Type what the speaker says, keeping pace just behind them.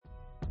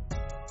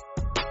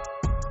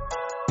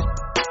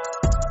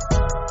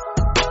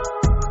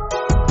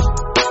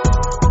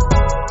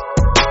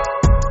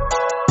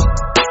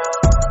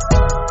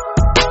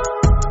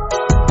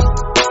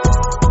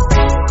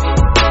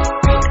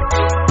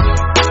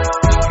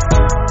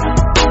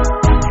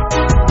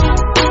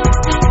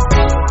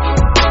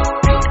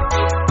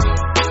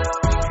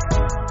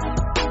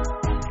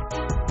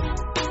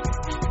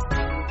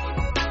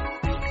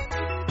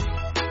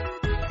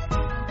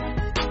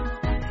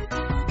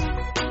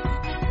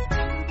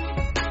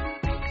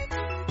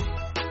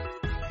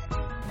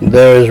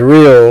There is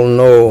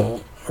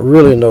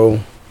really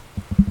no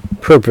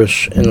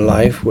purpose in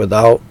life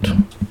without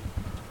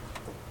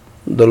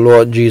the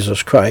Lord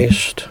Jesus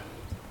Christ,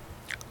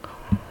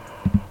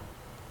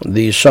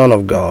 the Son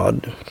of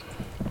God,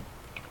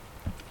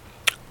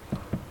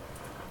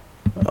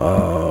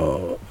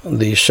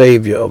 the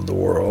Savior of the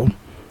world,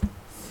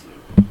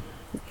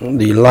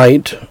 the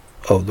light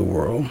of the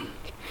world.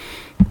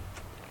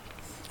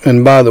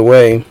 And by the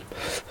way,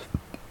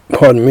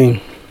 pardon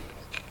me,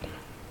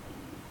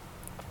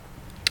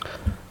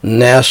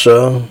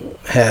 NASA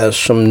has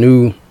some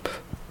new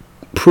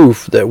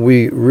proof that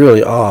we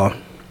really are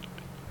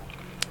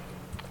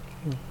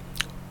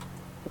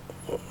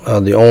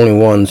the only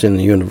ones in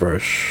the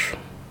universe.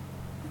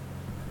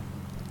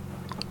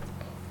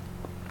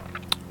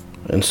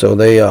 And so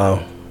they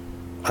are,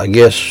 I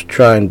guess,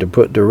 trying to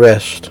put to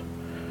rest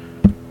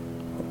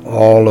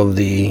all of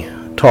the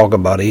talk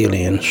about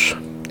aliens.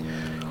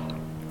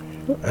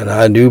 And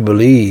I do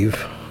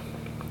believe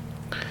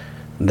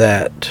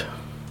that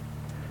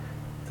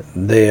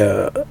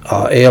there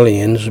are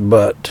aliens,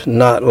 but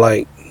not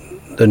like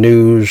the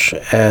news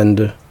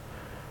and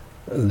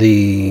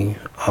the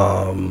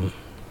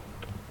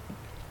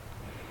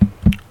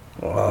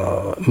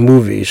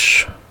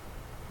movies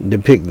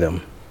depict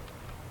them.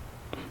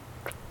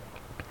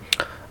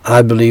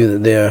 I believe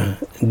that they're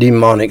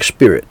demonic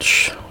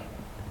spirits.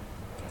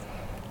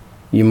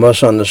 You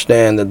must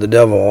understand that the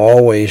devil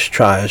always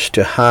tries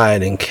to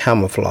hide and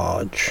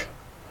camouflage.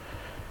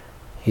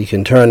 He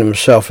can turn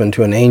himself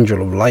into an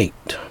angel of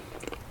light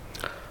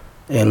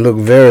and look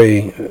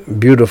very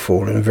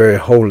beautiful and very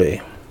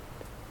holy.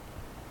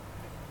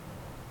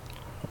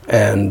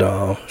 And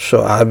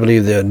so I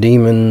believe there are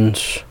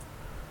demons.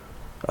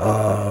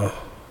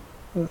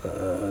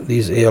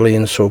 These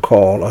aliens,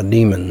 so-called, are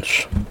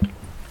demons.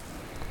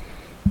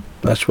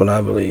 That's what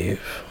I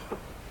believe.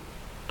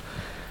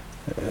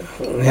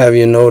 Have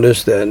you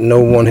noticed that no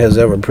one has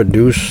ever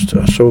produced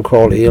a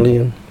so-called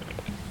alien?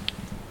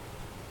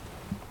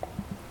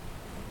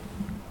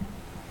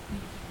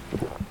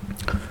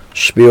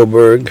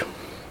 Spielberg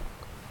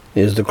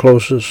is the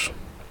closest,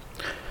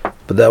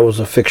 but that was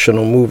a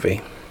fictional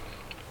movie.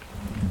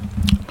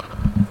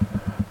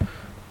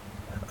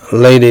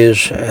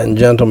 Ladies and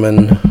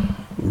gentlemen,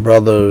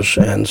 brothers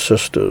and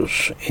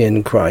sisters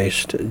in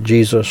Christ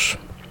Jesus,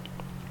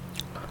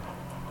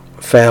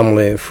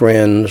 family,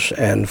 friends,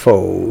 and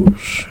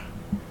foes,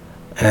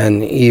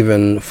 and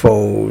even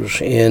foes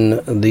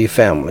in the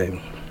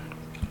family.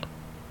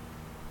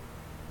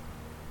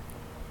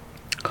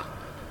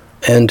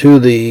 And to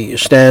the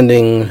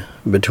standing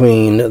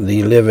between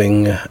the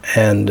living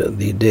and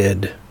the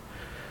dead,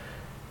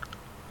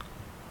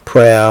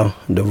 prayer,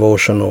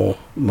 devotional,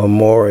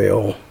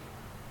 memorial,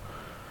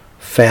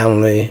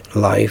 family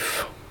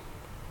life,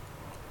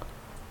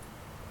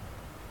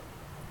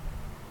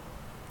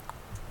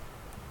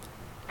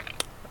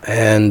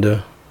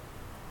 and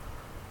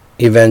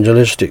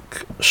evangelistic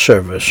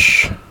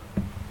service,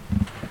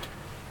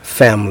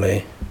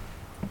 family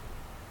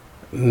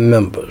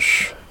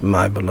members,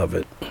 my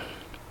beloved.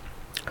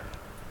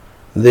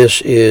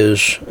 This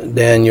is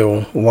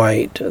Daniel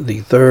White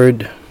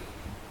III,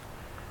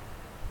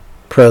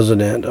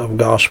 President of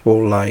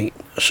Gospel Light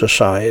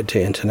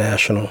Society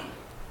International,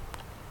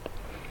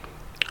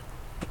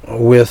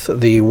 with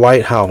the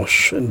White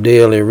House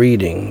daily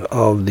reading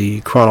of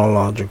the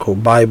Chronological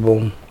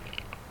Bible,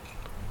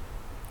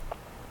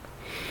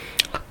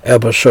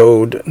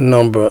 episode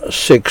number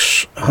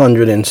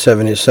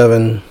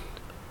 677,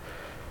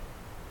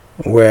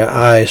 where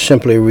I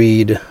simply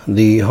read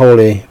the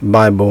Holy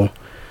Bible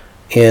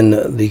in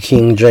the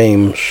King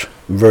James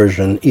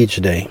Version each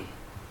day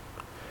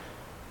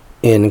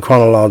in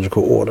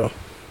chronological order.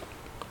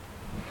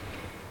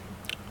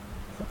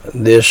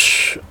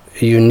 This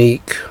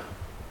unique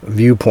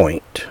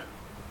viewpoint,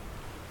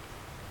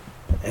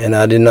 and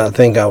I did not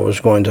think I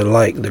was going to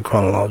like the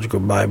chronological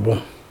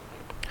Bible.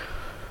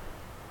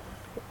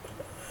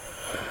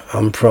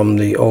 I'm from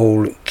the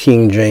old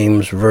King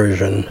James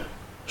Version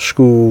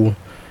school,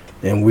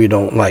 and we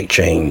don't like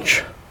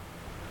change.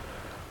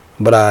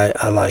 But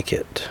I like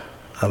it.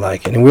 I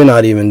like it. And we're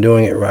not even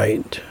doing it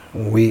right.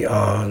 We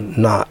are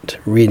not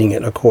reading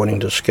it according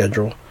to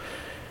schedule,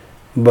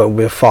 but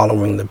we're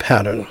following the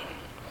pattern.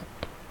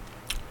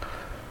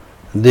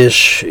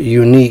 This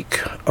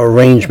unique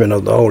arrangement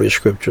of the Holy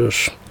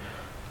Scriptures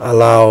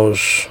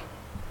allows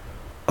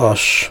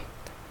us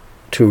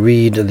to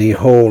read the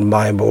whole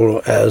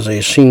Bible as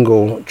a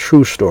single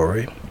true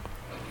story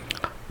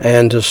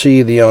and to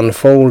see the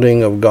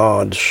unfolding of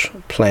God's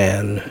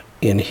plan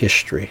in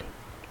history.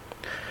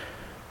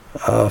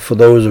 For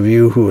those of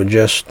you who are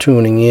just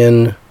tuning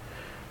in,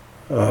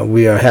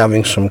 we are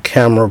having some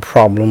camera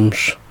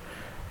problems,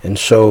 and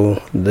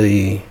so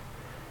the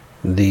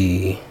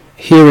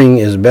hearing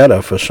is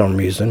better for some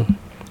reason.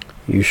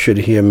 You should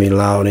hear me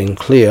loud and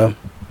clear.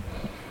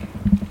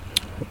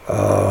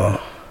 A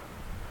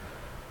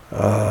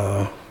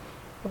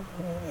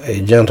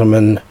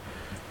gentleman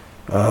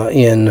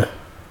in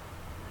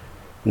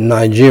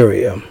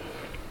Nigeria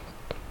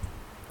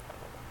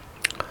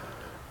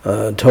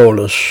told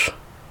us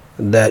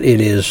that it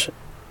is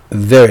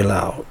very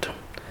loud,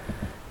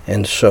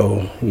 and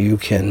so you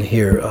can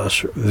hear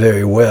us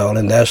very well,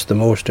 and that's the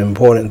most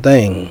important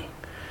thing.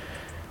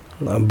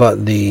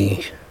 But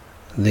the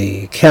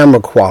camera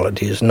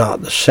quality is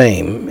not the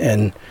same,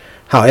 and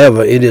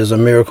however, it is a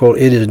miracle.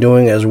 It is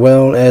doing as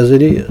well as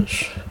it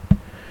is,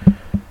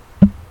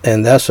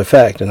 and that's a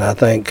fact. And I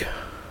think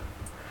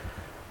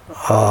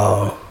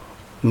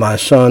my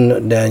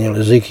son Daniel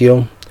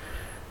Ezekiel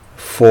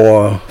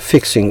for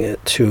fixing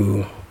it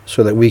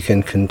so that we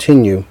can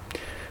continue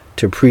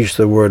to preach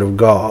the Word of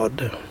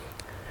God,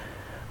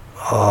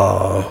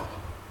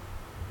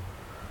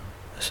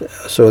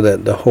 so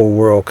that the whole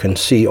world can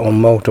see on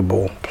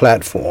multiple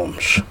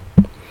platforms.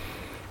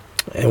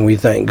 And we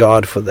thank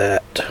God for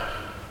that.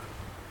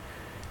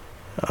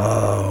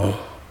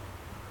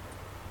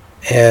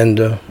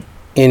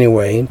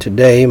 Anyway,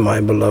 today, my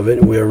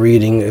beloved, we're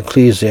reading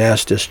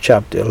Ecclesiastes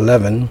chapter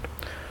 11,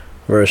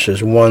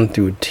 verses 1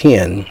 through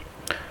 10.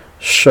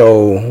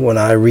 So when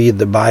I read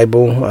the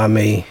Bible, I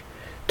may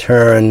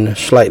turn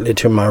slightly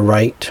to my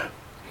right,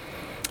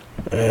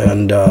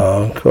 and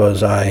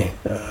because I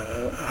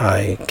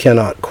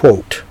cannot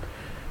quote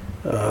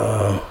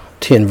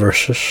 10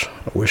 verses.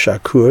 I wish I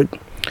could.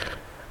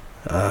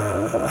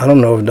 I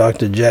don't know if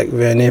Dr. Jack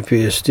Van Impe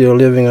is still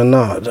living or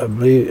not. I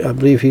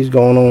believe he's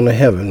gone on to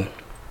heaven.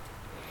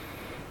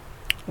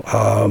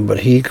 But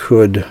he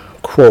could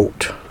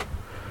quote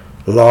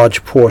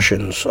large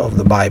portions of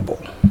the Bible.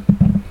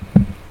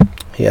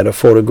 He had a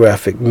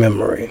photographic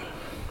memory.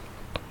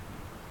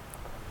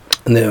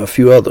 And there are a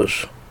few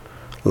others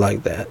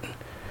like that.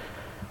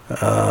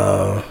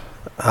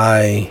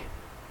 I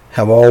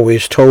have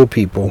always told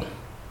people,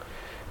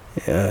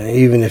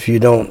 even if you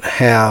don't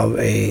have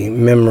a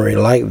memory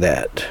like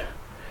that,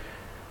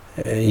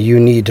 you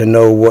need to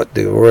know what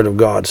the Word of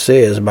God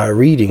says by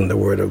reading the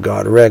Word of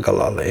God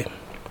regularly,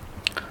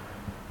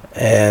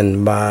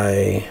 and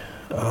by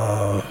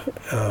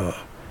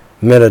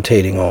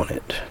meditating on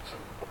it.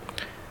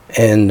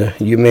 And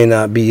you may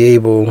not be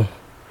able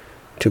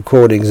to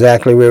quote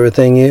exactly where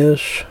everything is.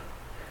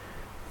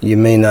 You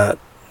may not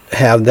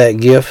have that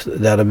gift,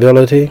 that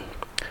ability.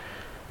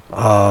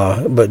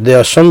 But there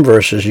are some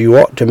verses you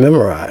ought to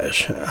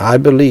memorize. I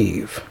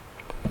believe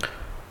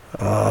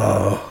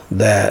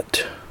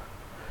that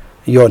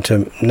you ought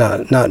to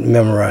not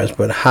memorize,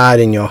 but hide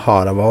in your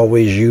heart. I've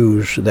always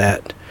used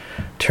that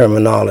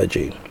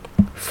terminology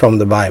from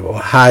the Bible.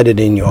 Hide it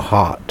in your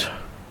heart.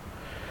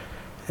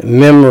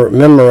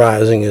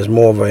 Memorizing is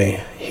more of a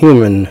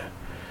human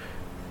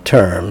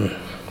term.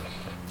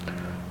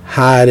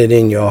 Hide it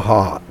in your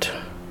heart,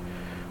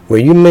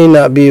 where you may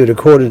not be able to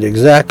quote it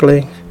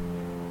exactly.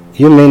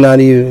 You may not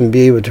even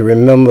be able to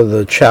remember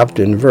the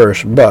chapter and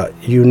verse, but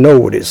you know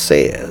what it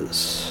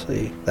says.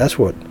 See, that's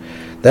what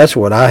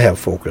I have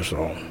focused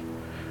on.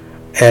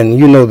 And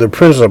you know the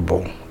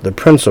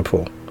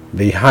principle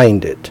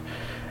behind it,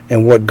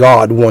 and what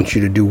God wants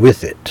you to do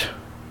with it.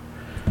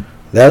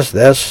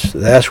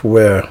 That's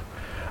where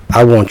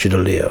I want you to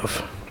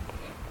live.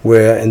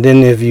 And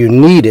then if you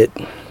need it,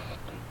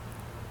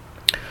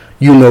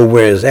 you know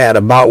where it's at,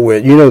 about where,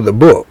 you know the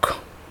book.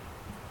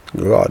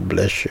 God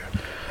bless you.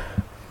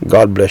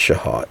 God bless your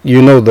heart.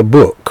 You know the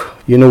book.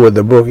 You know where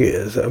the book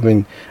is. I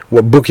mean,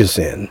 what book it's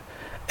in.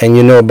 And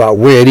you know about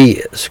where it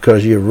is,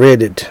 because you've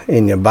read it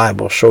in your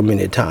Bible so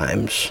many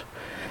times.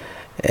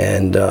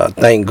 And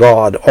thank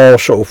God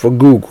also for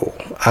Google.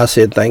 I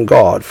said thank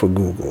God for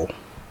Google.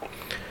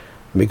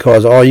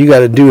 Because all you got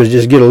to do is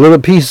just get a little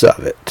piece of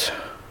it.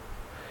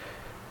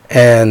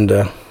 And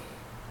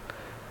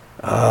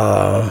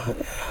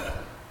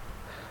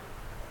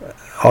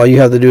all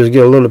you have to do is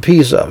get a little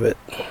piece of it.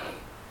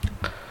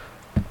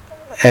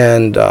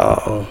 And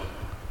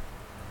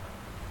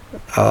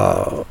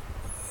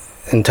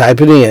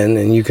type it in,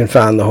 and you can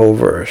find the whole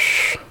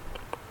verse.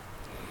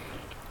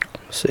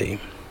 See.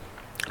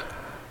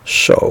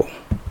 So,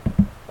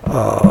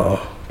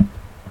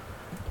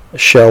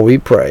 shall we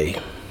pray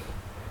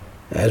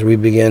as we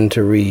begin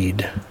to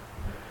read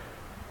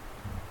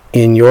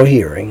in your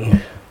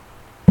hearing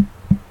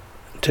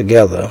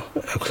together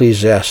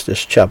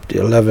Ecclesiastes chapter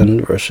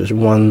 11, verses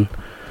 1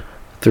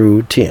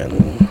 through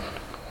 10.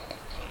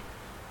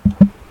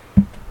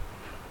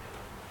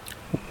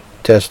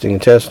 Testing,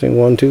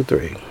 1, 2,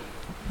 3.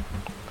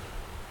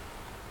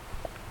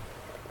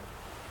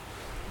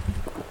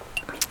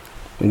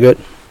 We good?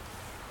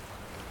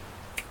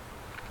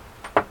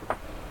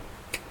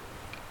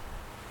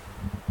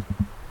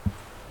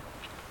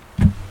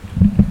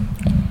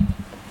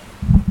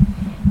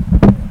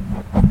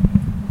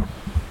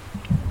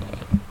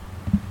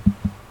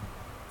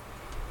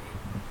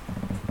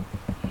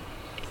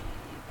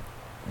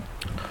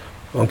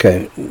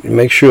 Okay,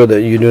 make sure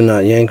that you do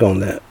not yank on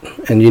that,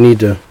 and you need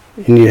to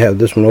have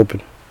this one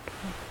open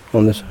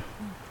on this.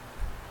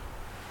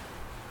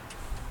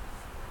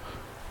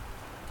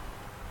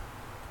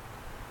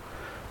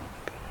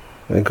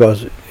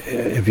 Because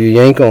if you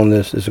yank on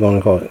this, it's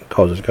going to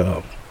cause it to cut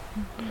off.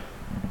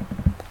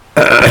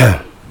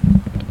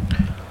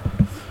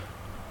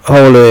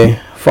 Holy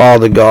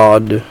Father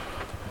God,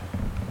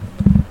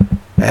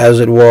 as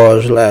it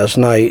was last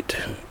night,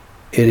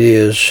 it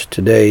is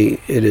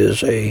today. It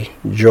is a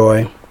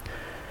joy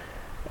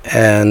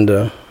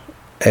and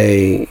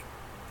a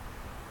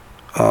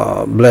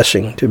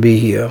blessing to be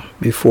here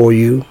before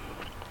you.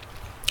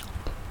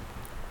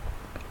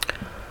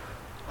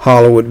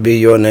 Hallowed be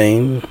your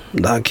name.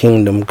 Thy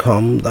kingdom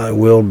come, thy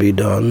will be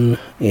done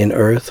in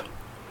earth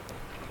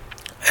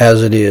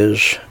as it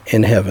is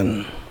in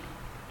heaven.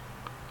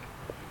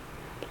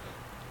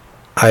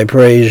 I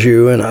praise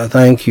you and I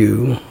thank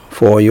you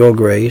for your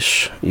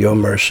grace, your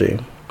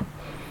mercy,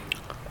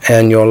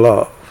 and your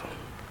love.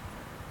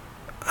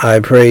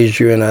 I praise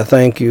you and I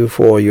thank you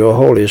for your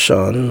Holy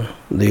Son,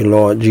 the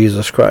Lord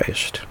Jesus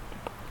Christ,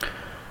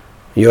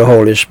 your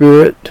Holy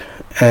Spirit,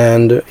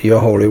 and your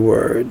Holy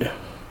Word,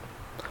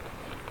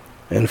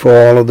 and for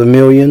all of the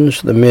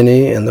millions, the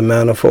many, and the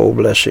manifold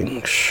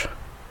blessings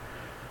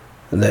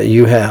that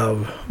you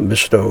have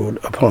bestowed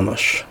upon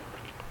us.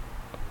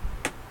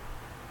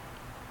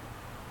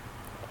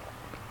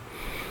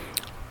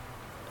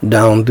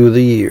 Down through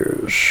the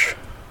years.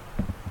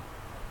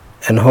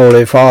 And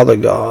Holy Father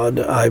God,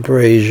 I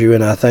praise you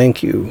and I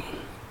thank you,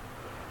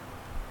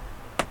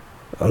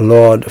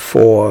 Lord,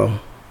 for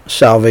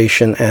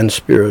salvation and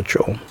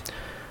spiritual,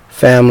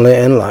 family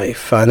and life,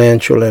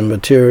 financial and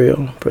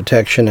material,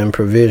 protection and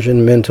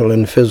provision, mental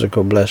and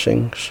physical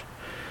blessings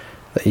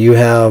that you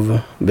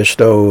have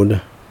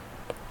bestowed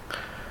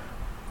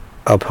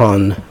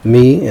upon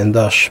me and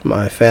thus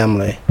my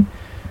family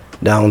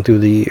down through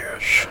the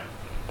years.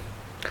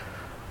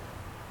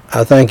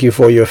 I thank you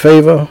for your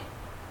favor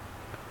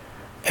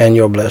and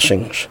your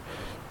blessings.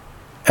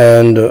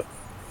 And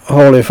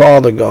Holy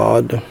Father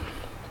God,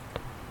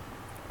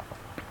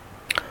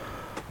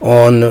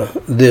 on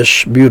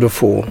this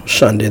beautiful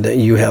Sunday that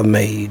you have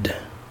made,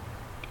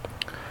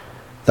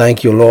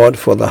 thank you, Lord,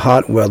 for the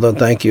hot weather.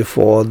 Thank you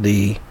for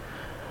the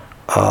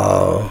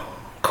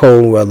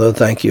cold weather.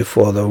 Thank you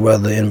for the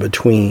weather in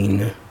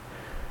between.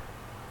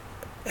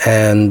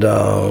 And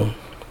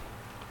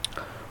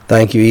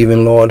thank you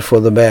even, Lord,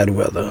 for the bad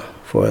weather,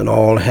 for it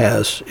all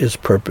has its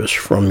purpose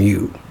from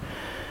you.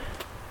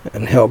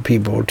 And help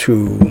people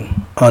to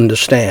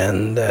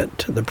understand that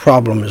the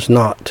problem is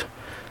not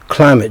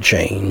climate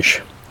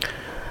change.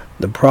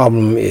 The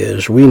problem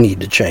is we need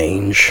to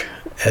change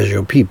as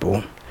your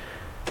people,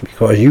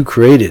 because you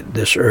created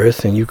this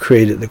earth and you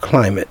created the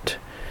climate,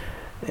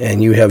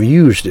 and you have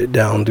used it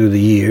down through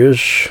the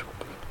years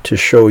to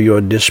show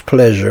your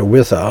displeasure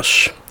with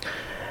us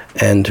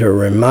and to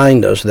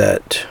remind us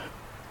that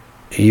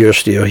you're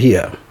still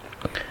here,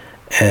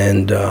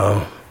 and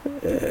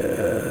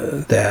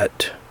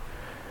that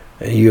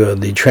you're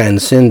the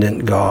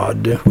transcendent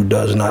God who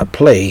does not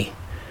play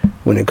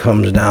when it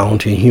comes down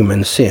to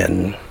human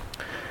sin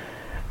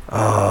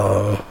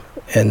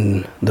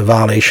and the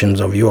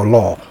violations of your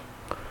law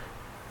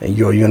and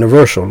your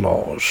universal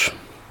laws.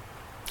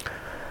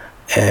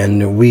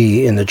 And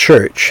we in the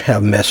church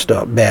have messed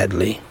up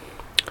badly,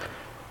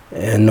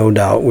 and no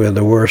doubt we're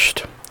the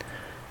worst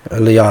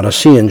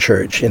Laodicean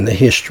church in the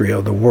history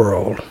of the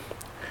world.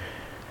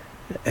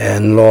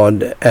 And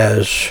Lord,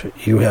 as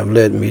you have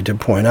led me to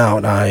point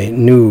out, I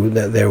knew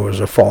that there was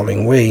a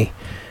falling away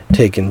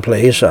taking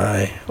place.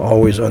 I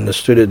always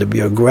understood it to be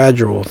a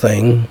gradual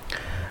thing.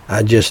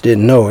 I just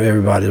didn't know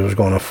everybody was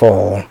going to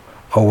fall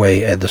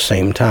away at the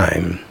same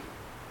time.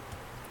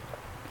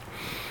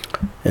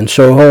 And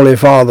so, Holy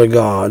Father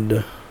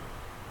God,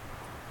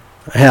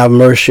 have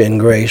mercy and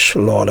grace,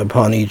 Lord,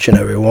 upon each and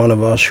every one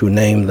of us who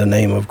name the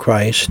name of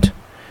Christ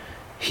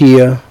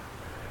here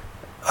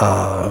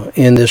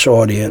in this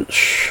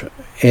audience,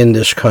 in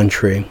this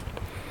country,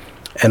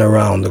 and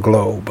around the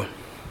globe.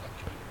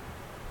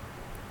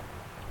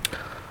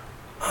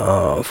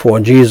 For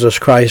Jesus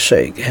Christ's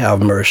sake,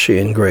 have mercy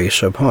and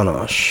grace upon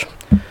us,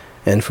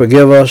 and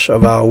forgive us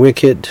of our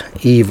wicked,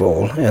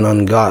 evil, and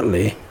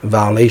ungodly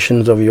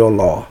violations of your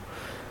law,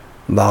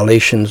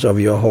 violations of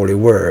your holy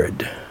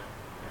word.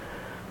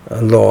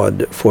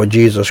 Lord, for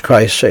Jesus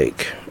Christ's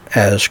sake,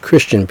 as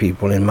Christian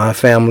people in my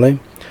family,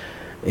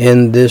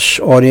 in this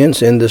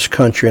audience, in this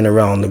country, and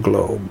around the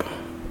globe.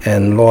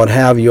 And Lord,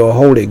 have your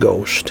Holy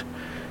Ghost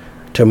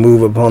to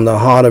move upon the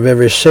heart of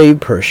every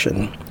saved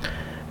person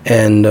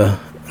and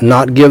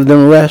not give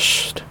them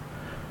rest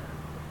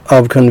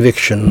of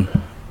conviction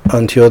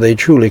until they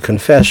truly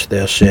confess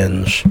their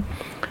sins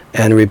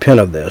and repent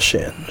of their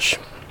sins.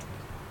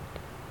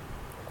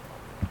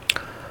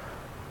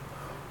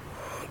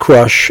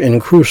 Crush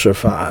and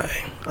crucify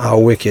our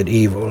wicked,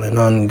 evil, and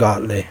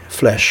ungodly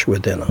flesh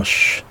within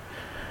us,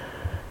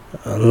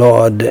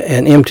 Lord,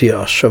 and empty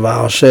us of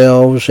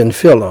ourselves and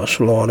fill us,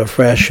 Lord,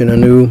 afresh and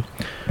anew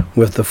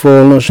with the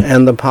fullness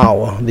and the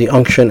power, the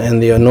unction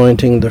and the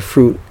anointing, the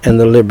fruit and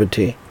the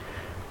liberty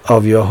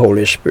of your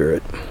Holy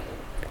Spirit.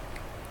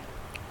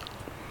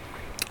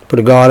 Put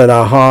a guard at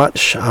our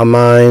hearts, our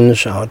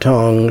minds, our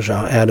tongues,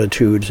 our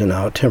attitudes, and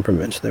our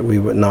temperaments, that we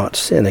would not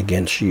sin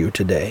against you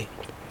today.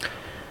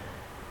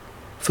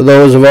 For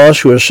those of us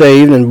who are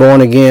saved and born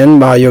again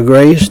by your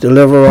grace,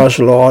 deliver us,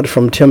 Lord,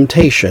 from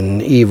temptation,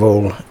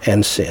 evil,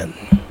 and sin.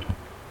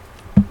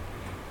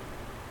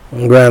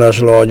 And grant us,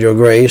 Lord, your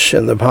grace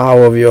and the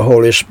power of your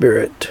Holy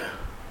Spirit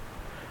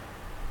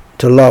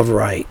to love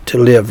right, to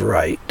live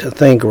right, to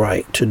think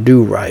right, to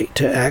do right,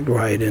 to act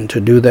right, and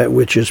to do that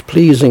which is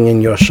pleasing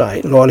in your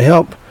sight. Lord,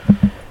 help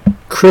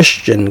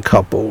Christian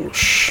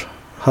couples,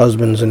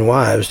 husbands and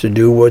wives, to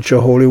do what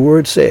your holy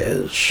word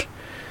says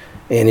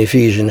in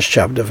Ephesians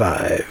chapter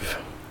 5.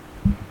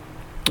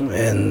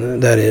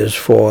 And that is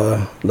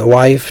for the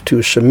wife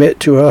to submit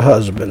to her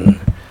husband,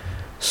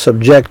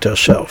 subject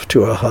herself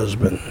to her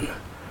husband,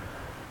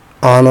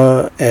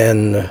 honor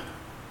and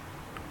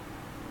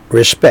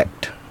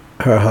respect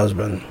her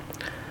husband,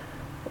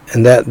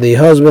 and that the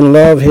husband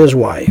love his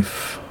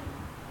wife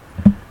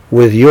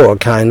with your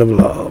kind of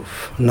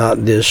love,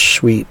 not this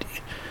sweet,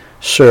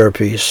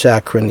 syrupy,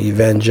 saccharine,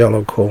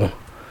 evangelical,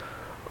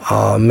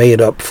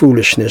 made-up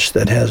foolishness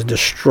that has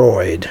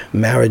destroyed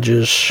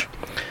marriages,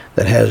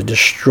 that has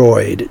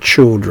destroyed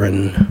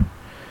children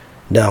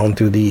down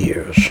through the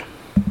years.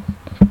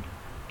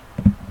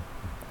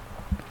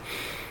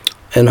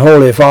 And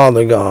Holy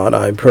Father God,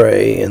 I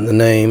pray in the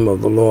name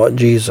of the Lord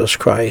Jesus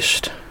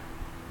Christ,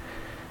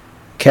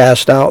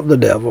 cast out the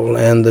devil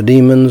and the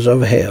demons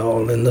of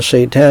hell and the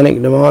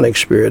satanic demonic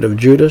spirit of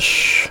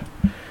Judas,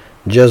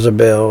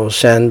 Jezebel,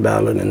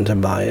 Sanballat, and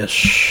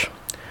Tobias.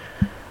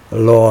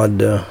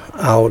 Lord,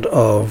 out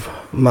of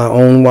my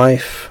own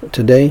wife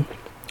today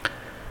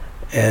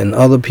and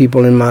other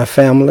people in my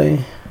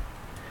family.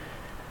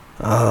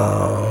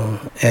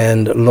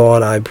 And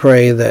Lord, I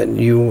pray that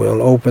you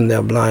will open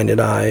their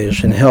blinded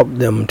eyes and help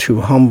them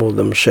to humble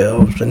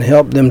themselves and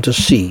help them to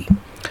see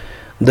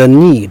the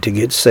need to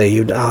get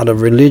saved out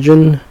of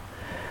religion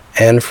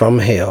and from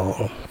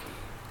hell.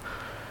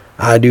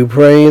 I do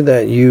pray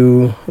that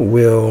you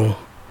will,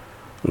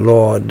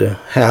 Lord,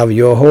 have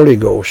your Holy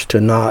Ghost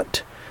to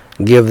not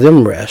give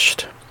them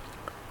rest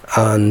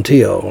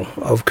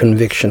of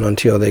conviction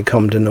until they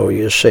come to know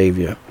you as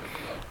Savior.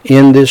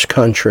 In this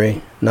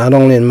country, not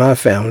only in my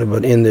family,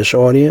 but in this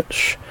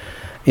audience,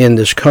 in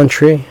this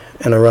country,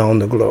 and around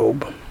the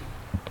globe.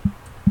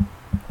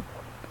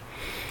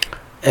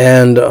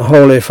 And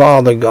Holy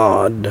Father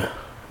God,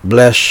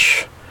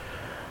 bless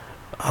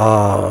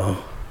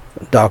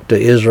Dr.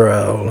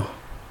 Israel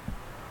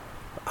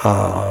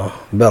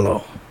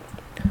Bello.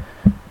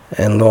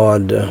 And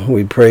Lord,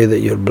 we pray that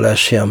you'll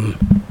bless him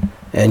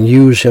and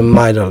use him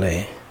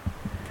mightily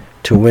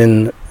to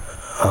win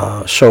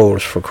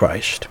souls for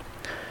Christ.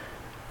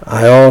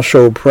 I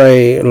also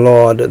pray,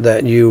 Lord,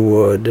 that you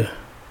would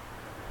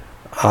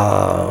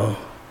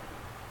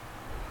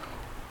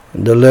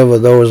deliver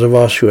those of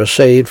us who are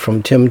saved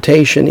from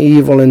temptation,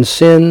 evil, and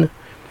sin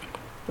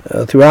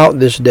throughout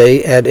this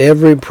day at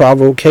every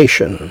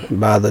provocation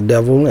by the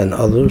devil and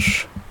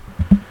others,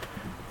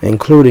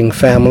 including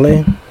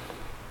family,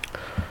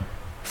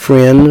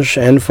 friends,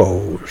 and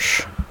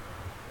foes.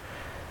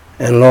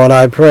 And Lord,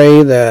 I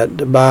pray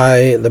that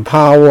by the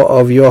power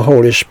of your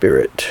Holy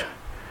Spirit,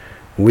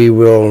 we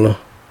will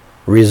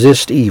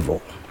resist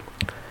evil,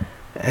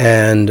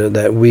 and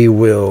that we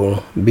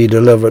will be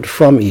delivered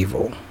from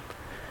evil.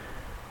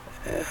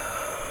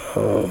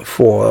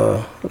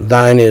 For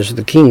thine is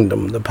the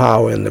kingdom, the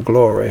power, and the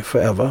glory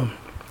forever.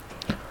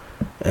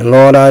 And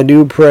Lord, I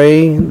do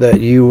pray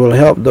that you will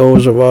help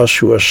those of us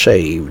who are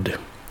saved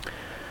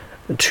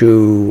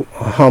to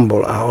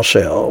humble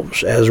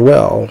ourselves as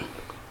well,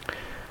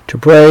 to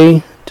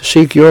pray, to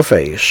seek your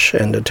face,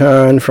 and to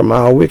turn from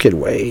our wicked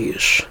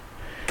ways.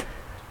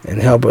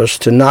 And help us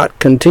to not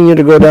continue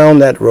to go down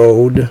that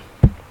road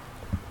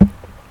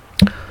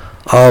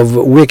of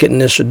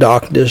wickedness,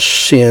 darkness,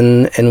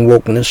 sin, and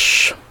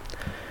wokeness.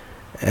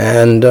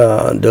 And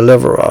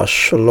deliver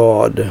us,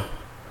 Lord,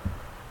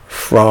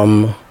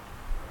 from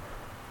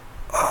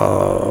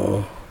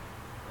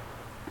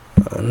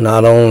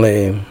not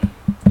only,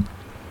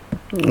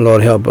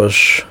 Lord, help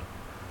us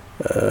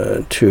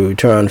to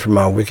turn from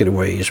our wicked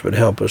ways, but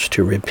help us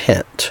to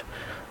repent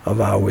of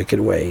our wicked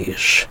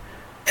ways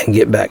and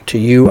get back to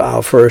you,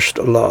 our first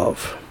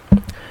love.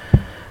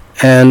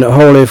 And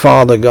Holy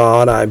Father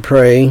God, I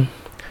pray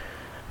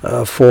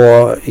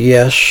for,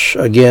 yes,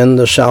 again,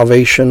 the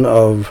salvation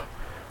of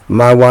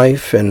my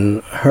wife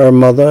and her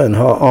mother and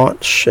her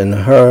aunts and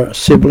her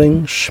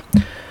siblings,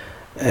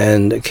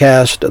 and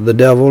cast the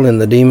devil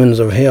and the demons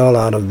of hell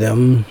out of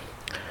them,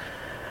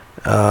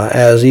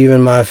 as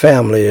even my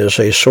family is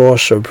a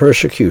source of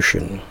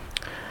persecution.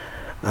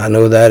 I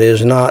know that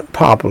is not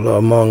popular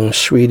among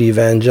sweet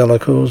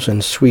evangelicals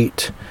and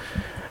sweet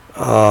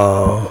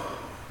other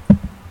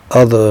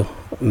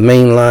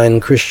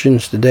mainline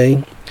Christians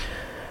today,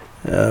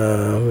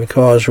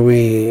 because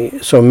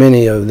so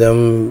many of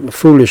them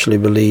foolishly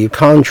believe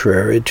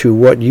contrary to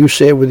what you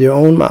said with your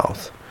own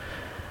mouth.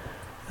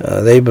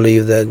 They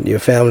believe that your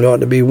family ought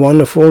to be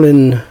wonderful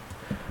and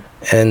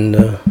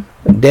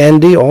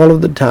dandy all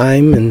of the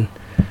time and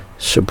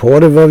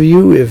supportive of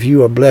you if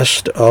you are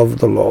blessed of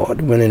the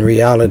Lord, when in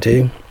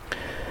reality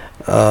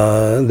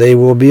they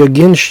will be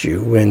against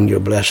you when you're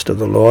blessed of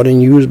the Lord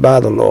and used by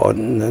the Lord.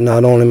 And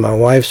not only my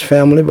wife's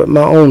family, but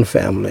my own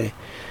family.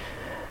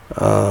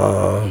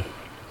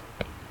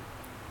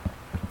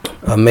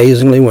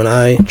 Amazingly, when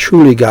I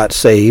truly got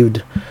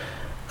saved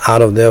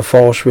out of their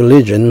false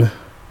religion,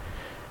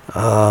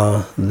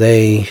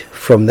 they,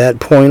 from that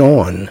point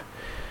on,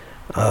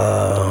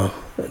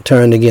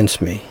 turned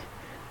against me.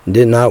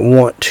 Did not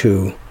want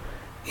to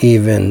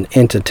even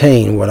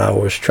entertain what I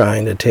was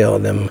trying to tell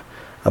them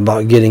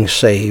about getting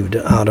saved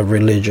out of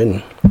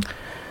religion.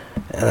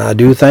 And I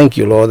do thank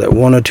you, Lord, that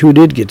one or two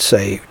did get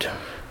saved.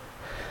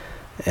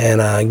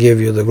 And I give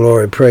you the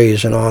glory,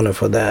 praise, and honor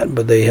for that.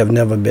 But they have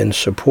never been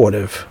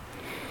supportive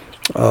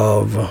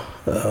of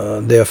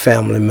their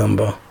family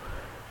member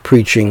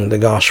preaching the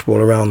gospel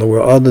around the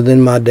world, other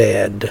than my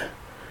dad.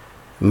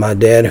 My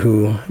dad,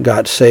 who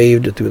got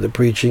saved through the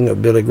preaching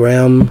of Billy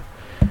Graham,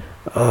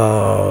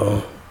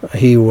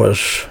 he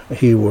was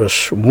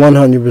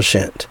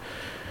 100%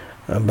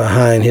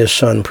 behind his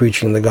son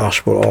preaching the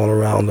gospel all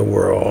around the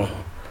world.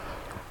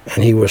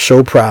 And he was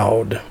so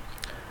proud.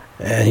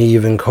 And he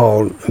even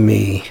called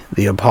me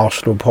the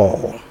Apostle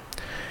Paul.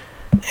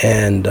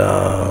 And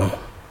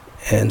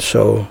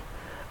so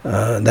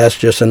that's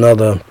just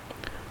another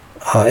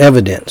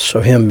evidence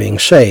of him being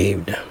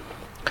saved.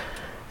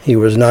 He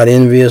was not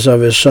envious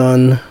of his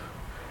son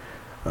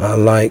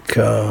like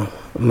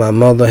my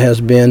mother has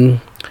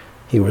been.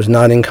 He was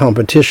not in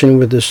competition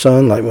with his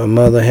son like my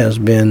mother has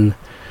been,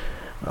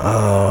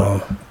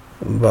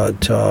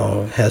 but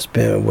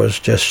was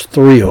just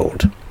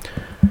thrilled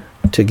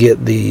to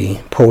get the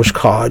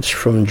postcards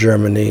from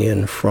Germany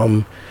and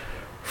from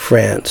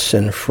France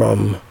and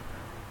from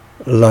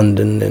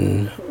London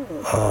and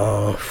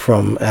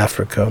from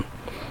Africa,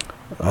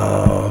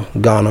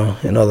 Ghana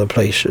and other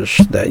places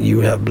that you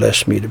have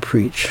blessed me to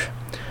preach,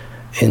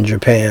 in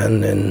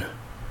Japan and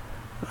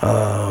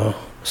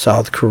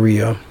South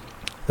Korea,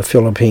 the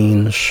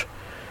Philippines,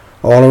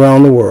 all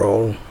around the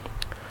world.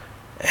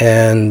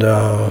 And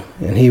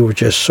he was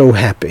just so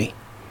happy,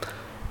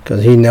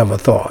 because he never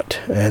thought,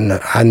 and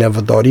I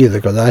never thought either,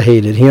 because I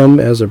hated him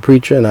as a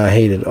preacher and I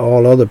hated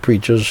all other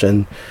preachers,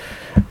 and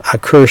I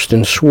cursed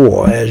and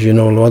swore, as you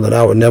know, Lord, that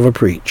I would never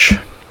preach.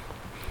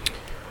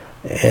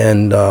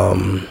 And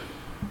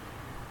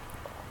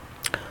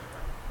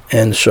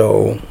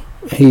so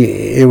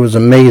it was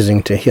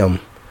amazing to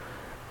him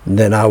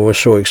that I was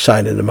so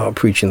excited about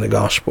preaching the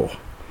gospel,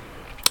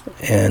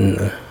 and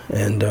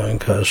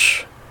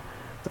because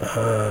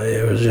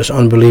it was just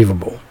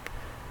unbelievable.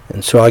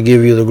 And so I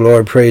give you the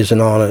glory, praise,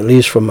 and honor, at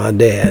least for my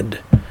dad,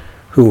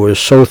 who was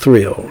so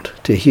thrilled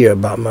to hear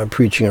about my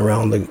preaching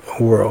around the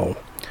world.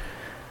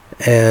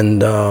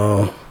 And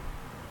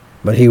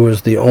but he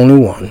was the only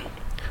one.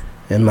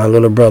 And my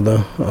little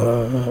brother,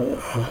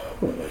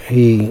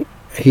 he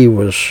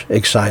was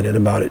excited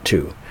about it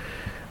too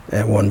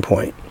at one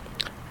point.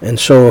 And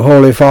so,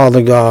 Holy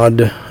Father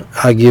God,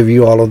 I give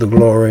you all of the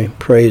glory,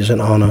 praise, and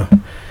honor.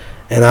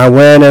 And I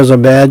wear it as a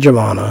badge of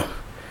honor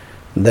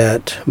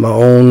that my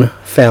own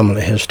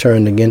family has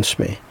turned against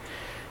me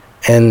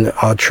and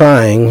are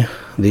trying,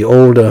 the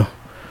older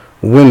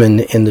women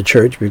in the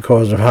church,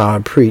 because of how I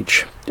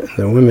preach,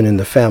 the women in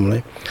the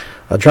family,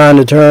 are trying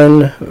to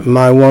turn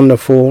my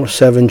wonderful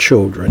 7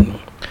 children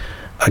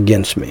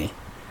against me.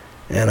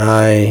 And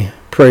I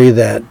pray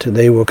that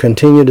they will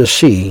continue to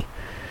see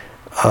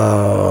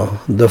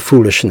the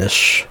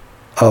foolishness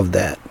of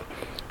that,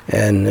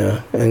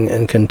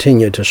 and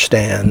continue to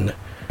stand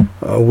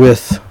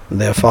with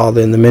their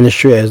father in the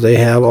ministry as they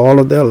have all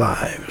of their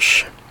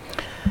lives.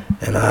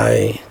 And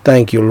I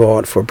thank you,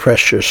 Lord, for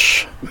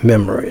precious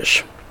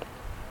memories.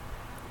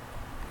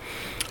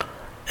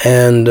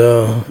 And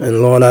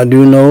Lord, I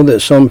do know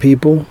that some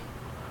people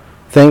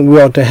think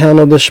we ought to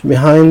handle this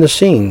behind the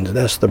scenes.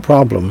 That's the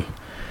problem.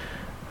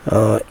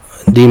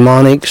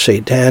 Demonic,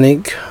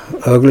 satanic,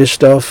 ugly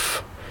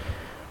stuff.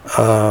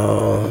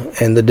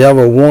 And the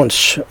devil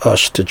wants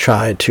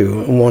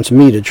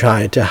me to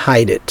try to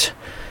hide it,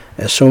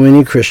 as so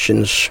many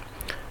Christians,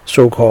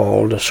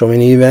 so-called, so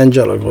many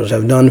evangelicals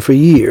have done for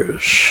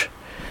years.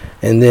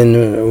 And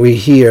then we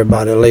hear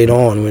about it later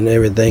on when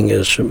everything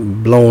is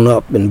blown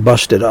up and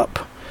busted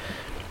up.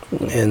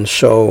 And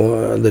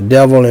so the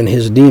devil and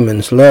his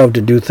demons love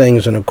to do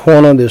things in a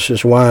corner. This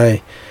is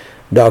why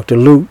Dr.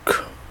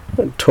 Luke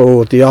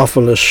told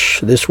Theophilus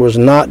this was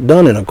not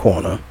done in a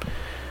corner.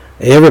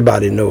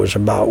 Everybody knows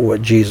about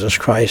what Jesus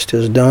Christ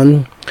has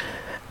done.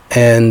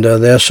 And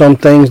there are some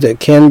things that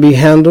can be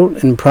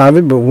handled in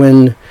private, but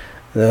when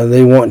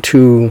they want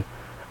to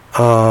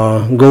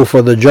go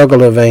for the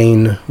jugular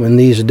vein, when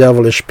these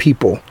devilish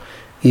people,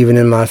 even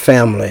in my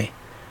family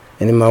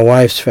and in my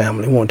wife's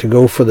family, want to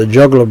go for the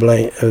jugular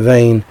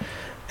vein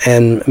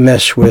and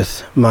mess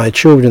with my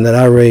children that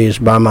I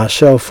raised by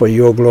myself for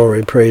your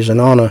glory, praise, and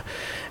honor,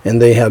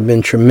 and they have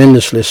been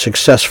tremendously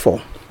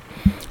successful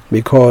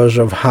because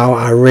of how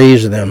I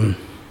raised them.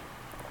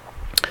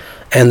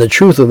 And the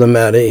truth of the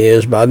matter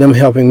is, by them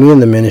helping me in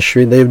the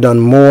ministry, they've done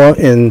more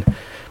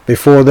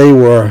before they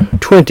were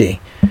 20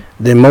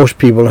 than most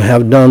people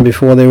have done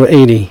before they were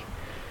 80,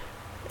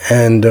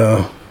 and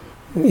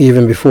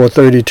even before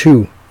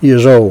 32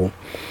 years old,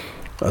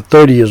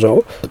 30 years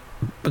old.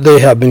 They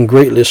have been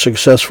greatly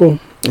successful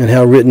and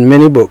have written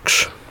many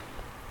books.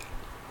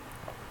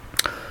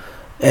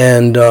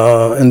 And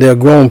they're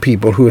grown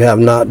people who have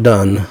not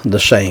done the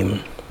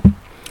same.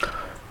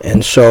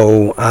 And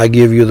so I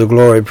give you the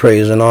glory,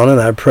 praise, and honor.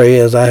 And I pray,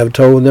 as I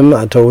told them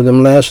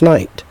last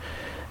night,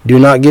 do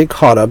not get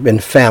caught up in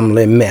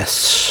family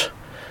mess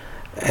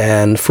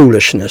and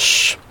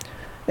foolishness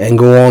and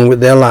go on with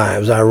their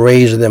lives. I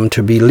raise them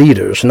to be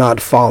leaders,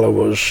 not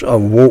followers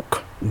of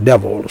woke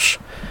devils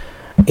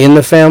in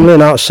the family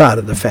and outside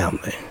of the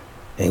family.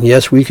 And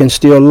yes, we can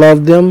still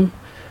love them,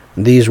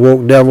 these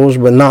woke devils,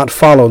 but not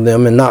follow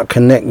them and not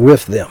connect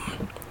with them.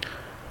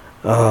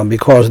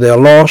 Because they're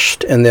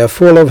lost and they're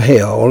full of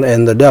hell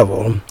and the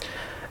devil,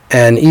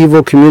 and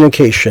evil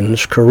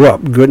communications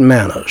corrupt good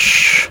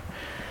manners.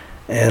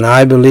 And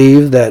I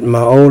believe that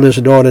my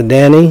oldest daughter,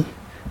 Danny,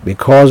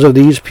 because of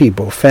these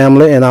people,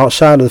 family and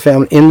outside of the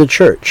family, in the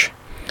church,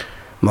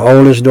 my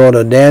oldest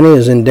daughter, Danny,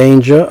 is in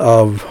danger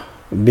of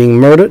being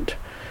murdered,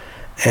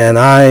 and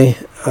I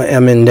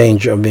am in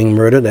danger of being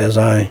murdered, as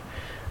I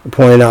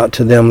pointed out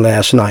to them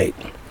last night.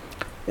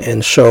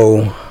 And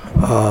so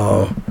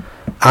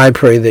I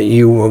pray that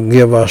you will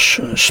give us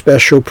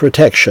special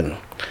protection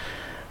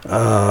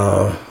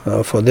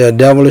for their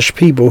devilish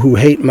people who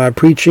hate my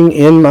preaching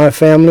in my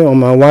family, on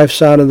my wife's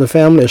side of the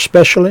family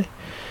especially,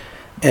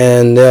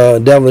 and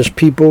devilish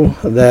people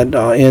that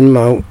are in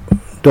my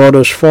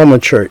daughter's former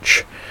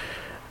church.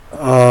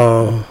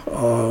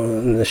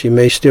 She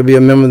may still be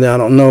a member there, I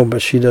don't know,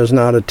 but she does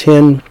not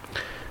attend,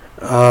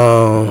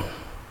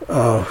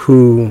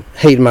 who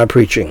hate my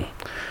preaching,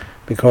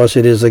 because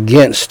it is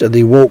against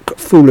the woke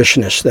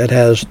foolishness that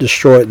has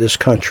destroyed this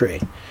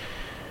country.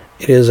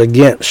 It is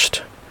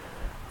against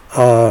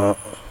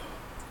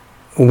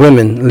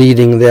women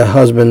leading their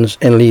husbands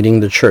and leading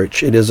the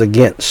church. It is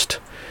against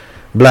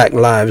Black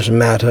Lives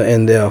Matter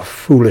and their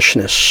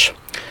foolishness.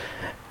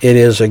 It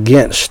is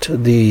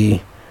against the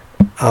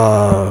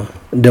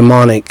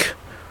demonic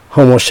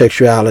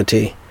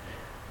homosexuality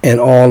and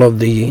all of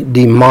the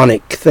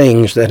demonic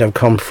things that have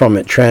come from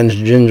it.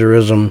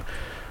 Transgenderism,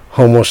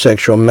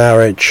 homosexual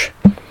marriage,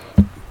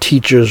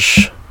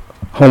 teachers,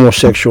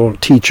 homosexual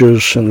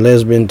teachers and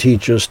lesbian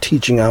teachers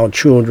teaching our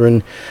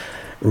children,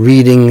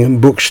 reading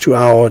books to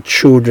our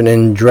children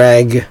in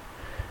drag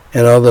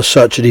and other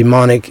such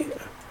demonic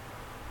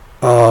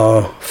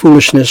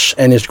foolishness,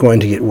 and it's going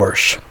to get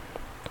worse.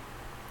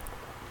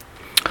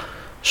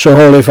 So,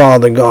 Holy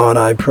Father God,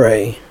 I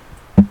pray,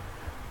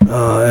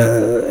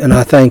 and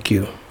I thank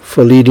you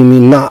for leading me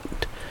not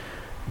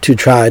to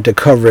try to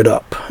cover it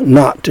up,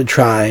 not to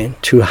try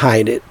to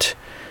hide it.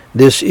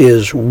 This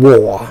is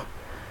war,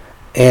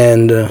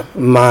 and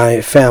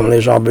my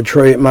families are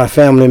betrayed. My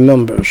family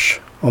members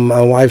on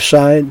my wife's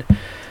side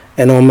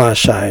and on my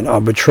side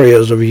are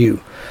betrayers of you.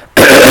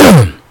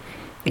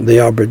 They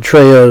are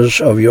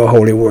betrayers of your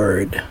holy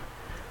word,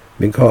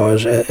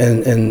 because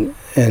and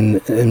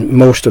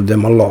most of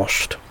them are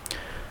lost.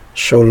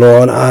 So,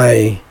 Lord,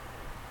 I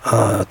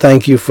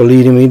thank you for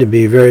leading me to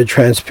be very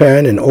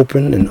transparent and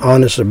open and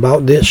honest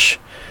about this.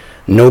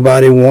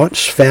 Nobody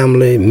wants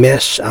family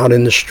mess out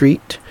in the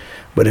street,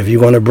 but if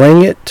you're going to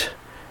bring it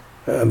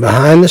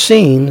behind the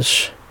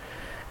scenes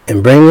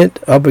and bring it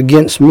up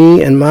against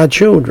me and my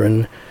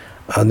children,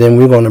 then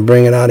we're going to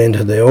bring it out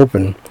into the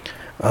open,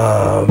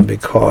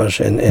 because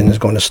and it's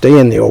going to stay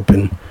in the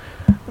open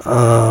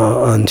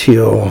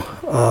until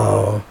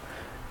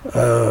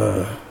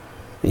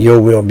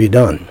your will be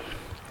done.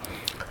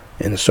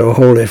 And so,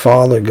 Holy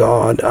Father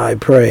God, I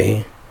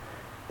pray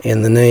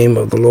in the name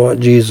of the Lord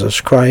Jesus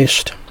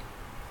Christ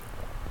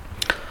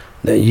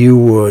that you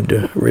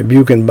would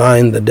rebuke and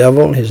bind the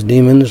devil, his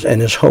demons,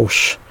 and his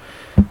hosts,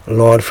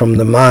 Lord, from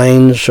the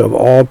minds of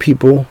all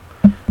people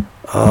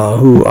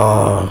who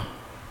are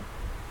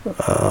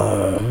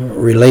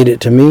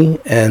related to me,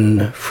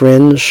 and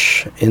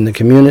friends in the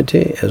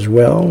community as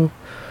well,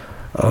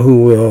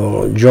 who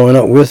will join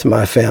up with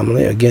my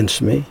family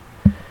against me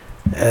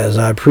as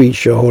I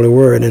preach your holy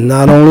word. And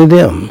not only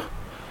them,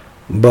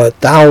 but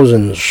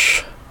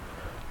thousands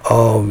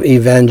of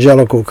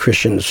evangelical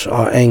Christians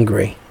are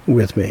angry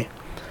with me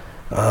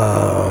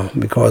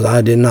because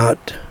I did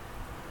not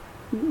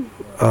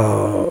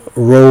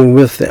roll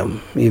with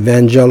them.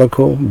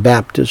 Evangelical,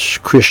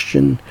 Baptist,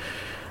 Christian,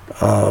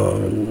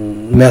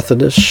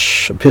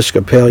 Methodists,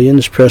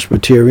 Episcopalians,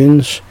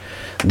 Presbyterians,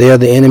 they are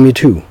the enemy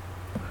too.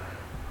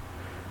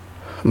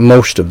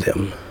 Most of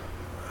them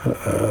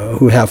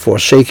who have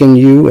forsaken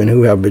you and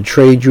who have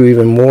betrayed you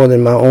even more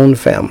than my own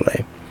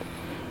family,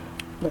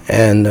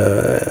 and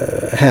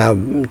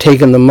have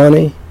taken the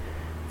money,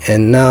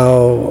 and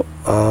now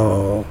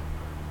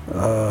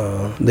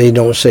they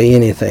don't say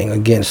anything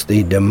against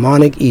the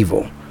demonic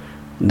evil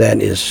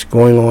that is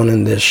going on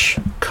in this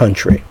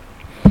country.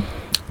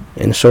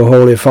 And so,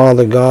 Holy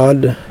Father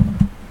God,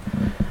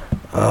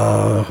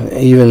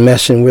 even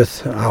messing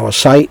with our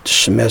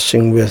sights,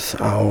 messing with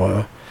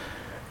our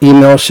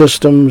email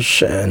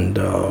systems and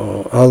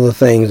other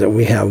things that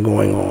we have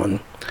going on.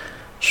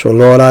 So,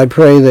 Lord, I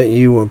pray that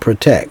you will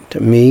protect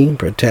me,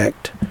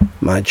 protect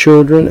my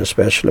children,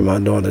 especially my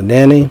daughter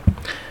Danny,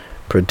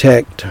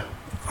 protect,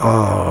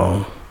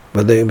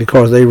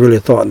 because they really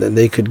thought that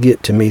they could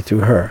get to me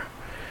through her.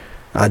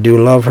 I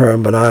do love her,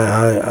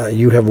 but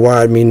you have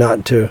wired me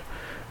not to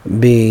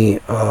be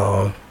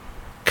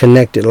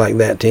connected like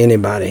that to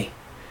anybody,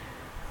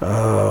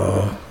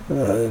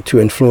 to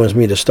influence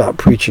me to stop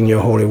preaching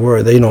your holy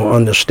word. They don't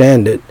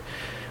understand it.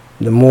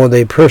 The more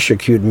they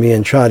persecute me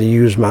and try to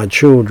use my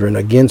children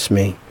against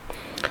me,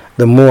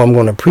 the more I'm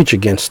going to preach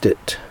against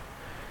it,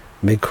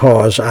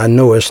 because I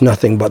know it's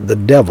nothing but the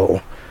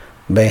devil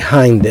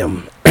behind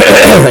them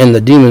and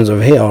the demons of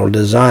hell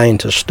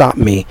designed to stop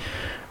me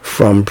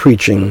from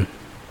preaching,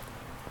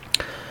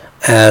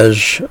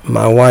 as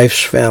my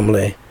wife's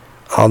family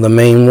are the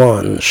main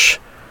ones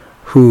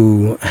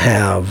who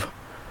have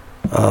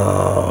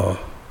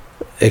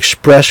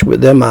expressed with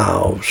their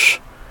mouths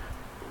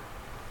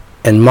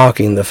and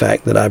mocking the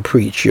fact that I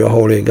preach your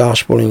holy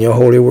gospel and your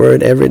holy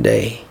word every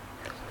day.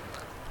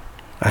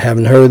 I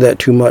haven't heard that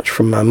too much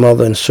from my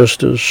mother and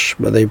sisters,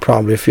 but they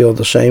probably feel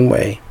the same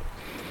way.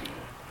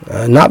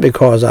 Not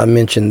because I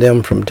mention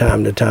them from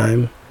time to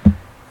time.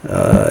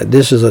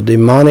 This is a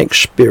demonic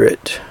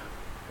spirit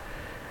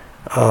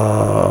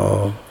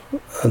that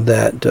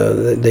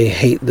they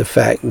hate the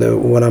fact that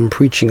what I'm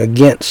preaching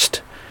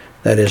against,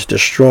 that is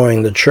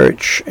destroying the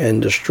church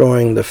and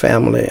destroying the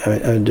family,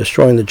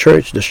 destroying the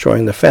church,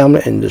 destroying the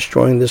family, and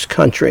destroying this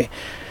country.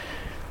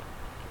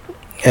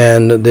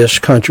 And this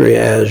country,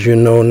 as you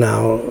know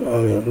now,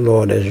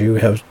 Lord, as you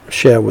have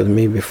shared with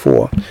me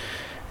before,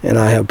 and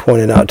I have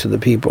pointed out to the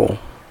people,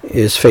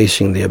 is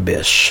facing the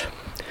abyss,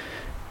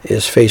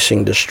 is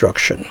facing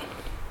destruction,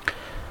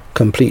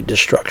 complete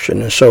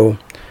destruction. And so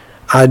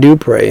I do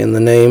pray in the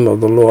name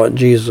of the Lord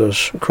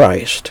Jesus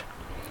Christ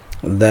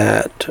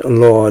that,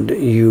 Lord,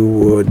 you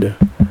would,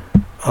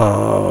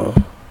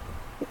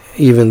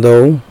 even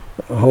though,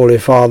 Holy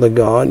Father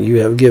God, you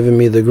have given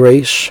me the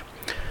grace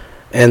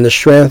and the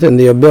strength and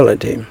the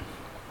ability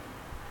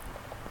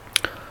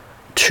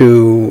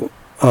to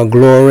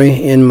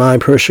glory in my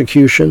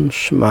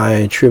persecutions,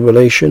 my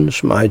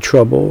tribulations, my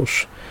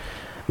troubles,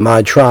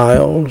 my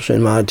trials,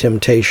 and my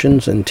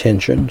temptations and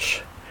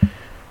tensions,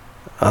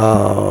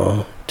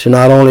 to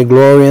not only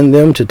glory in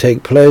them, to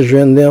take pleasure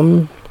in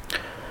them,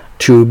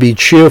 to be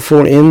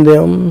cheerful in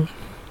them,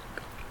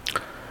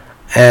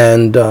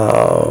 and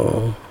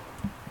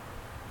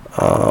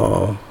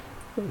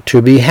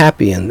to be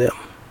happy in them,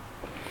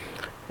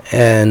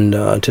 and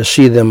to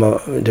see them,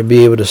 to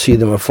be able to see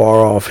them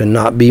afar off and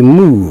not be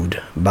moved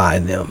by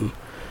them.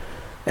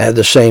 At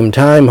the same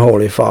time,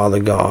 Holy Father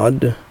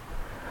God,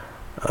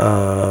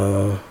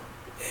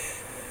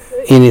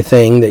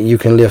 anything that you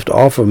can lift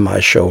off of my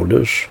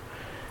shoulders,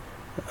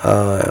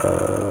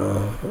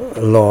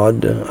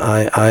 Lord,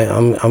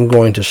 I'm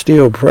going to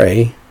still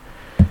pray,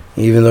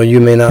 even though you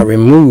may not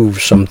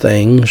remove some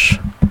things,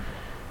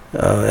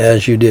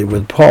 as you did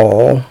with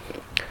Paul.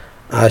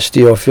 I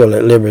still feel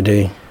at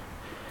liberty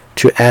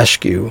to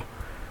ask you,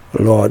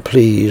 Lord,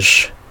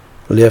 please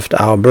lift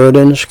our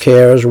burdens,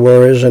 cares,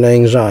 worries, and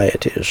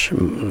anxieties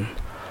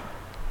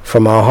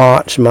from our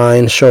hearts,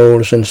 minds,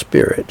 souls, and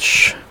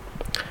spirits,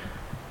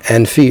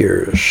 and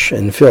fears,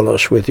 and fill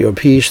us with your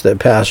peace that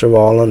passeth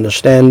all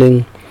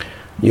understanding,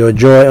 your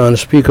joy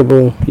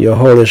unspeakable, your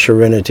holy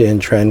serenity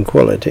and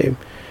tranquility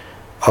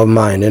of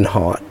mind and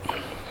heart.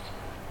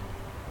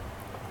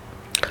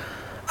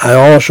 I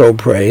also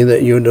pray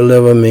that you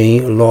deliver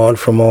me, Lord,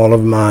 from all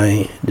of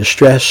my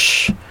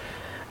distress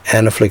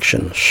and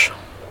afflictions.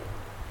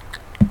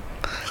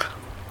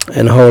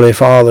 And Holy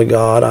Father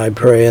God, I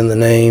pray in the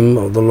name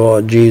of the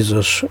Lord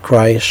Jesus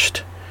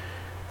Christ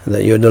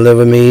that you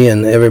deliver me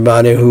and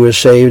everybody who is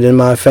saved in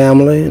my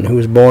family and who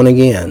is born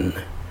again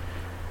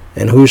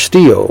and who's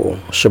still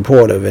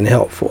supportive and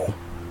helpful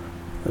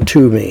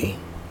to me.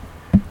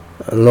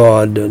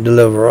 Lord,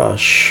 deliver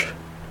us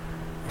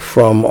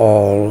from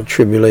all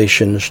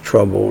tribulations,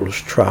 troubles,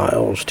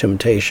 trials,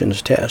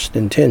 temptations, tests,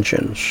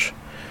 intentions,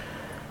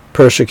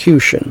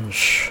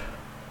 persecutions,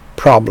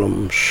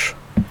 problems,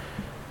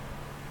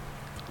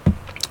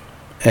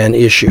 and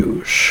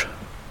issues.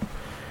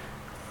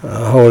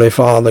 Holy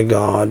Father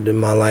God,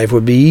 my life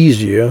would be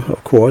easier,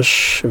 of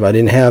course, if I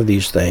didn't have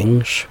these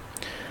things.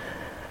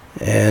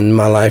 And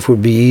my life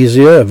would be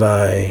easier if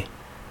I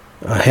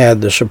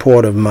had the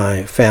support of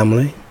my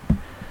family.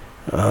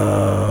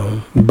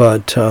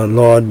 But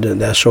Lord,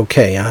 that's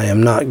okay. I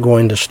am not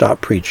going to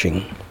stop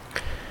preaching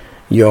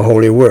your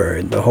holy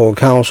word, the whole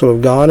counsel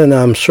of God, and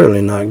I'm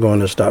certainly not going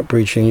to stop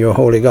preaching your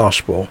holy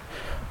gospel.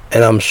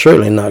 And I'm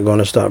certainly not going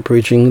to stop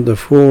preaching the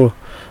full,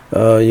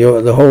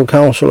 the whole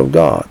counsel of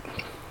God.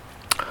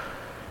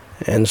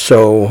 And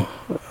so,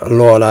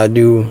 Lord, I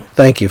do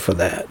thank you for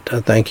that.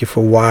 I thank you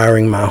for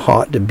wiring my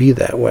heart to be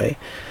that way.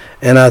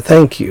 And I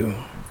thank you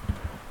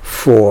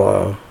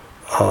for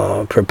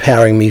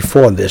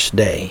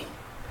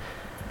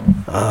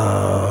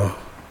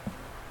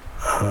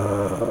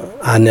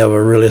I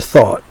never really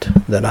thought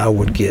that I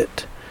would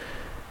get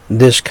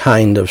this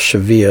kind of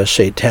severe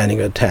satanic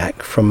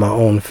attack from my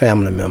own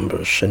family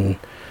members and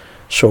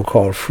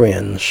so-called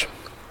friends.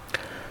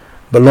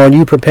 But Lord,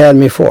 you prepared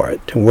me for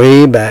it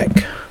way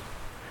back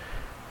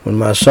when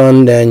my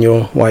son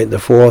Daniel White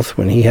IV,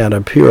 when he had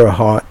a pure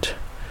heart,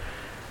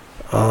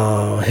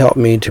 helped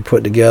me to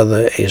put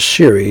together a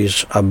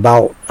series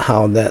about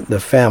how that the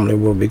family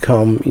will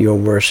become your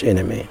worst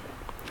enemy.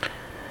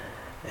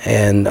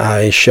 And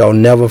I shall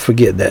never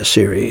forget that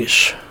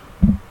series.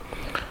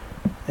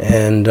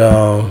 And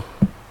no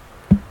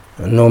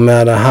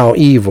matter how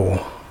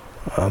evil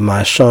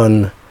my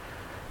son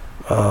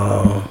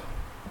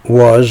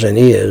was and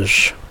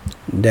is,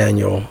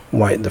 Daniel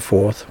White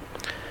IV,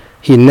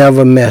 he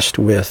never messed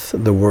with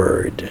the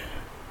word.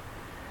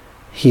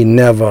 He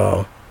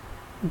never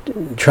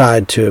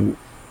tried to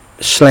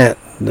slant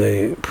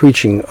the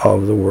preaching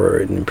of the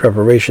word and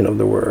preparation of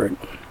the word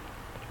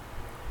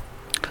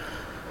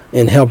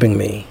in helping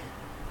me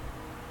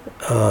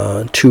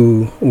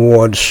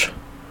towards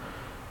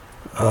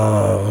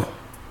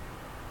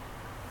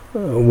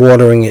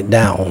watering it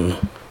down,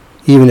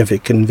 even if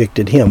it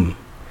convicted him.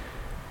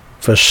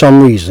 For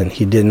some reason,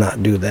 he did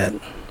not do that.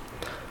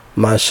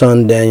 My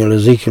son Daniel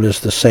Ezekiel is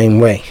the same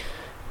way.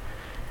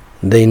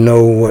 They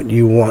know what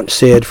you want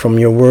said from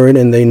your word,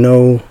 and they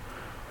know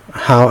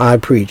how I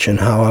preach and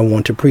how I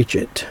want to preach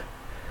it.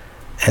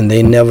 And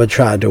they never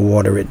tried to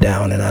water it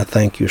down, and I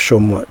thank you so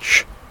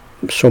much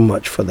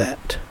for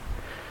that.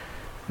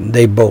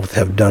 They both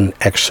have done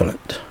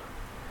excellent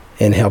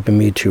in helping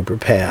me to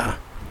prepare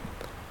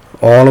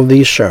all of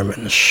these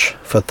sermons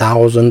for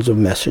thousands of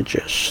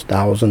messages,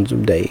 thousands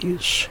of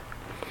days.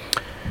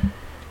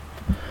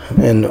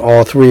 And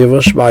all three of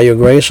us, by your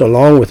grace,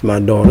 along with my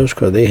daughters,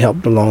 because they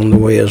helped along the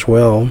way as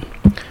well,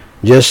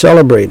 just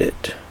celebrated,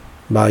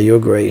 by your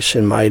grace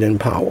and might and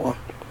power,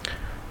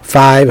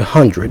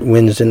 500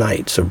 Wednesday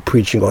nights of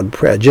preaching on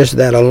prayer. Just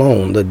that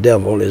alone, the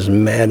devil is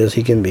mad as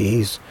he can be.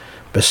 He's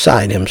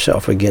beside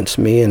himself against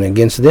me and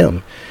against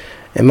them.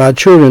 And my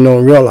children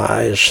don't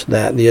realize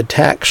that the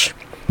attacks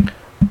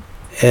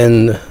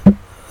and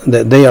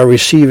that they are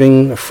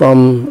receiving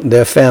from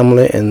their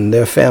family, and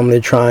their family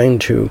trying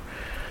to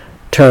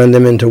turn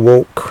them into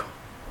woke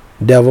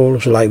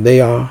devils like they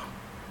are,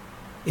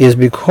 is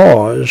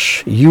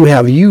because you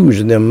have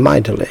used them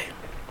mightily.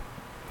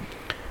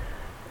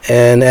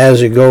 And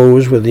as it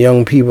goes with the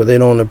young people, they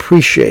don't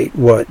appreciate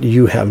what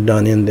you have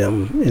done in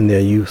them in their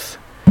youth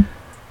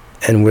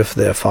and with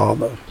their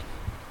father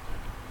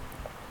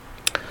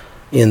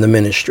in the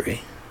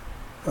ministry.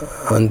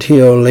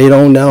 Until later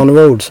on down the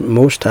road,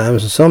 most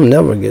times, and some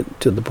never get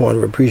to the point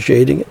of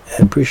appreciating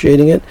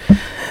it,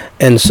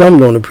 and some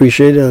don't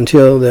appreciate it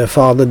until their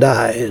father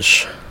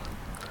dies,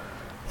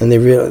 and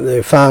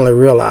they finally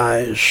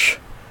realize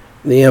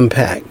the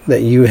impact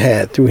that you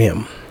had through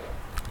him.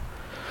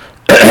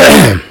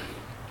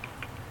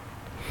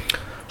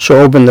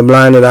 So open the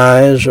blinded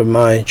eyes of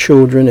my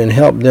children and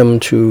help them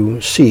to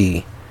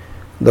see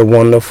the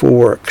wonderful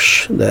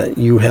works that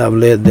you have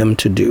led them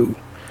to do,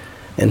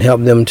 and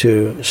help them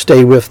to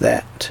stay with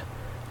that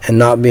and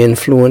not be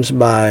influenced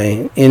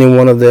by any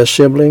one of their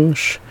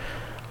siblings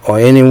or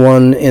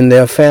anyone in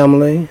their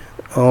family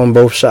on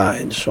both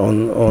sides,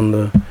 on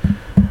the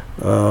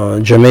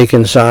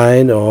Jamaican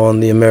side or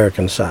on the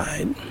American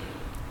side.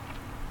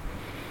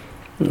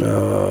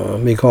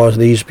 Because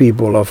these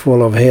people are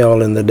full of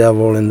hell and the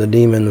devil and the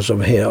demons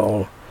of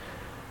hell,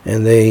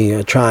 and they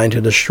are trying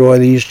to destroy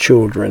these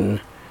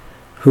children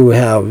who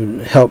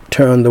have helped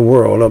turn the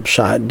world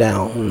upside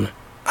down.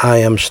 I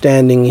am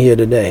standing here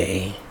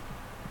today.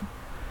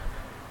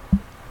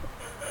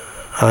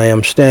 I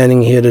am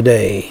standing here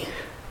today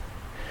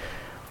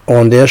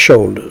on their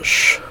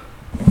shoulders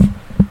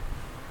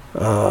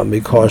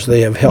because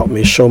they have helped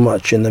me so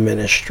much in the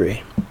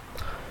ministry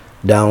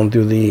down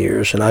through the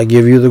years, and I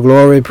give you the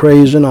glory,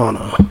 praise, and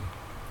honor.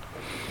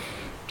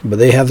 But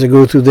they have to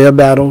go through their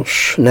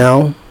battles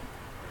now.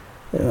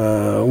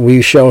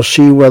 We shall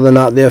see whether or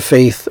not their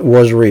faith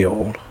was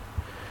real,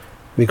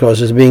 because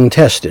it's being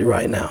tested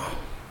right now.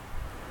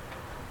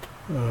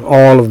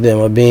 All of them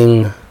are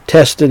being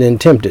tested and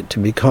tempted to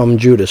become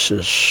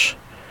Judases,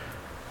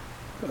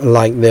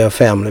 like their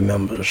family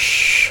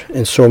members,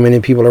 and so many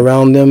people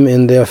around them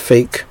in their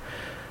fake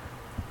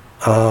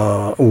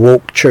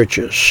woke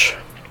churches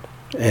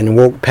and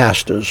woke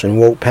pastors and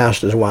woke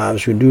pastors'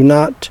 wives who do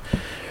not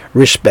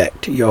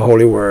respect your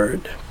holy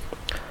word.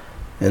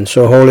 And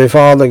so, Holy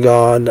Father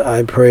God,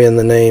 I pray in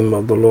the name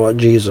of the Lord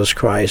Jesus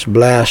Christ,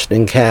 blast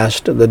and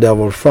cast the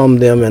devil from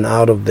them and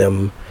out of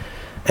them,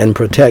 and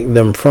protect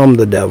them from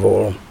the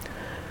devil.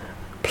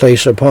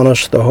 Place upon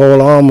us the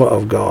whole armor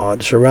of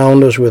God.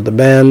 Surround us with the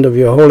band of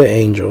your holy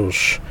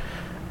angels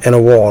and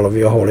a wall of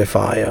your holy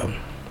fire.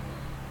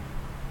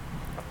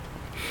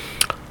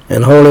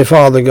 And Holy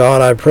Father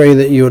God, I pray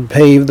that you would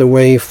pave the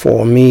way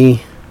for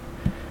me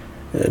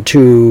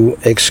to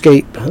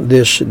escape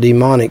this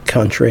demonic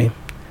country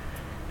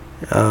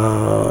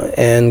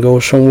and go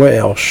somewhere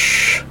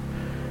else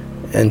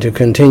and to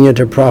continue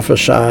to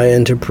prophesy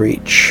and to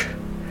preach.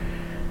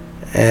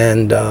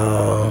 And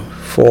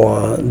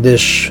for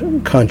this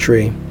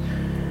country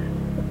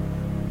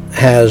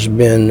has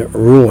been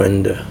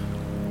ruined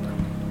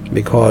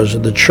because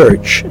the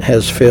church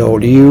has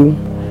failed you,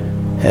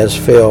 has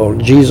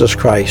failed Jesus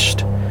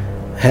Christ,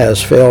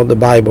 has failed the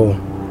Bible,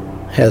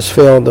 has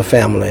failed the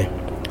family,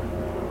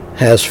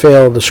 has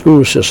failed the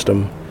school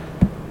system,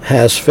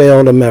 has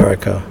failed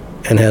America,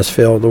 and has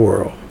failed the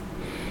world.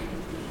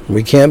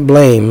 We can't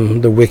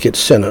blame the wicked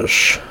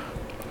sinners.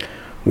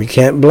 We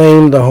can't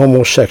blame the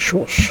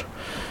homosexuals.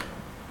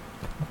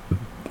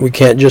 We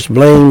can't just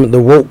blame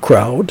the woke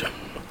crowd.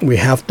 We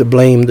have to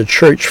blame the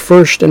church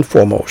first and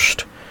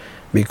foremost,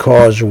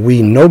 because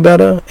we know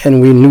better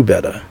and we knew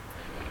better.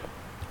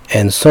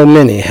 And so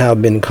many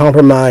have been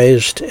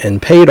compromised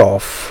and paid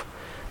off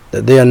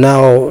that they are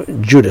now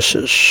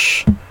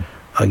Judases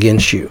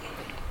against you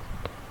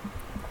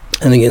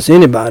and against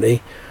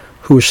anybody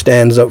who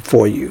stands up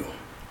for you.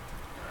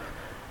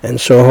 And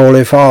so,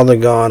 Holy Father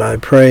God, I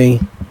pray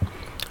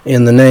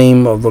in the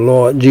name of the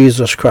Lord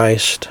Jesus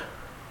Christ,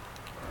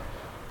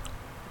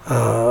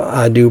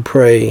 I do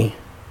pray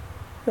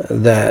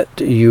that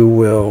you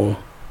will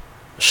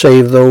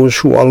save those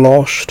who are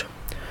lost,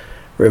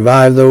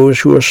 revive those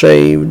who are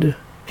saved,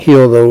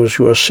 heal those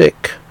who are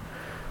sick,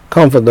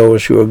 comfort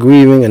those who are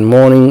grieving and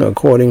mourning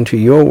according to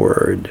your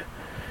word,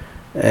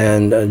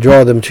 and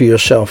draw them to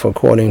yourself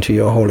according to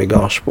your holy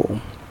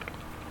gospel.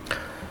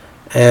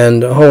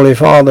 And Holy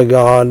Father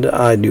God,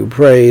 I do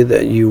pray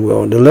that you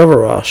will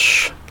deliver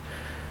us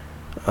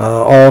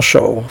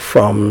also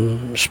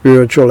from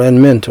spiritual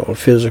and mental,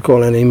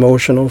 physical and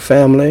emotional,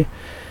 family,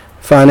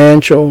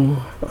 financial,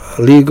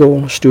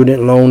 legal,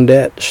 student loan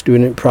debt,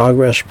 student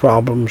progress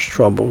problems,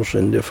 troubles,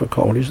 and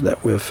difficulties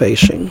that we're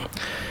facing.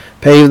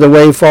 Pave the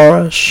way for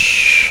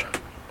us.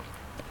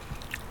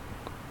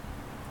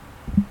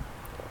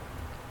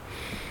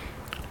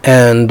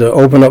 And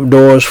open up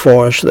doors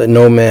for us that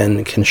no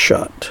man can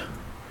shut.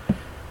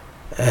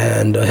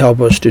 And help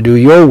us to do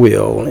your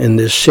will in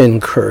this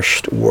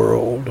sin-cursed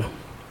world.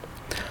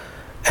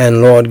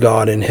 And Lord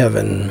God in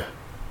heaven,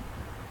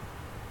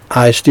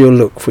 I still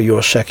look for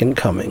your second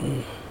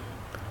coming.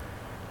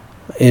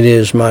 It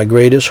is my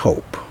greatest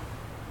hope.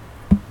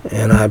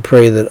 And I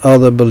pray that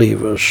other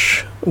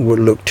believers would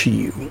look to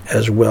you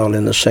as well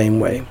in the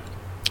same way.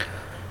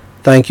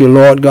 Thank you,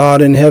 Lord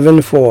God in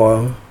heaven,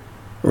 for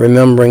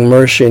remembering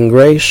mercy and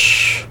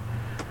grace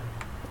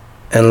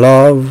and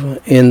love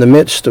in the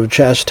midst of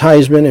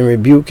chastisement and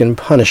rebuke and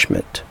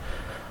punishment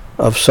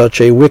of such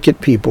a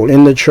wicked people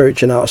in the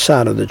church and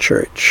outside of the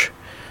church.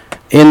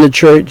 In the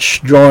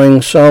church,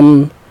 drawing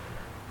some,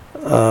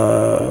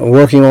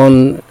 working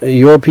on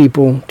your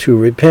people to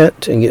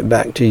repent and get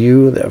back to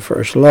you, their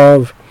first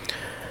love,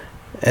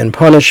 and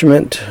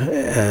punishment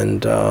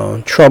and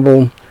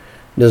trouble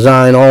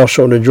designed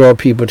also to draw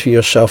people to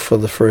yourself for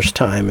the first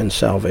time in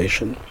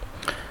salvation,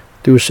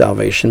 through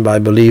salvation by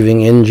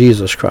believing in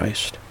Jesus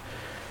Christ.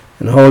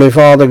 And Holy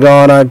Father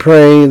God, I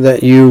pray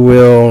that you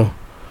will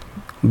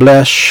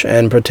bless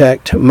and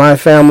protect my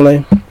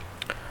family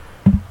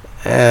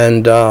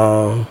and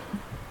all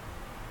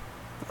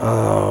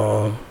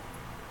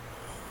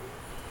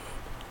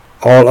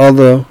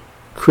other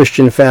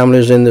Christian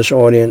families in this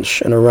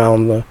audience and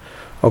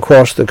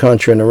across the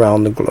country and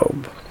around the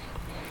globe.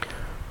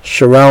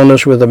 Surround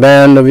us with a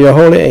band of your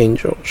holy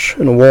angels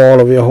and a wall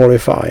of your holy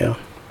fire.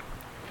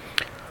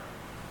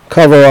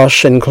 Cover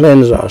us and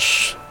cleanse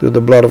us through the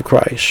blood of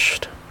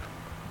Christ,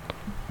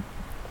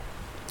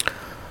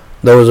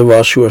 those of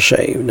us who are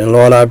saved. And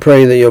Lord, I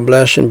pray that you'll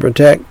bless and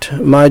protect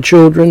my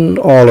children,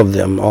 all of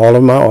them, all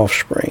of my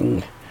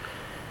offspring,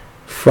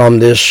 from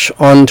this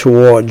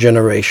untoward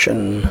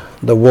generation,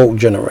 the woke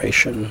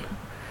generation.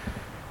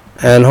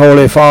 And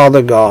Holy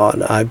Father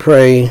God, I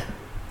pray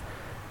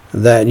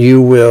that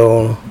you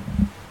will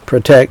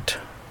protect,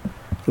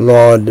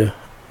 Lord,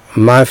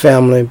 my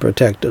family,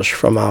 protect us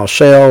from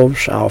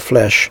ourselves, our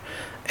flesh,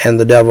 and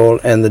the devil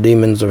and the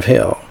demons of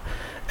hell,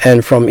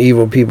 and from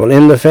evil people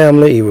in the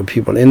family, evil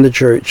people in the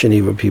church, and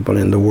evil people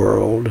in the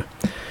world.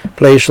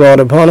 Place, Lord,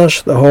 upon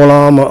us the whole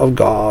armor of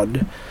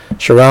God.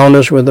 Surround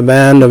us with a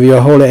band of your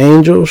holy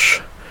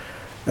angels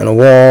and a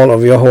wall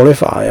of your holy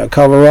fire.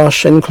 Cover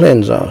us and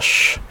cleanse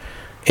us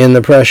in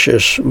the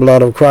precious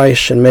blood of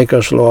Christ, and make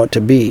us, Lord,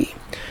 to be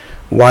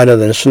whiter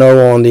than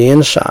snow on the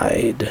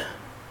inside.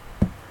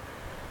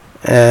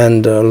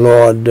 And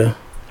Lord,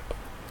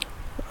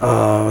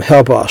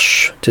 help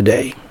us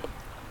today.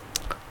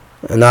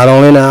 And not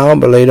only now,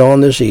 but later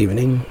on this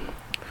evening.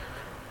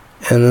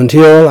 And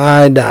until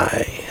I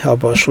die,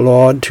 help us,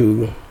 Lord,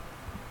 to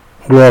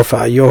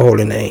glorify your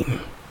holy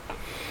name.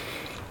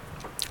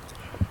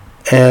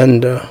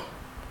 And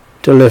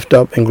to lift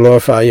up and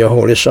glorify your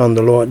holy Son,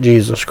 the Lord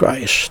Jesus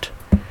Christ.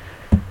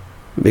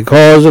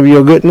 Because of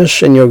your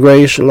goodness and your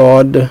grace,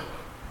 Lord,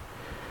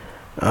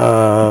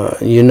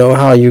 you know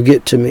how you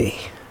get to me.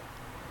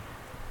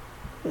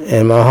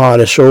 And my heart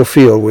is so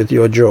filled with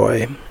your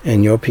joy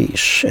and your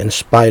peace in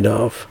spite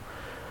of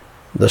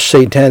the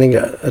satanic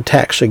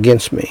attacks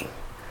against me.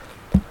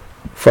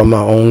 from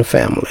my own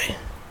family.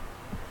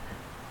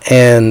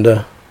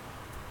 And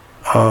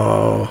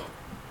I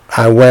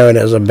wear it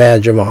as a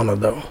badge of honor,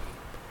 though.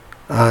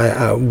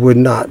 I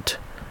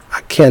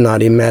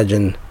cannot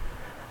imagine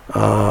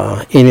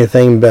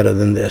anything better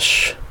than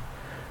this,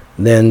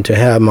 than to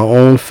have my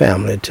own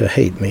family to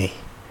hate me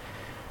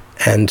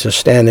and to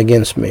stand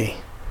against me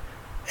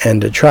and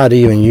to try to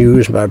even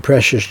use my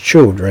precious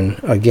children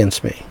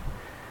against me.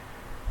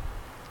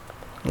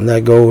 And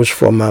that goes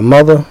for my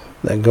mother,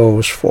 that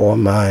goes for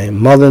my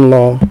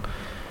mother-in-law,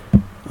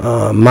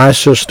 my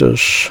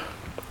sisters,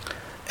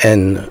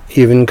 and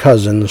even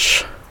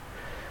cousins,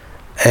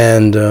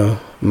 and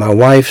my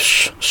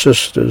wife's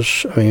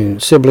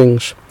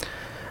siblings,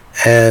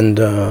 and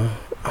her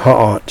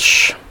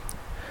aunts.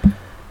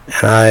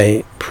 And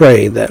I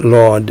pray that,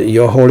 Lord,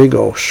 your Holy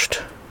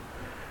Ghost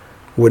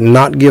would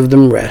not give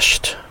them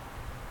rest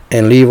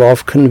and leave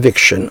off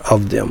conviction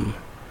of them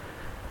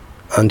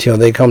until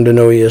they come to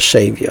know you as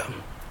Savior.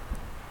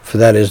 For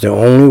that is the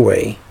only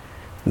way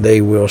they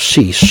will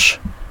cease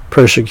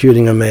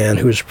persecuting a man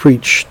who's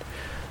preached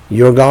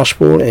your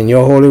gospel and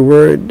your holy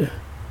word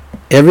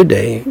every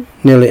day,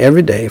 nearly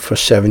every day, for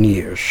 7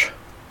 years,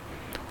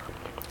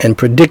 and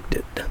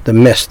predicted the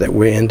mess that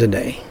we're in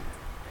today,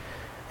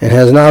 and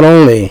has not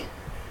only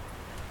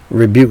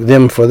rebuked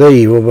them for their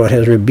evil, but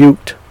has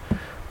rebuked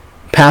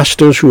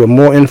pastors who are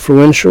more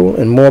influential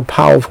and more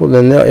powerful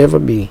than they'll ever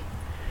be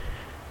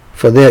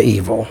for their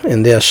evil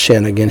and their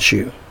sin against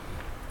you.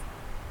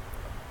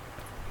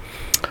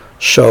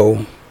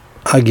 So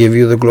I give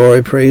you the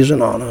glory, praise,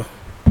 and honor.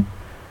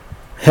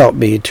 Help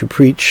me to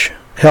preach.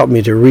 Help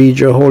me to read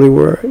your holy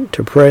word,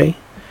 to pray,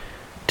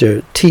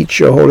 to teach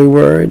your holy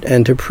word,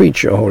 and to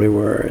preach your holy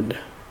word,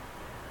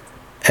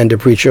 and to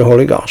preach your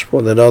holy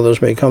gospel, that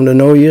others may come to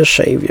know you as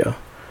Savior.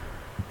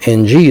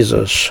 In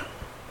Jesus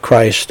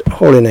Christ's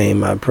holy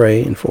name I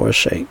pray, and for his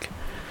sake.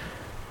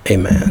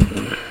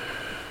 Amen.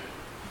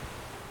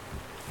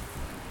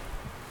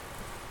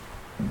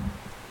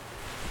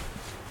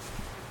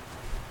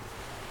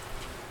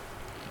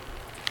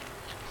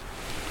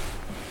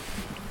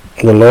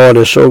 The Lord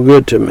is so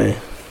good to me.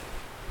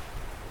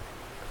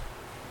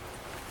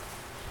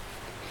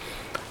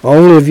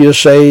 Only if you're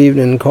saved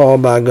and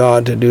called by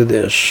God to do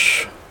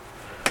this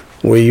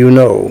will you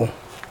know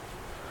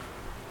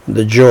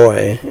the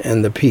joy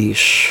and the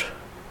peace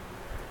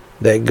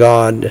that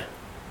God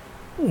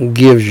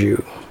gives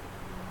you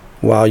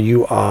while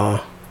you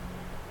are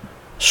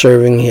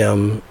serving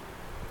him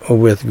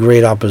with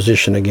great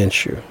opposition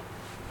against you.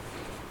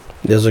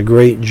 There's a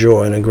great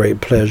joy and a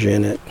great pleasure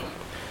in it.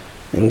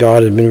 And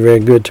God has been very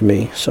good to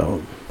me,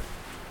 so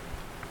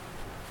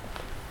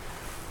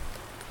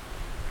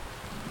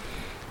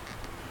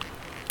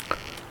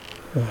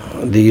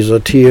these are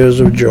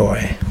tears of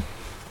joy.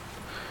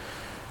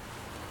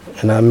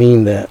 And I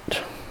mean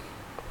that.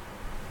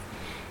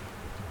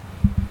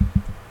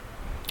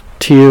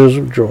 Tears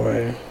of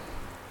joy.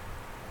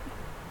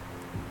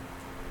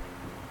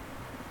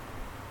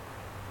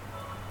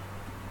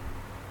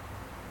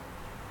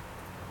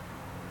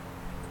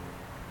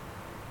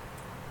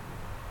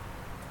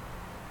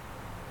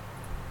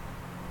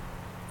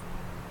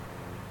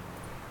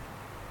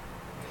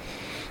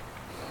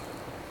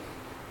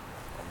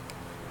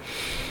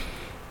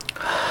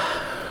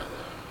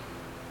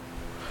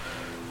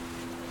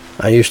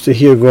 I used to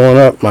hear growing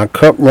up, my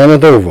cup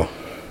runneth over.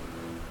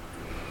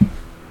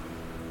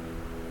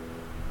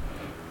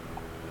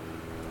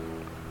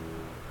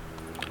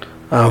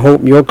 I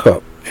hope your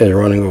cup is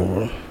running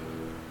over.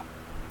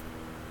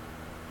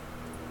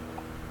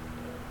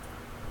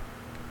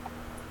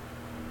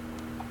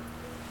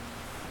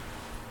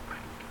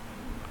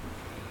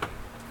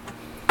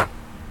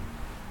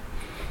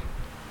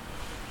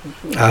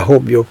 I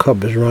hope your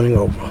cup is running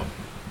over.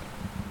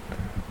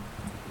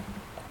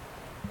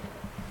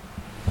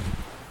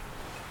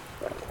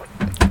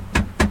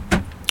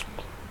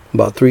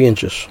 About 3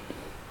 inches.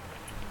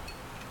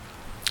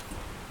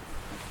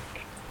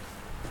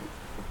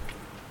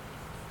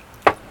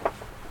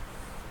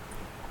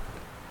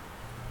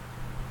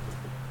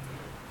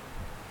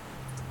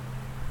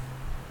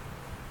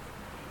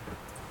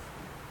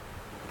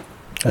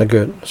 That's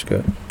good. That's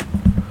good.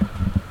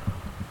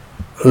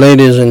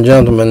 Ladies and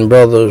gentlemen,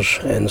 brothers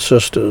and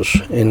sisters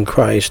in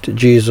Christ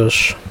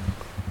Jesus,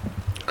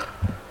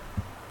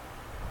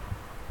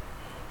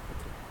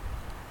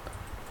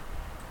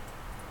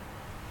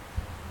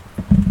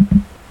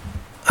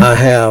 I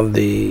have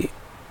the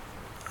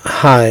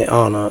high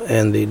honor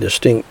and the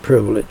distinct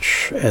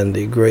privilege and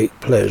the great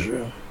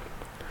pleasure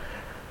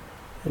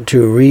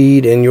to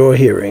read in your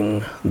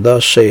hearing,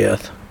 thus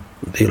saith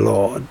the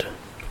Lord,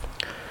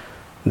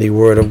 the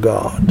Word of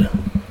God,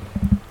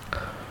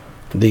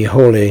 the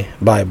Holy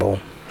Bible.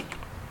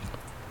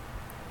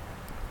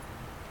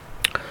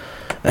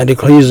 And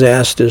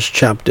Ecclesiastes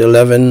chapter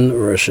 11,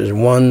 verses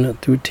 1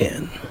 through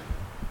 10.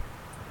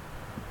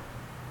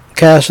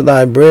 Cast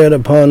thy bread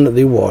upon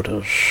the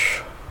waters,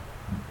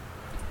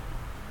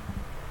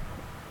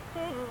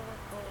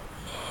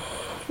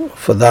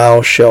 for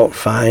thou shalt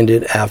find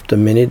it after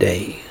many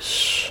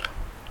days.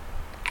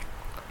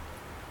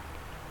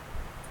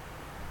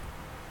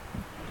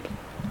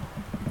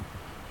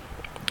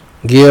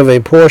 Give a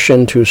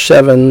portion to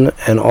 7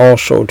 and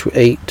also to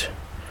 8,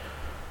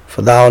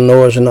 for thou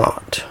knowest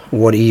not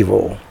what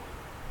evil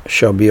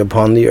shall be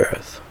upon the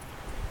earth.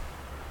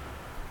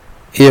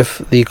 If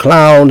the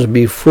clouds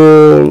be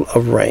full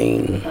of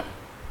rain,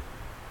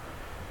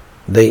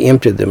 they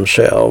empty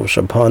themselves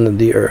upon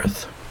the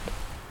earth.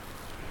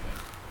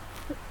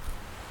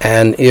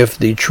 And if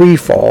the tree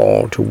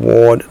fall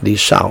toward the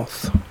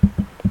south,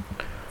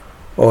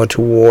 or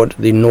toward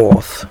the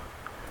north,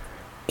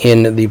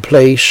 in the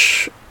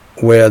place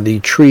where the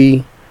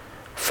tree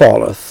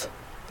falleth,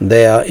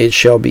 there it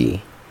shall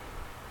be.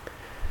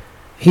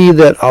 He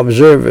that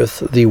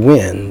observeth the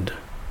wind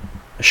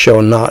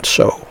shall not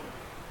sow,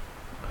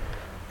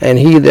 and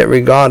he that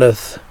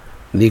regardeth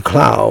the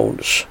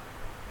clouds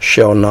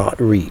shall not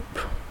reap.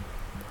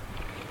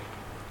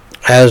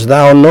 As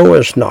thou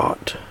knowest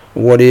not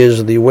what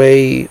is the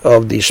way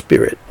of the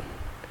Spirit,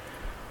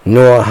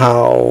 nor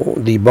how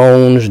the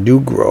bones do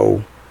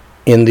grow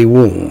in the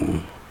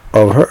womb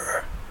of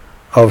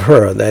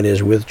her that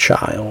is with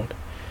child,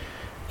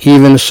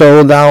 even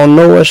so thou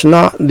knowest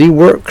not the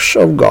works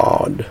of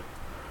God,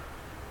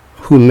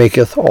 who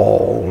maketh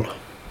all.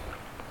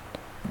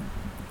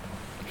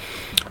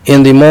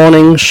 In the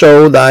morning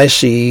sow thy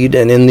seed,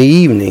 and in the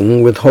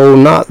evening withhold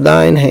not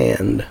thine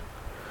hand.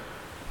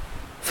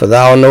 For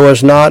thou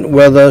knowest not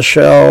whether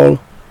shall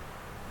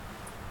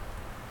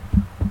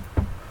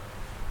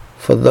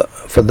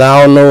for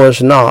thou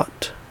knowest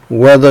not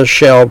whether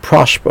shall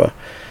prosper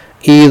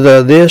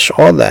either this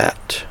or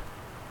that,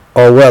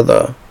 or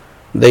whether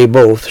they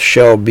both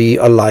shall be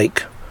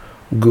alike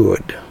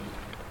good.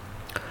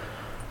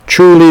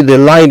 Truly the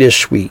light is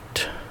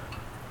sweet,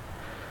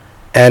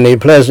 and a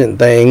pleasant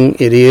thing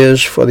it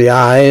is for the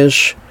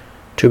eyes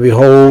to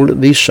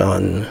behold the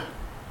sun.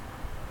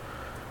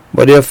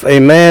 But if a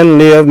man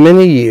live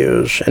many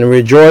years, and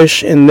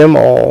rejoice in them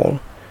all,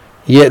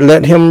 yet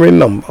let him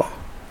remember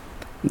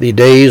the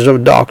days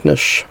of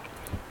darkness,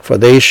 for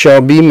they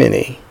shall be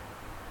many.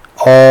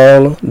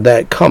 All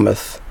that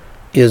cometh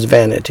is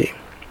vanity.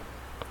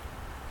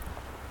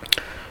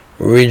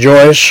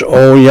 Rejoice,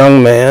 O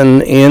young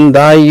man, in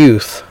thy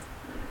youth,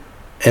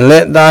 and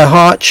let thy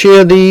heart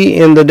cheer thee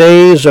in the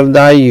days of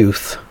thy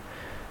youth,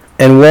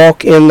 and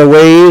walk in the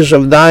ways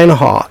of thine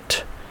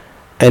heart,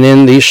 and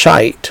in the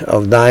sight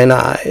of thine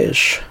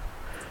eyes.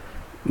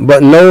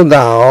 But know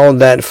thou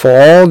that for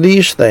all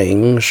these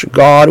things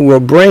God will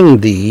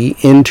bring thee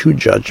into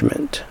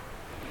judgment.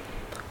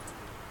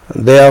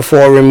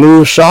 Therefore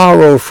remove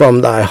sorrow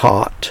from thy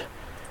heart,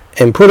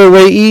 and put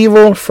away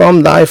evil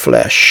from thy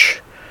flesh,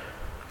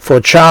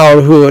 for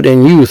childhood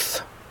and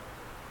youth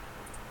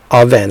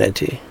are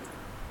vanity.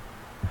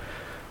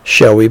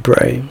 Shall we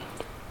pray?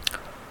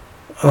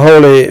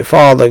 Holy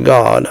Father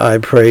God, I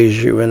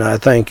praise you and I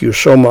thank you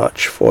so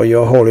much for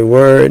your holy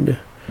word.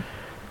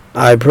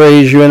 I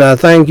praise you and I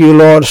thank you,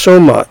 Lord, so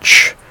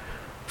much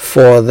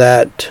for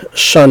that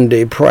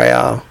Sunday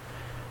prayer.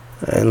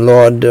 And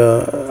Lord,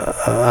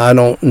 I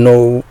don't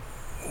know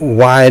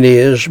why it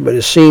is, but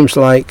it seems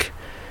like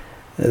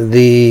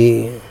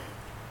the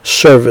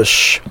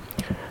service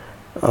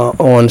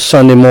on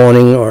Sunday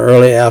morning or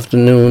early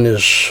afternoon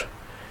is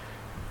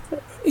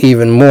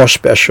even more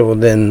special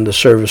than the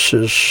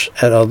services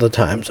at other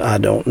times. I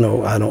don't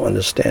know. I don't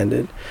understand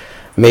it.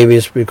 Maybe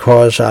it's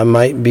because I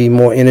might be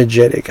more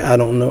energetic. I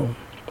don't know.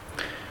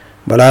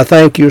 But I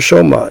thank you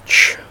so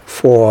much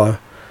for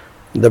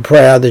the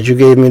prayer that you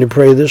gave me to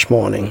pray this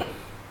morning.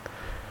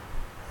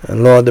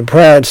 And Lord, the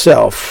prayer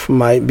itself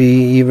might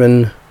be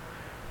even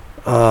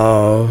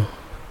more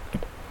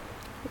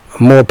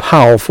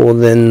powerful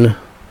than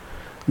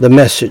the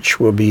message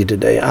will be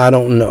today. I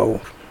don't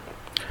know.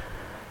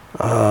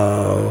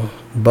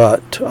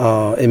 But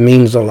it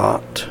means a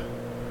lot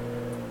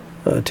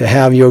to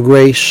have your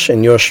grace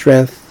and your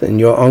strength and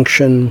your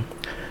unction,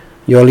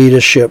 your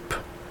leadership,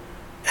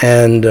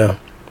 and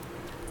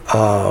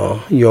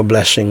your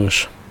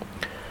blessings.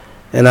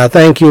 And I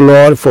thank you,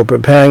 Lord, for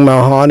preparing my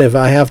heart. If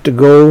I have to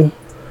go,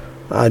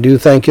 I do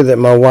thank you that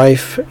my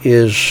wife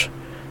is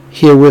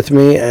here with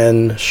me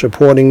and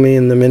supporting me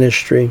in the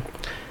ministry,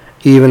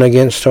 even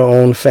against her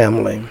own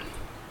family.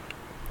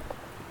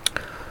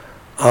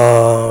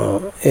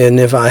 And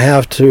if I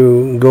have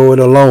to go it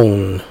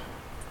alone,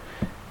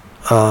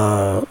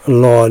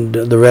 Lord,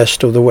 the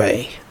rest of the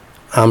way,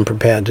 I'm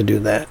prepared to do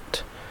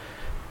that.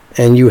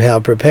 And you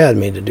have prepared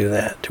me to do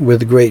that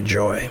with great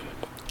joy,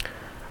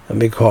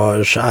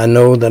 because I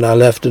know that I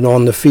left it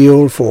on the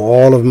field for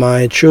all of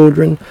my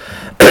children,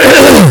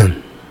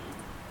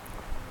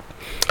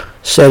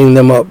 setting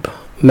them up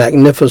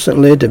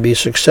magnificently to be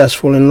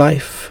successful in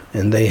life,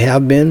 and they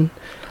have been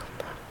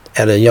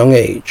at a young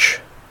age.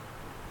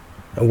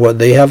 What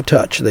they have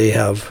touched, they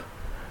have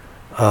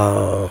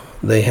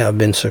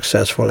been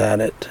successful at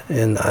it,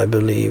 and I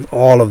believe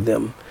all of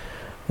them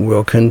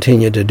will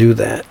continue to do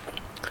that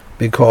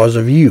because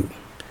of you,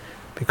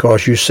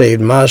 because you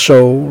saved my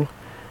soul,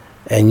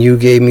 and you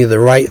gave me the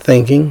right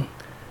thinking,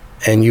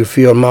 and you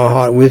filled my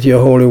heart with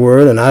your holy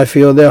word, and I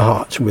fill their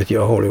hearts with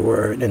your holy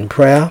word in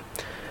prayer,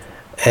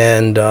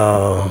 and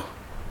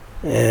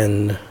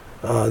and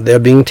they're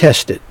being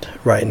tested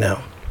right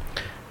now.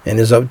 And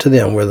it's up to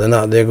them whether or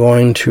not they're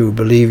going to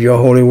believe your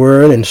holy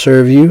word and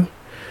serve you,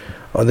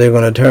 or they're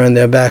going to turn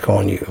their back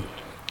on you.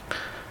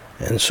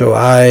 And so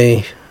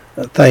I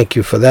thank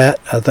you for that.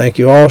 I thank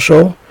you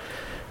also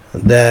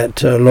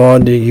that,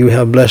 Lord, you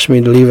have blessed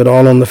me to leave it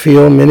all on the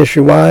field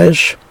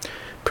ministry-wise,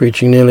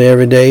 preaching nearly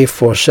every day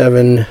for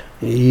 7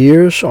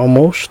 years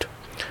almost.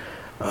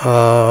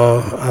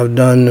 I've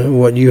done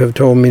what you have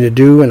told me to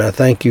do, and I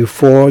thank you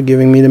for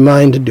giving me the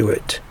mind to do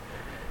it.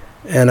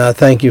 And I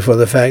thank you for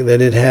the fact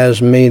that it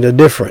has made a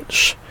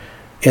difference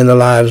in the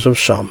lives of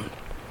some,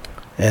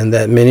 and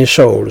that many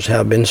souls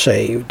have been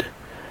saved.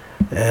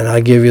 And I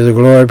give you the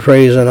glory,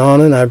 praise, and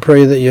honor, and I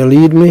pray that you'll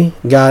lead me,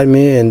 guide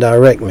me, and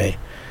direct me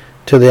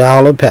to the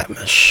Isle of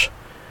Patmos,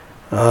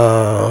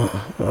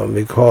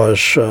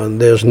 because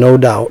there's no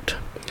doubt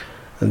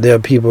there are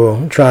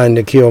people trying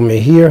to kill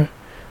me here,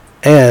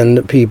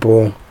 and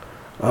people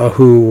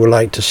who would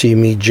like to see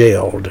me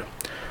jailed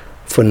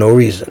for no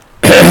reason.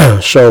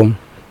 So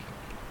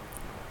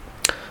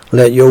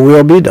let your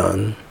will be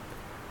done,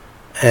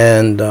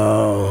 and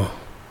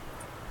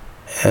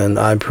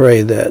I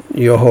pray that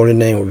your holy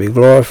name will be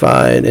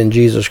glorified and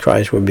Jesus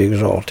Christ will be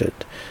exalted.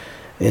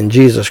 In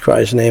Jesus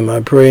Christ's name I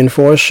pray and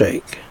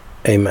forsake.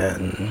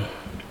 Amen.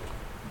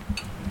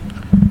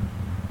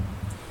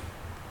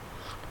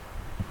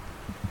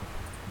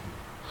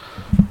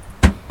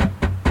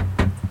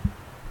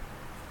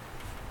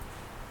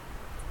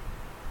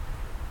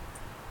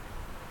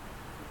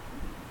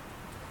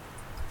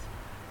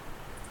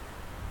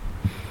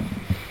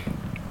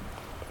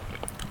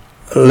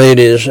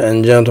 Ladies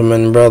and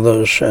gentlemen,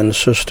 brothers and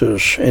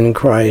sisters in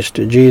Christ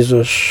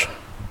Jesus,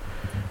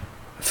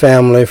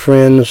 family,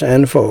 friends,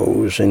 and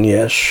foes, and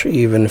yes,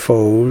 even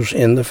foes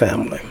in the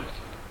family.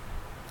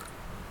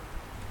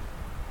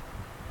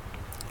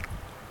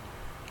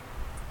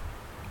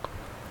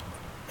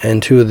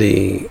 And to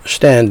the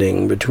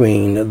standing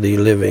between the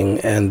living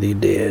and the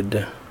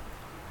dead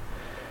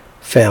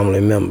family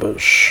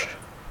members.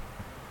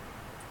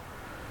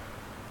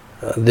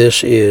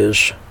 This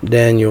is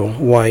Daniel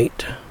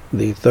White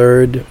the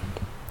third,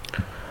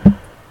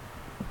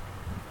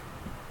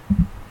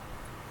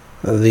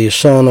 the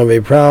son of a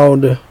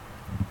proud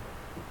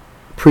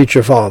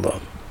preacher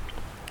father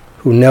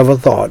who never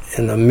thought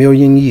in a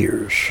million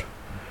years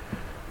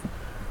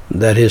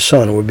that his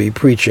son would be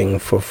preaching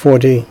for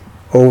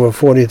over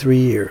 43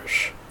 years,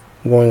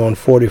 going on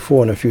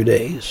 44 in a few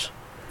days,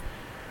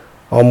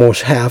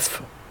 almost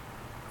half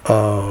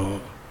a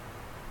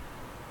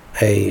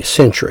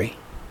century.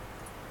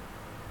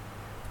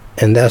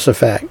 And that's a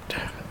fact.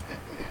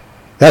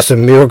 That's a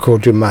miracle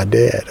to my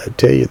dad, I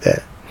tell you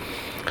that.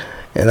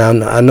 And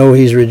I know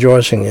he's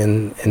rejoicing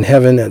in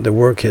heaven at the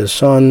work his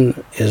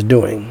son is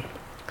doing.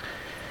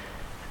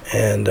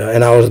 And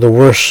I was the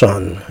worst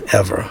son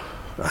ever.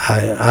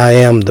 I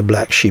am the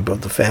black sheep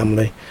of the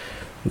family.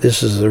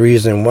 This is the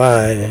reason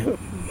why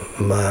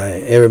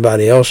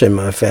everybody else in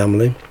my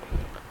family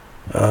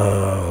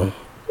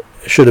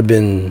should have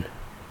been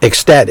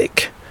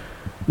ecstatic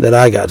that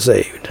I got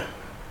saved,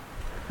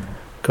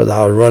 because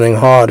I was running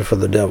hard for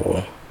the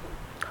devil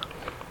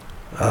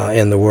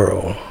in the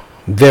world,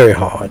 very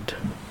hard.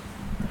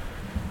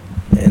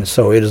 And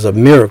so it is a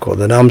miracle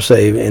that I'm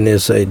saved, and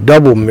it's a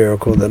double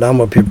miracle that I'm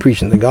up here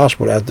preaching the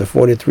gospel after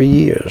 43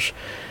 years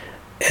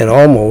and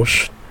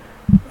almost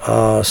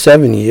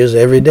 7 years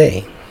every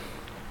day.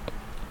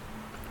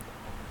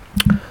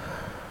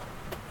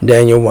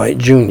 Daniel White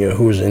Jr.,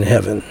 who's in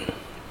heaven,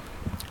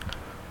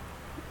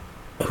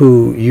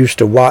 who used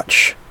to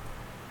watch,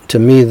 to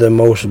me, the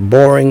most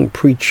boring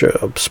preacher,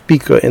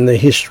 speaker in the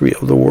history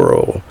of the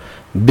world,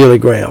 Billy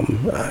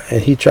Graham.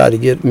 And he tried to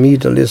get me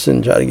to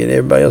listen, tried to get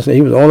everybody else. And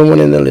he was the only one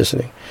in there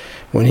listening.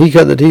 When he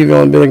cut the TV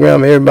on, Billy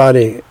Graham,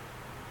 everybody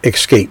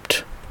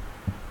escaped.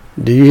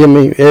 Do you hear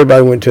me?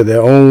 Everybody went to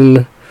their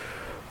own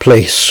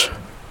place,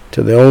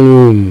 to their own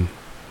room.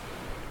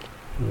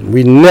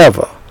 We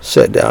never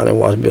sat down and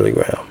watched Billy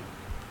Graham.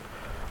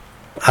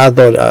 I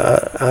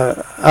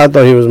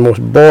thought he was the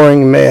most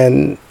boring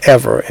man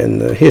ever in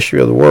the history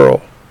of the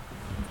world.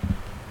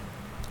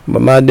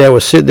 But my dad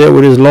would sit there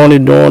with his Lonely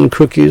Dawn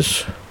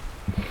cookies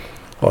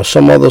or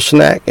some other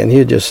snack, and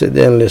he'd just sit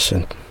there and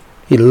listen.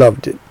 He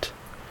loved it.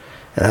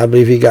 And I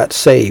believe he got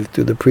saved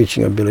through the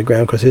preaching of Billy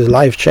Graham, because his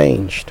life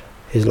changed.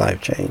 His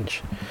life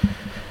changed.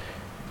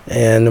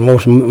 And the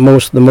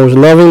most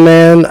loving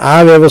man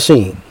I've ever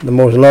seen, the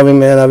most loving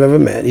man I've ever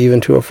met,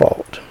 even to a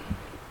fault.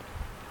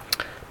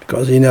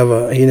 Because he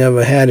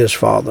never had his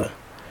father.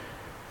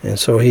 And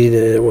so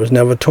he was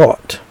never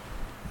taught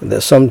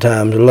that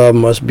sometimes love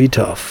must be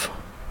tough.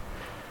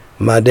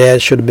 My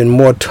dad should have been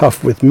more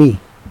tough with me.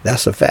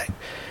 That's a fact.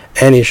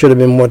 And he should have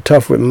been more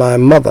tough with my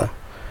mother.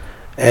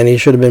 And he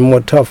should have been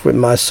more tough with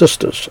my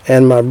sisters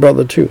and my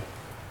brother too.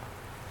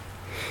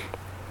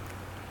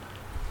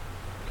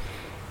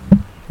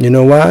 You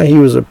know why? He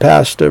was a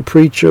pastor,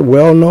 preacher,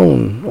 well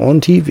known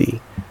on TV,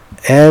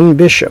 and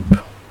bishop.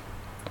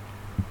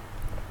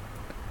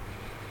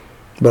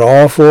 But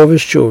all four of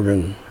his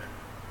children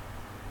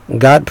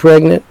got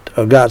pregnant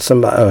or got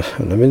somebody.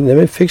 Let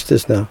me fix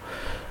this now.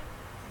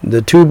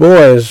 The 2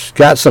 boys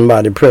got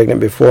somebody pregnant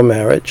before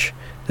marriage.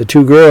 The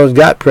 2 girls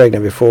got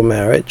pregnant before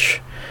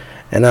marriage.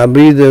 And I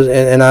believe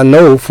and I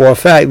know for a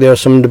fact there are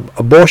some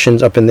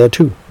abortions up in there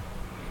too.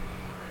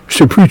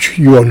 So, preacher,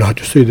 you ought not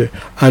to say that.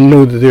 I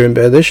know that they're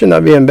embarrassed. They should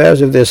not be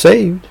embarrassed if they're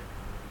saved.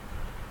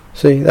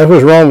 See, that's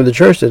what's wrong with the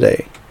church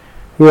today.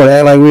 We want to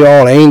act like we're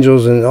all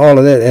angels and all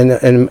of that.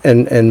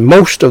 And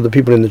most of the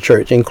people in the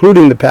church,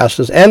 including the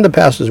pastors and the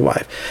pastor's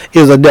wife,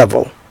 is a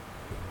devil.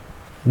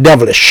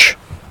 Devilish.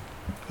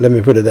 Let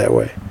me put it that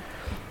way.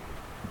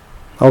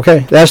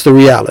 Okay? That's the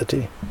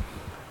reality.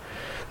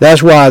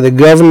 That's why the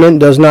government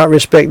does not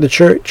respect the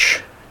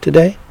church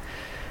today.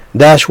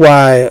 That's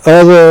why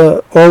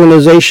other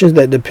organizations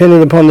that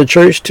depended upon the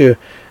church to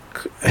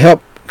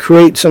help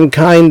create some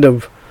kind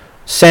of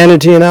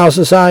sanity in our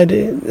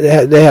society,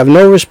 they have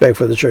no respect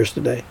for the church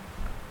today.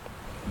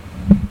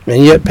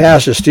 And yet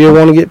pastors still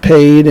want to get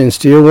paid and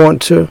still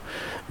want to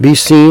be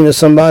seen as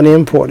somebody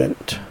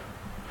important.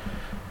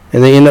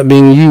 And they end up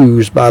being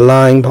used by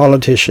lying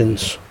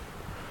politicians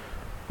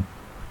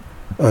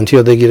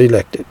until they get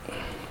elected,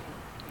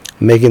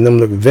 making them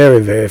look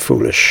very, very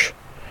foolish.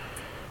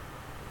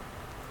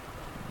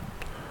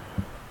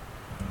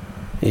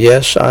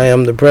 Yes, I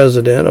am the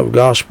president of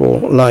Gospel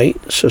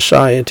Light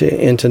Society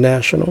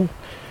International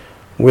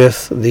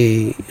with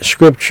the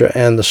Scripture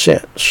and the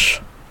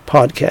Sense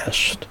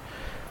podcast,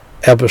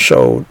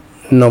 episode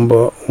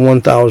number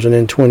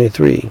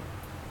 1023.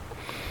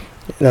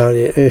 Now,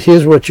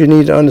 here's what you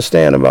need to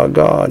understand about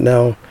God.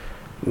 Now,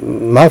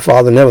 my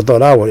father never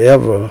thought I would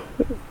ever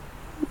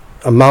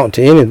amount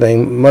to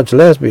anything, much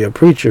less be a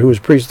preacher who's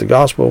preached the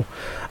gospel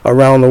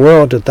around the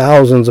world to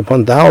thousands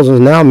upon thousands,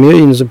 now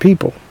millions of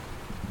people.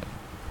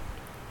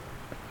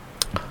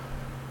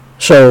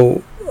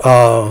 So,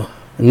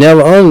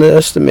 never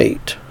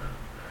underestimate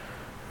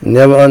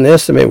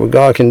what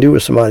God can do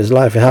with somebody's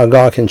life and how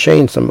God can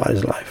change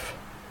somebody's life.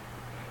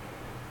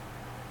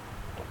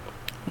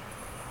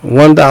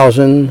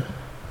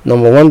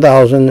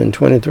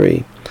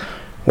 1023,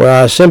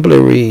 where I simply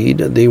read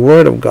the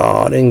Word of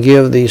God and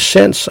give the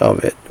sense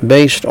of it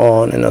based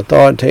on an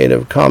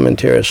authoritative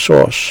commentary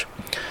source,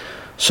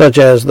 such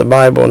as the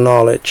Bible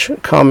Knowledge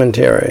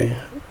Commentary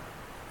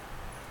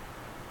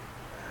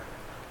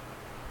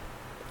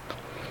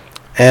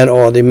and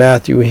or the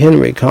Matthew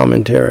Henry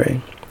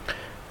Commentary.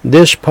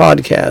 This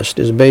podcast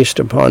is based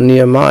upon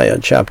Nehemiah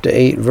chapter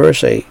 8,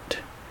 verse 8,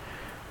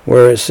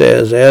 where it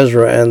says,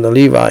 Ezra and the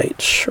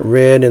Levites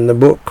read in the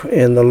book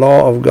in the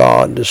law of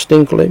God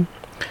distinctly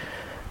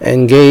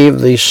and gave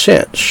the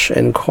sense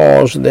and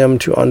caused them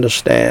to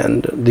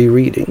understand the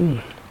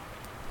reading.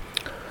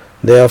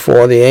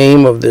 Therefore, the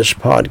aim of this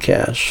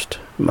podcast,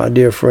 my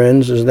dear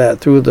friends, is that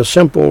through the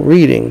simple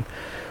reading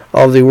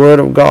of the Word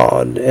of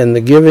God and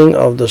the giving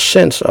of the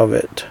sense of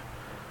it,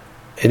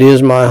 it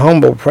is my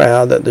humble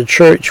prayer that the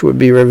church would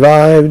be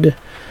revived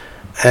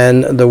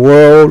and the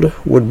world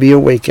would be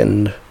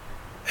awakened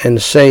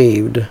and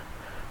saved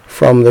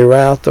from the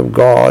wrath of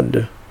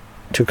God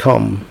to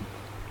come.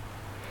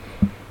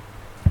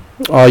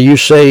 Are you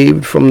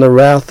saved from the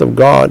wrath of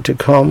God to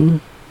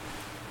come?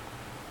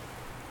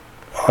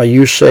 Are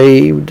you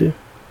saved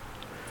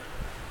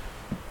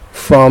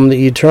from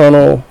the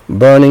eternal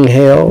burning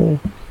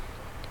hell?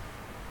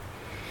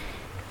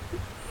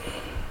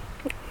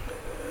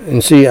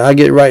 And see, I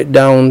get right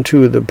down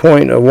to the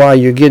point of why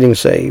you're getting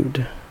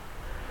saved.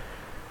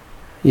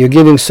 You're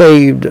getting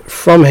saved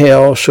from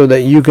hell so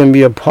that you can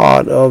be a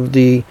part of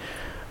the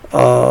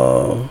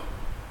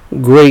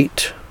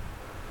great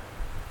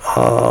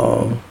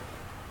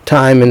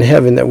time in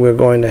heaven that we're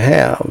going to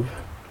have.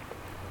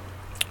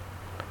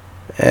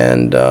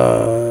 And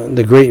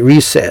the great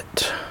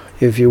reset,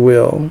 if you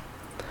will.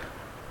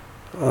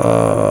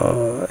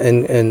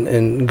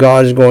 And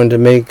God's going to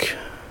make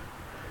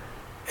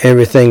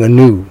everything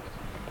anew.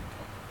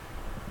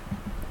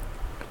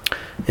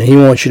 And He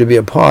wants you to be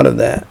a part of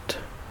that.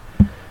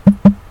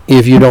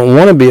 If you don't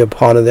want to be a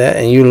part of that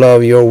and you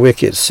love your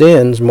wicked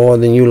sins more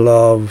than you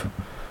love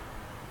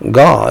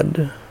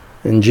God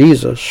and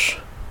Jesus,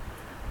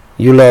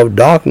 you love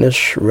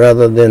darkness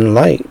rather than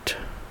light.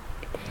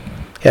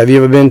 Have you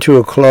ever been to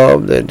a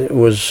club that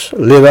was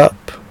lit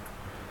up?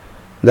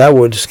 That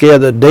would scare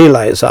the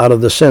daylights out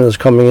of the sinners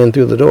coming in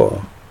through the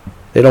door.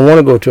 They don't want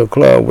to go to a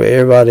club where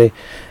everybody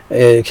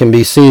can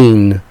be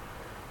seen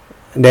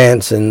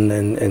dancing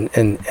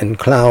and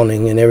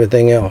clowning and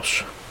everything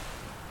else.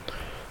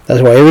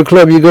 That's why every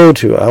club you go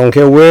to, I don't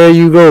care where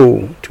you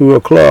go to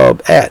a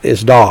club at,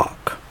 it's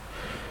dark.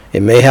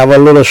 It may have a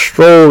little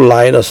stroll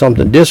light or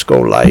something, disco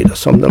light or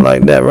something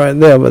like that right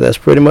there, but that's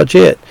pretty much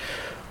it.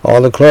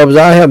 All the clubs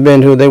I have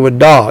been to, they were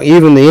dark.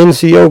 Even the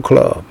NCO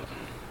club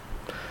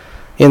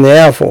in the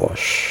Air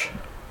Force,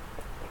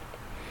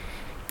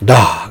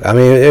 dark. I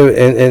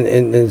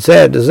mean, and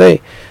sad to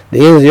say, the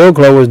NCO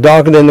club was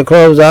darker than the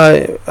clubs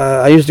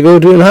I used to go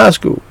to in high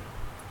school.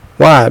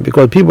 Why?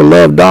 Because people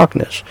love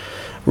darkness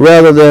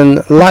rather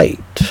than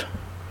light.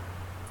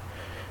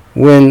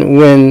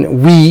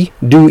 When we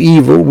do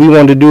evil, we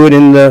want to do it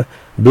in the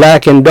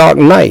black and dark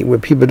night where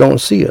people don't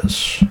see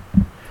us.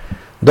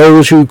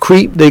 Those who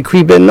creep, they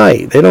creep at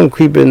night. They don't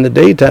creep in the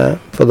daytime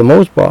for the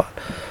most part.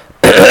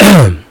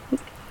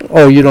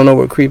 Oh, you don't know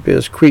what creep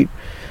is? Creep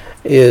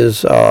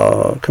is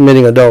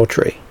committing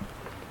adultery.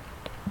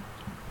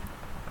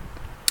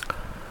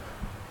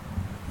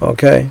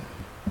 Okay?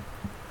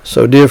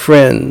 So, dear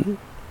friend,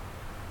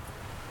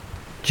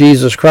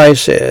 Jesus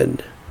Christ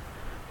said,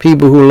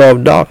 people who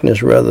love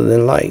darkness rather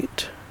than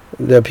light.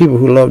 There are people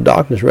who love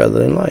darkness rather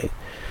than light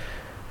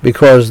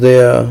because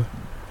they're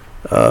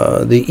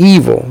the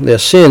evil, their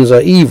sins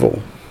are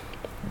evil.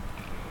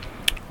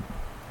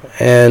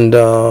 And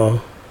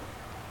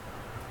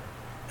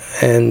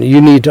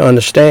you need to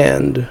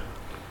understand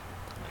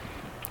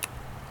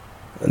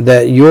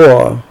that you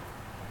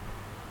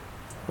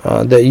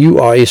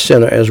are a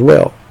sinner as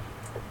well.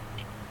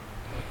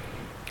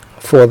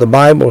 For the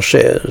Bible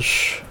says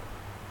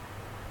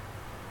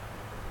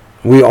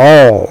we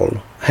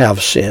all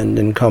have sinned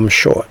and come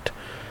short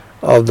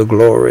of the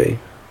glory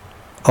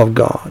of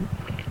God.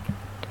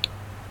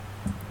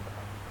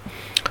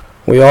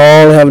 We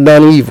all have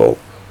done evil.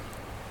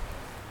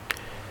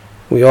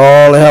 We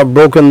all have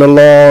broken the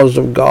laws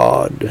of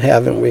God,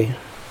 haven't we?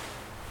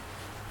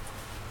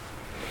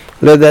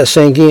 Let that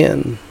sink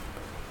in.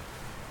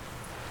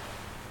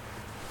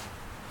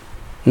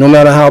 No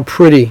matter how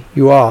pretty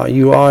you are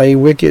a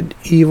wicked,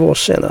 evil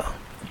sinner.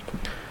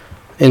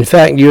 In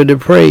fact, you're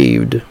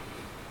depraved.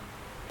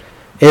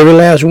 Every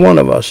last one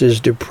of us is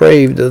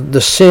depraved.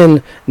 The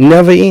sin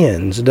never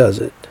ends, does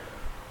it?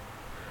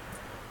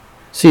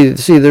 See,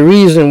 the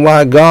reason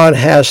why God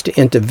has to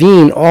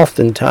intervene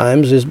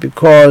oftentimes is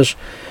because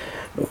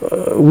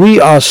we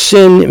are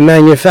sin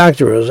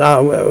manufacturers.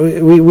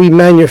 We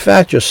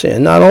manufacture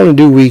sin. Not only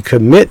do we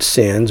commit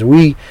sins,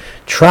 we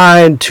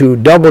try to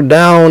double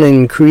down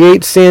and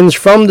create sins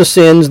from the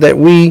sins that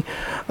we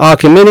are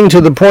committing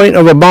to the point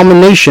of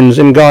abominations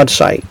in God's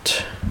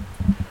sight.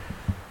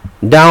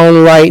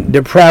 Downright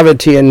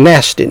depravity and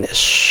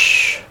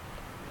nastiness.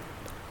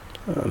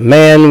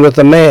 Man with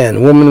a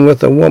man, woman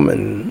with a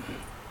woman.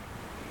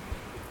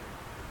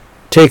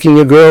 Taking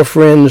your best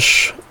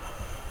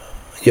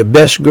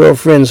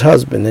girlfriend's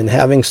husband and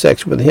having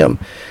sex with him.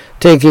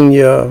 Taking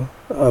your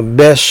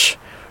best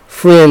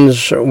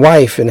friend's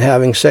wife and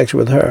having sex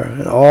with her.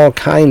 And all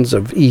kinds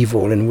of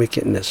evil and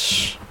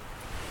wickedness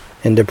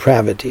and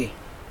depravity.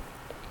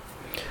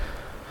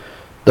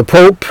 The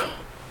Pope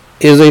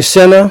is a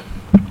sinner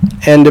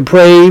and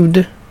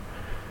depraved.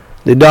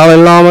 The Dalai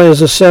Lama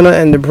is a sinner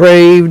and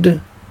depraved.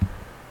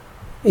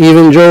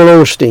 Even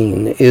Joel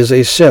Osteen is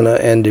a sinner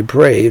and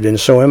depraved, and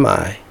so am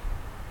I.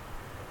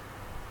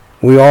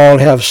 We all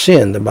have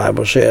sinned, the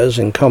Bible says,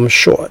 and come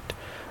short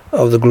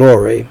of the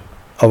glory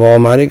of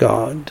Almighty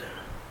God.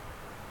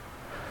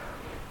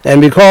 And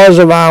because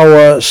of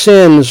our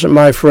sins,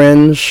 my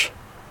friends,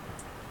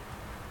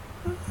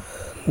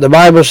 the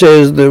Bible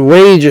says the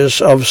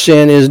wages of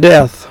sin is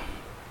death.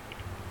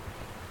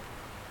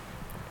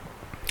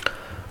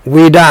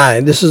 We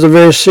die. This is a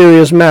very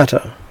serious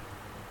matter.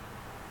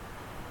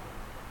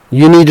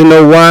 You need to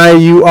know why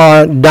you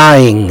are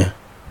dying.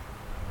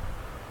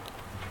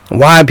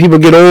 Why people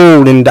get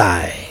old and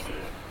die.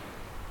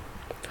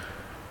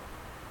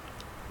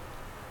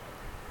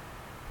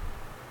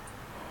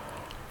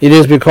 It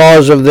is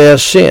because of their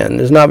sin.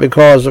 It's not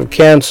because of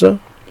cancer.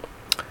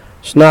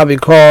 It's not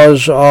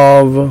because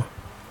of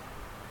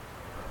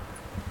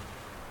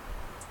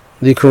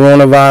the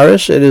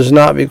coronavirus. It is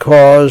not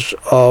because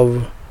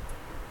of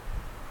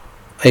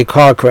a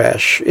car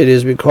crash. It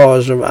is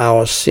because of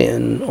our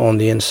sin on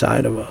the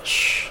inside of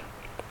us.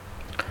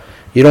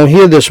 You don't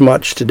hear this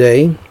much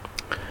today.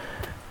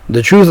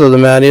 The truth of the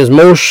matter is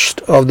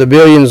most of the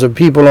billions of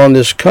people on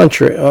this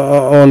country,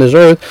 on this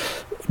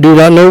earth, do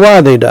not know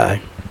why they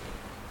die.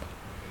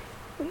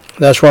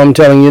 That's what I'm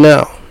telling you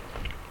now.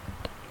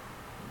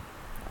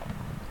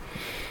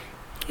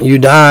 You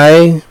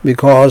die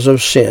because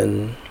of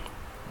sin.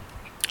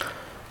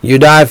 You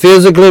die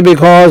physically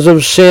because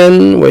of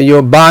sin, where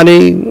your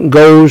body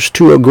goes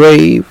to a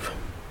grave.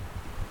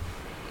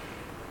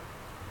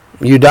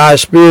 You die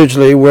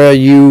spiritually, where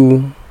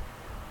you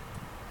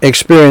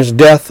experience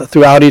death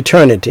throughout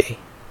eternity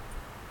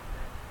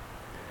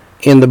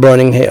in the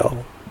burning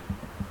hell.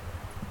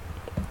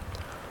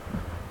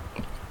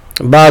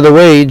 By the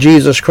way,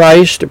 Jesus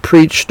Christ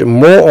preached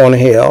more on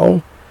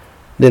hell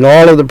than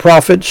all of the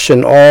prophets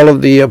and all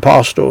of the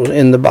apostles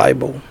in the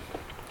Bible.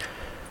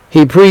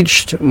 He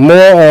preached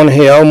more on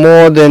hell,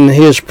 more than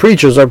his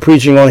preachers are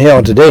preaching on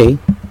hell today.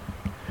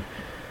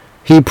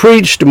 He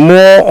preached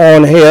more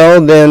on hell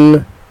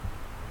than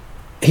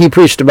he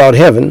preached about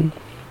heaven.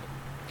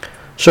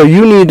 So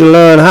you need to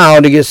learn how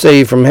to get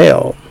saved from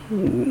hell.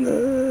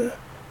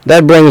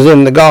 That brings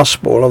in the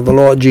gospel of the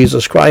Lord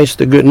Jesus Christ,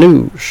 the good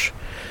news.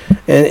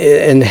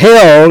 And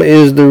hell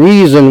is the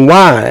reason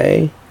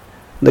why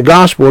the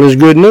gospel is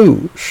good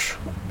news.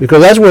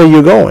 Because that's where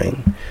you're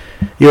going.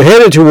 You're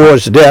headed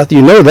towards death.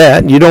 You know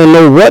that. You don't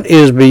know what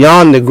is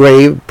beyond the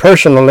grave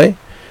personally.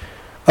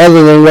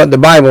 other than what the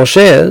Bible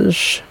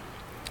says.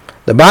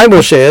 The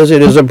Bible says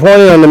it is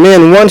appointed unto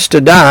men once to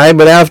die,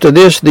 but after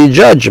this the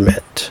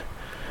judgment.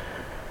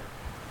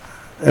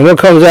 And what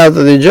comes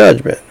after the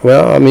judgment?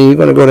 Well, I mean, you're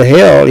going to go to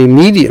hell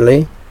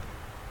immediately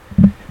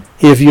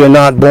if you're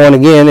not born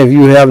again, if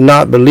you have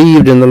not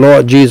believed in the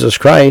Lord Jesus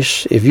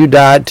Christ. If you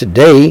died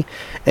today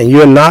and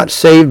you're not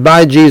saved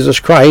by Jesus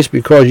Christ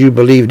because you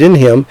believed in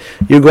him,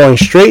 you're going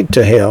straight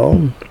to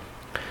hell.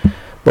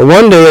 But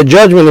one day a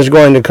judgment is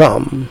going to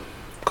come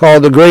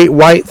called the Great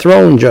White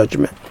Throne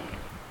Judgment.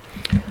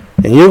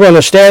 And you're going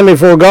to stand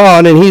before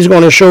God, and he's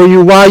going to show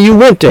you why you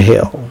went to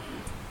hell.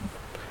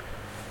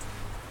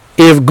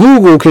 If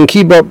Google can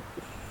keep up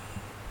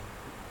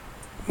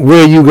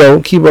where you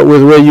go, keep up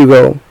with where you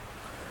go,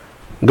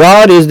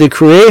 God is the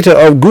creator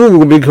of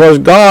Google because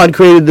God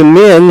created the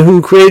men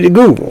who created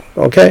Google,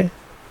 okay?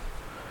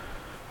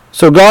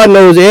 So God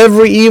knows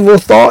every evil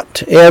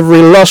thought,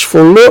 every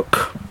lustful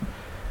look,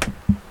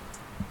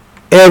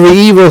 every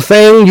evil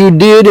thing you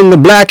did in the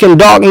black and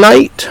dark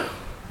night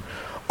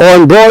or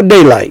in broad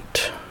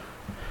daylight.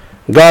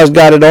 God's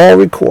got it all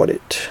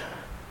recorded.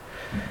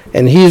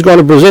 And he's going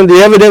to present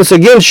the evidence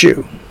against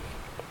you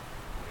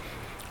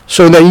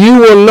so that you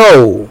will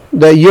know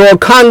that your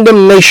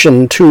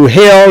condemnation to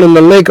hell in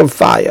the lake of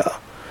fire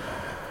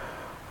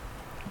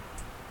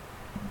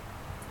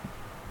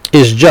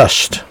is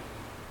just.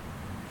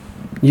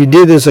 You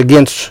did this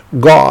against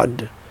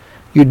God.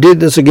 You did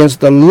this against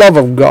the love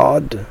of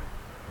God.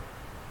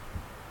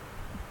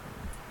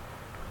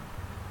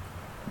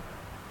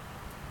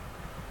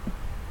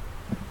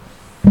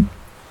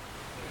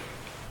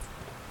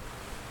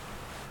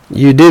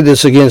 You did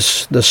this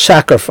against the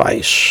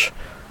sacrifice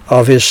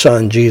of his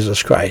son,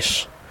 Jesus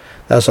Christ.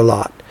 That's a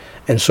lot.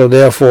 And so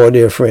therefore,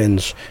 dear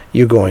friends,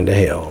 you're going to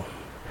hell.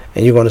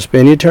 And you're going to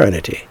spend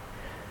eternity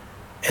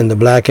in the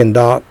black and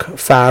dark,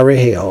 fiery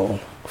hell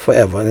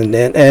forever.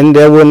 And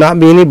there will not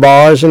be any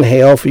bars in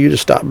hell for you to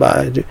stop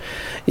by.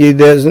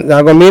 There's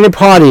not going to be any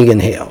partying in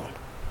hell.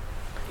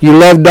 You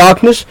love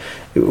darkness,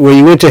 where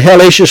you went to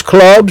hellacious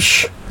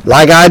clubs,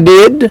 like I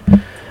did,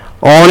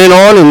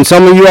 on, and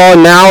some of you are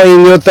now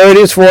in your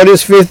 30s,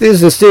 40s,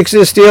 50s, and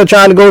 60s still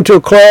trying to go to a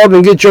club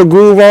and get your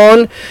groove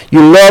on.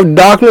 You love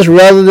darkness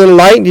rather than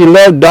light. You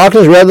love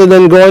darkness rather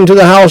than going to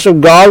the house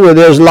of God where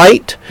there's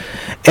light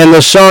and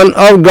the Son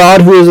of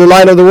God who is the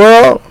light of the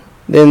world.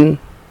 Then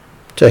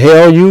to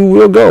hell you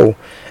will go,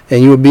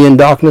 and you will be in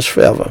darkness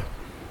forever.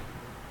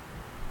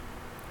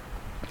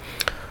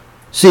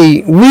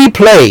 See, we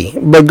play,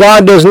 but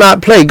God does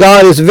not play.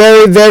 God is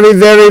very, very,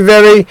 very,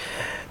 very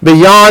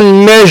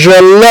beyond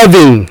measure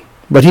loving,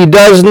 but he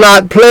does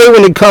not play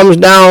when it comes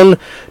down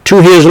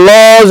to his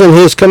laws and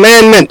his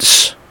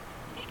commandments.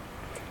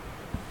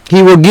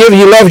 He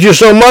loves you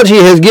so much, he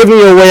has given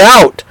you a way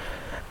out,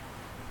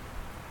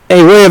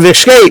 a way of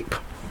escape.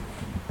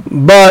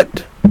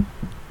 But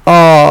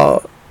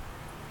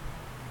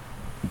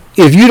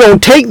if you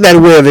don't take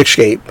that way of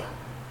escape,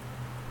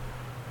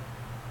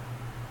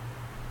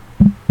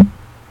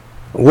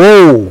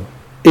 woe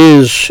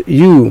is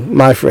you,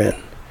 my friend.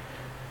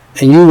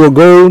 And you will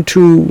go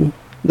to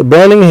the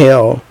burning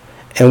hell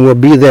and will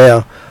be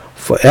there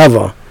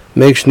forever.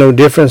 Makes no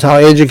difference how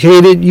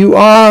educated you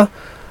are,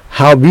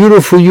 how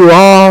beautiful you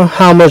are,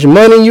 how much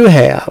money you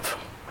have.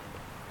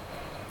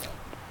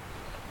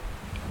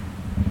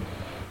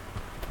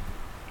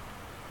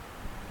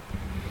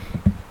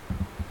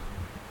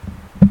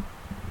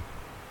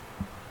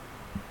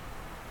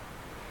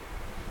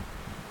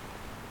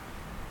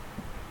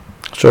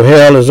 So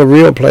hell is a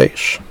real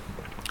place.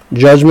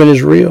 Judgment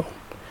is real.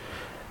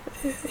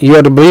 You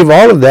have to believe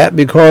all of that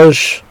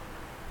because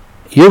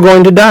you're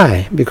going to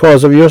die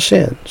because of your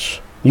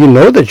sins. You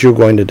know that you're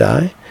going to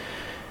die.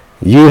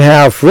 You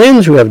have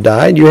friends who have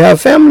died. You have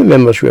family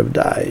members who have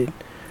died.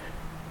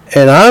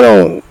 And I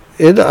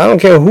don't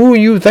care who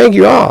you think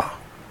you are.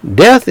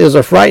 Death is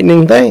a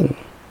frightening thing.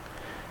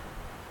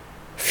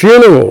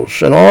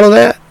 Funerals and all of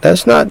that,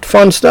 that's not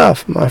fun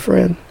stuff, my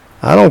friend.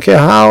 I don't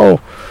care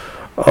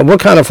what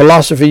kind of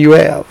philosophy you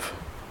have.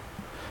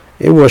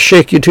 It will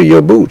shake you to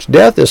your boots.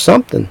 Death is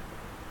something.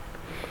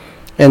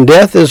 And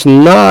death is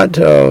not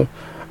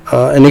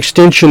an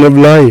extension of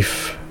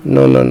life.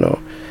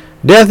 No.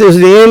 Death is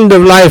the end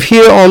of life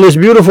here on this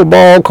beautiful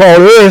ball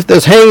called earth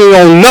that's hanging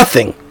on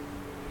nothing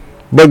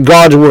but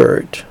God's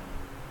word.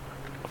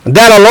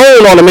 That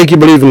alone ought to make you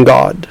believe in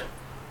God.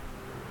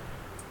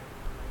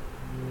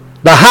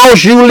 The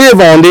house you live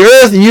on, the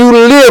earth you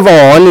live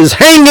on, is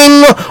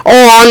hanging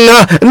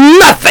on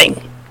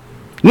nothing.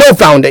 No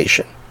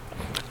foundation.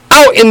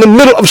 Out in the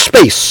middle of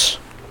space.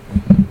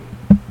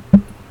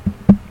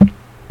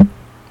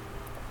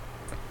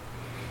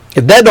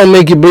 If that don't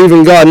make you believe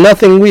in God,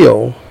 nothing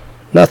will.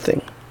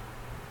 Nothing.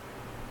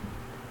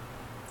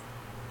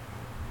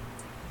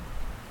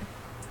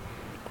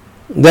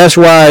 That's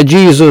why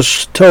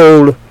Jesus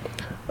told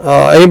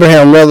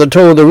Abraham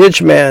told the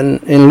rich man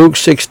in Luke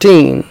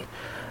 16.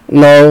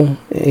 No,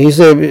 he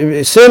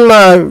said, send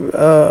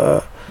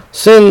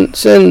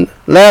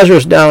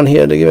Lazarus down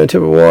here to give a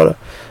tip of water,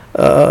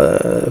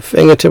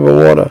 fingertip of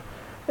water,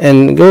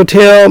 and go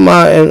tell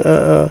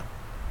my,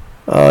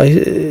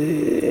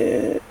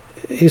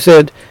 he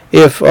said,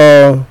 if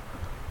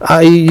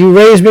you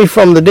raise me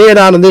from the dead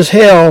out of this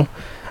hell,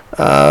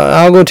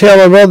 I'll go tell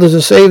my brothers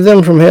to save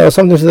them from hell,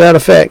 something to that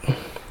effect.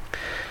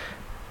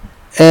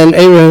 And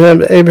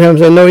Abraham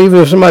said, no,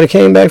 even if somebody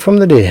came back from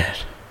the dead,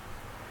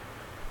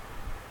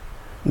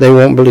 they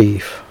won't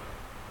believe.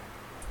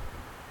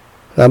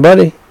 Now,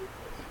 buddy,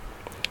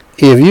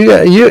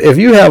 if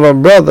you have a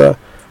brother,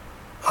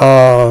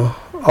 or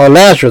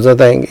Lazarus, I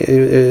think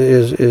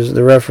is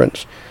the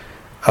reference,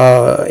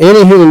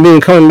 any human being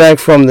coming back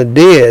from the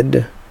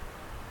dead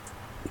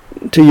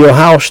to your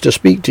house to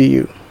speak to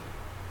you,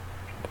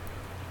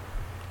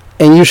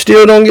 and you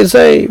still don't get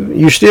saved,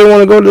 you still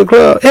want to go to the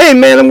club. Hey,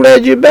 man, I'm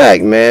glad you're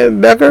back, man.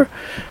 Becker,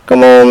 come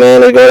on,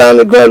 man. Let's go down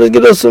to the club. Let's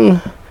get us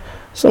some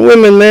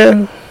women,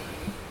 man.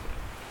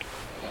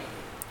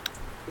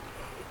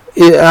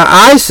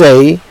 I'm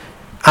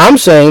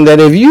saying that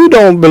if you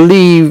don't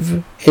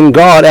believe in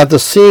God after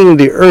seeing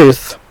the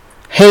earth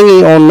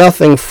hanging on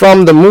nothing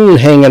from the moon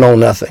hanging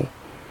on nothing,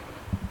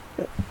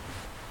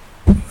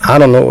 I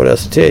don't know what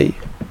else to tell you.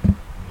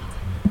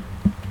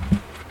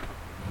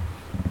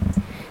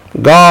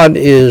 God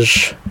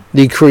is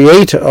the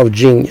creator of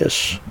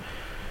genius,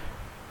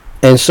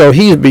 and so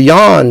he's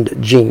beyond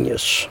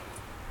genius.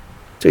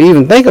 To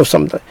even think of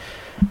something,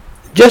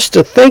 just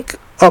to think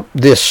up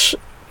this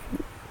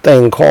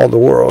thing called the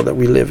world that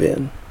we live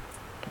in,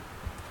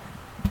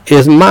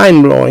 is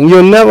mind-blowing.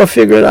 You'll never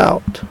figure it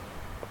out.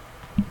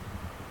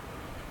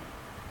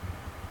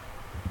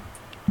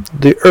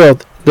 The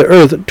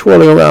earth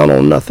twirling around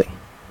on nothing.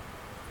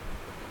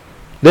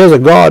 There's a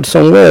God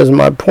somewhere is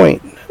my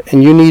point.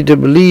 And you need to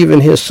believe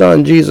in his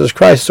son, Jesus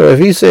Christ. So if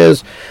he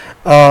says,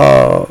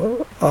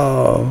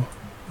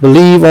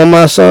 believe on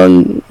my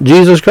son,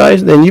 Jesus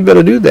Christ, then you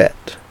better do that.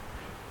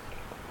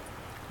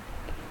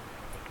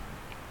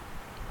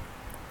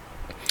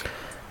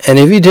 And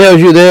if he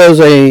tells you there's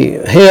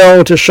a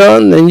hell to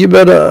shun, then you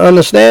better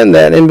understand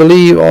that and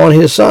believe on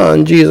his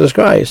son, Jesus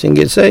Christ, and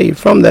get saved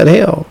from that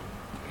hell.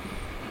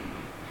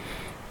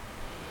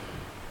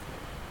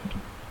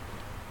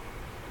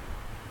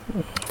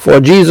 For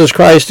Jesus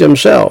Christ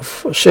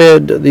himself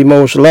said the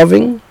most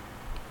loving,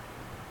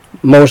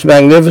 most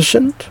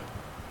magnificent,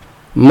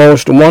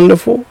 most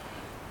wonderful,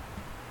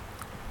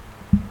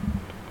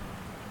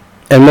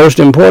 and most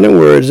important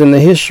words in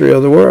the history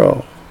of the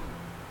world.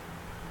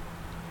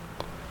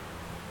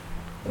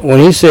 When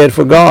he said,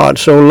 for God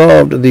so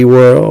loved the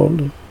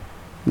world,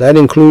 that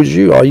includes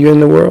you. Are you in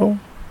the world?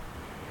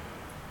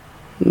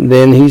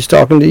 Then he's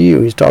talking to you.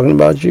 He's talking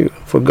about you.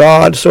 For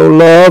God so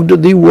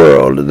loved the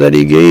world that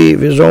he gave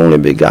his only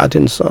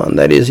begotten son.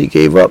 That is, he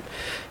gave up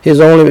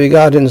his only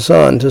begotten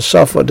son to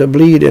suffer, to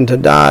bleed, and to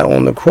die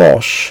on the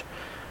cross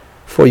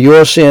for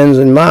your sins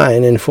and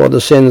mine, and for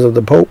the sins of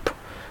the Pope,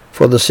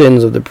 for the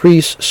sins of the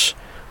priests,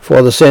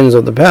 for the sins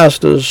of the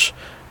pastors,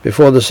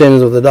 before the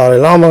sins of the Dalai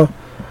Lama.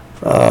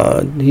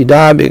 He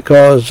died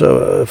because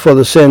for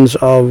the sins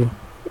of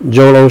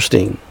Joel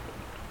Osteen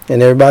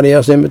and everybody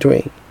else in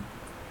between.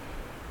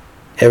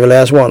 Every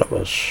last one of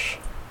us.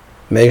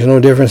 Makes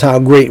no difference how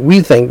great we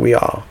think we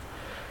are.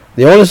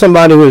 The only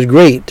somebody who is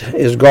great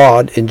is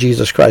God and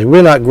Jesus Christ.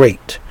 We're not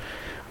great.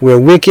 We're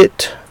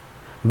wicked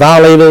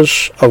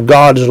violators of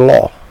God's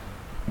law.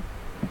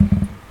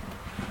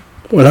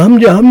 Well,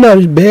 I'm not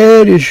as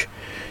bad as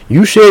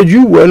you said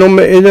you were. No,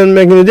 it doesn't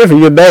make any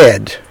difference. You're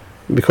bad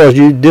because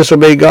you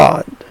disobey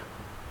God.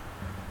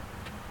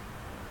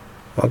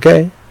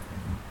 Okay?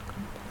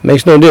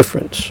 Makes no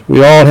difference.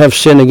 We all have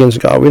sinned against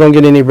God. We don't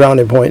get any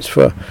brownie points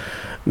for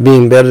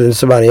being better than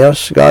somebody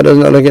else. God does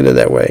not look at it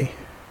that way.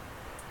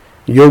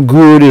 Your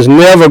good is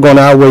never going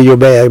to outweigh your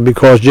bad,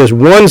 because just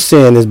one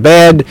sin is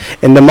bad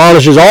and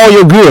demolishes all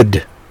your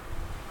good.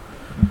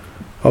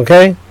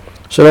 Okay?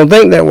 So don't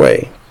think that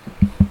way.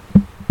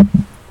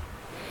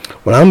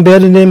 Well, I'm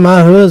better than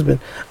my husband.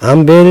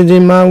 I'm better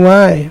than my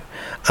wife.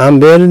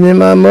 I'm better than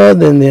my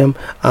mother and them.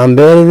 I'm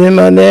better than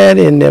my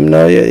daddy and them.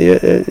 No, you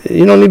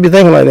don't need to be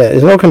thinking like that.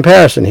 There's no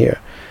comparison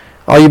here.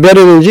 Are you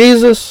better than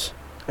Jesus?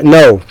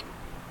 No.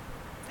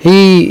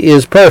 He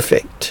is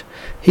perfect.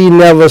 He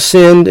never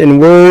sinned in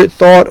word,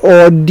 thought,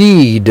 or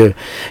deed.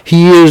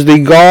 He is the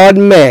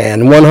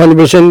God-man.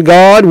 100%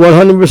 God,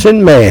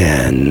 100%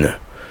 man.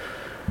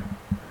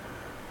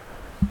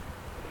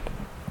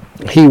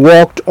 He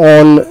walked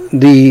on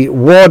the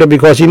water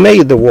because he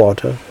made the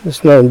water.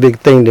 It's not a big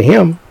thing to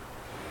him.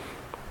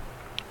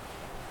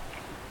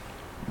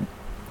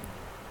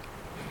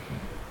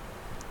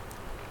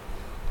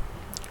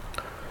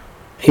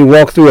 He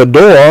walked through a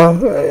door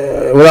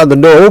without the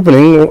door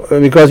opening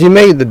because he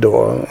made the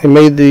door. He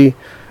made the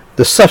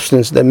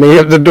substance that made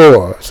up the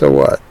door. So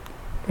what?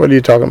 What are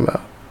you talking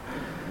about?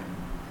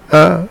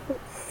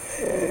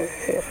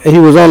 He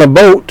was on a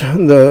boat.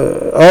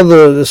 The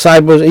other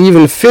disciples,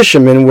 even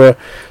fishermen, were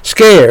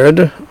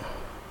scared.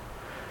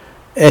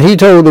 And he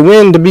told the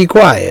wind to be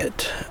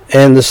quiet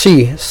and the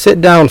sea,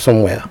 sit down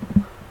somewhere,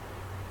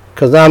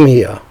 because I'm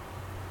here.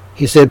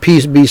 He said,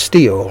 peace be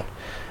still.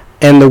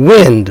 and the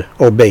wind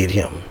obeyed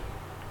him.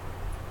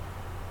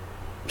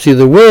 See,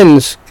 the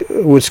winds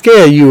would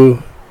scare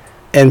you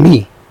and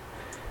me,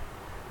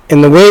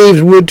 and the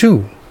waves would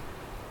too.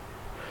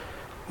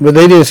 But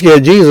they didn't scare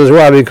Jesus.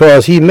 Why?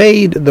 Because he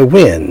made the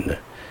wind.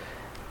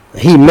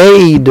 He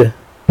made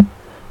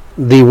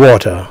the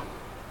water.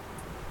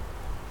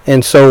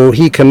 And so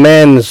he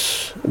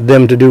commands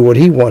them to do what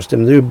he wants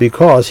them to do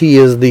because he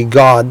is the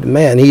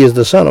God-man. He is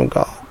the Son of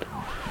God.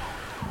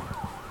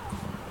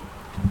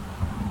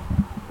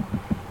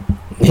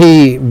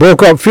 He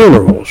broke up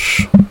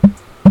funerals.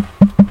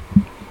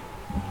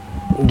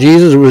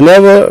 Jesus was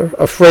never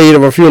afraid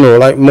of a funeral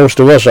like most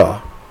of us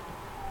are.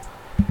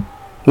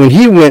 When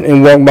he went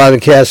and walked by the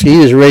casket,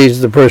 he just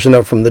raised the person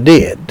up from the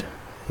dead.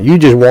 You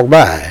just walk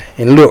by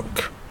and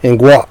look and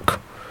walk.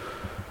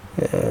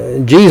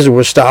 Jesus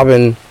would stop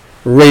and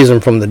raise him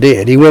from the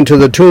dead. He went to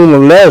the tomb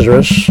of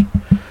Lazarus,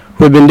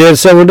 who had been dead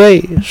several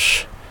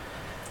days,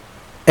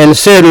 and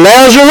said,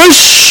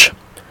 Lazarus,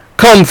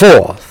 come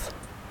forth.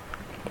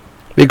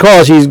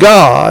 Because he's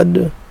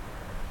God,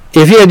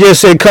 if he had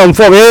just said, come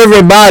forth,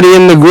 everybody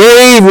in the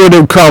grave would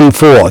have come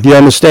forth. You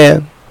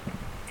understand?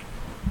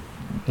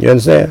 You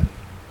understand?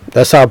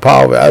 That's how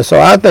powerful.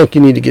 So I think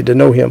you need to get to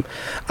know him.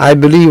 I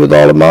believe with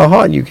all of my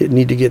heart you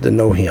need to get to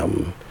know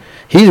him.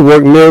 He's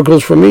worked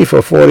miracles for me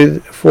for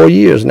 44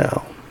 years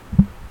now.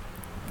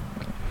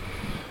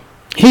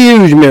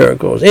 Huge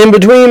miracles. In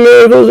between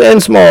miracles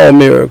and small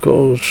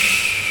miracles.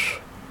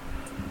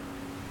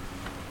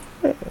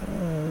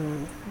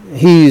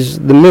 He's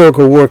the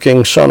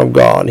miracle-working Son of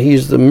God.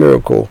 He's the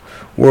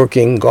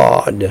miracle-working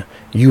God.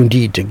 You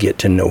need to get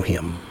to know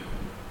him.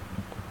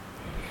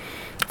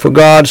 For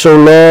God so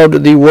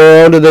loved the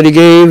world that he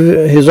gave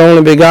his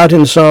only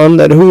begotten Son,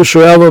 that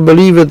whosoever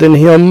believeth in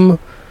him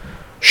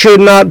should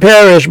not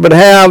perish, but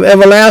have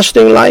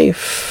everlasting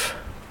life.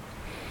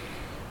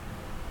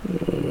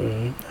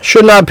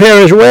 Should not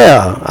perish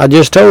where? I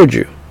just told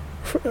you.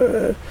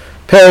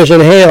 Perish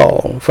in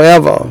hell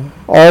forever.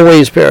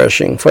 Always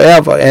perishing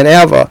forever and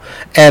ever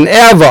and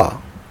ever,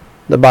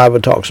 the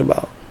Bible talks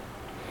about.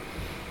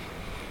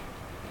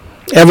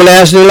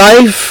 Everlasting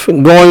life,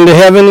 going to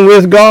heaven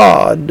with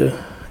God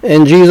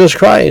and Jesus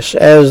Christ,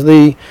 as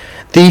the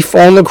thief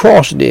on the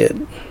cross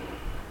did.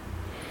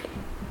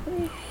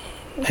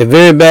 A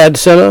very bad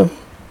sinner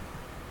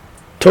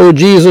told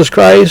Jesus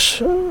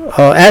Christ,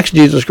 asked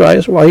Jesus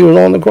Christ while he was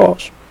on the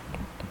cross,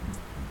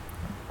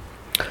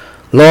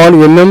 Lord,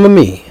 remember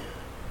me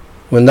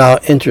when thou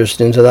enterest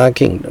into thy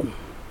kingdom.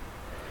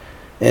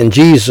 And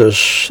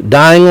Jesus,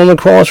 dying on the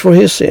cross for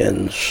his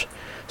sins,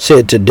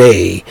 said,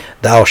 today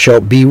thou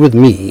shalt be with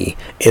me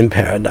in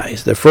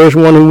paradise. The first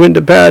one who went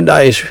to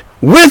paradise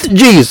with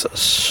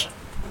Jesus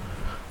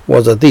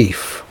was a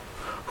thief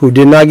who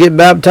did not get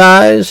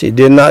baptized. He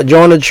did not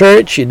join a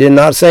church. He did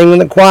not sing in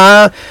the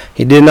choir.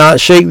 He did not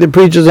shake the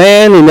preacher's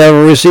hand. He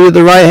never received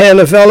the right hand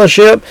of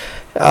fellowship.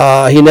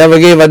 He never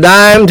gave a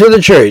dime to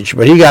the church,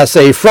 but he got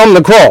saved from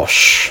the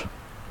cross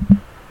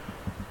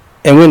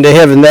and went to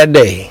heaven that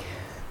day.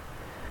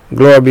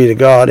 Glory be to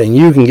God. And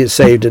you can get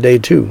saved today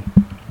too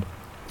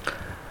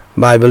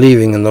by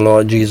believing in the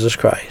Lord Jesus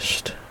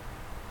Christ.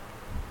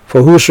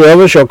 For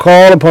whosoever shall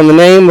call upon the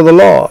name of the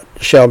Lord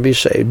shall be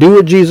saved. Do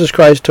what Jesus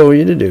Christ told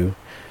you to do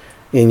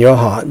in your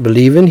heart.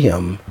 Believe in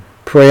him.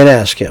 Pray and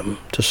ask him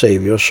to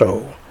save your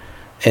soul,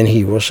 and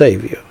he will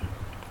save you.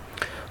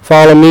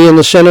 Follow me in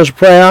the sinner's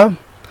prayer,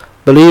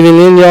 believing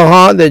in your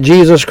heart that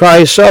Jesus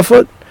Christ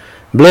suffered,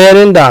 bled,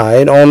 and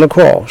died on the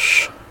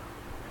cross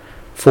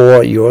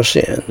for your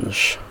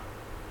sins.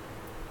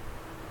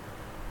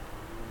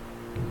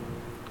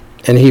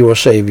 And he will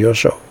save your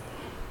soul.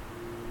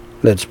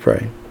 Let's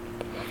pray.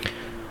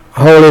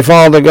 Holy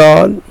Father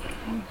God,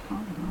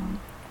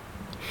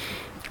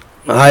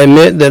 I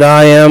admit that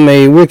I am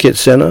a wicked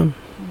sinner,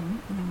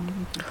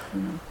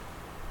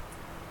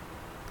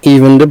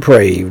 even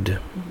depraved,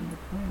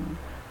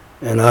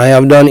 and I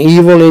have done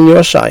evil in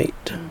your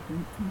sight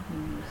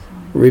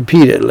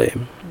repeatedly.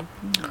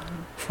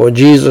 For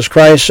Jesus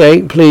Christ's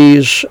sake,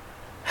 please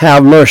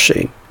have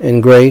mercy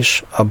and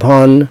grace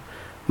upon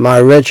my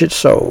wretched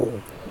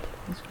soul.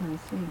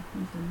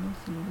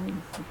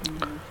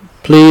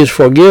 Please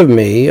forgive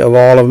me of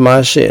all of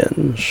my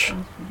sins,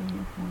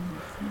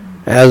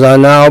 as I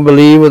now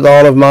believe with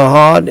all of my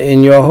heart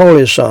in your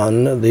Holy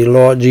Son, the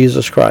Lord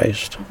Jesus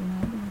Christ,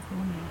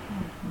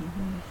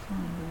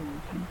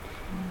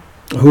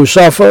 who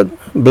suffered,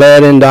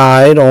 bled, and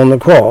died on the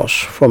cross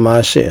for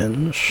my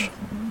sins,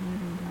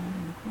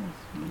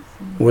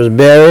 was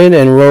buried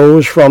and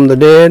rose from the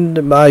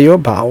dead by your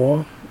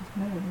power.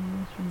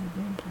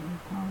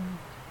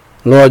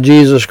 Lord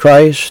Jesus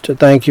Christ,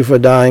 thank you for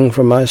dying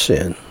for my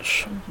sins.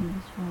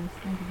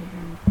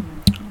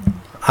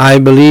 I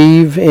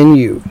believe in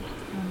you.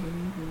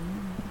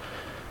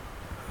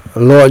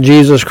 Lord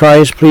Jesus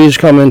Christ, please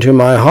come into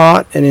my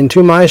heart and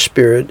into my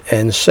spirit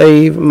and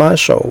save my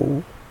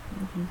soul.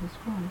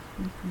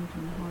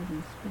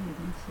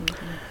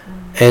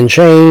 And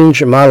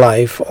change my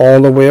life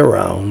all the way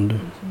around.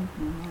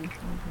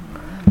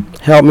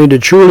 Help me to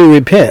truly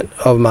repent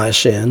of my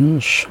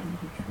sins,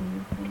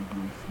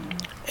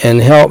 and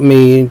help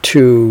me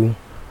to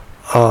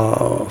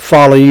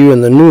follow you in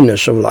the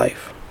newness of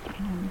life.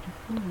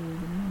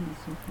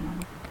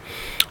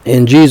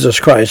 In Jesus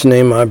Christ's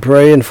name I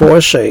pray and for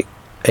his sake.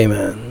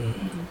 Amen.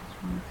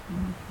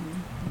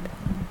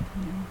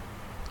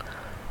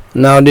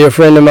 Now, dear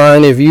friend of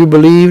mine, if you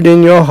believed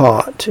in your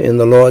heart in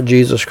the Lord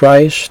Jesus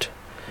Christ,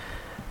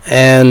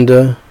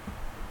 and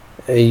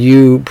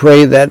you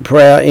pray that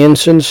prayer in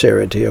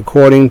sincerity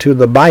according to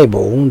the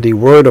Bible, the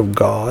Word of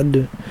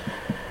God,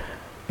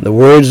 the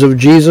words of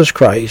Jesus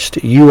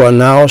Christ, you are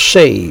now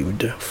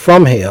saved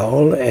from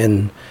hell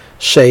and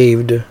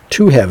saved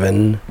to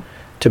heaven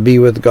to be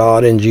with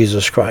God in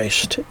Jesus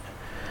Christ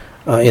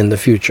in the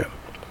future.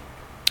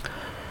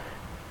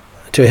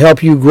 To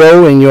help you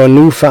grow in your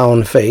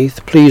newfound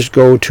faith, please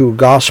go to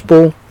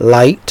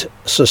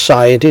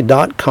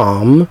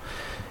gospellightsociety.com.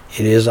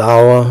 It is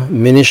our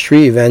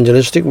ministry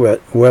evangelistic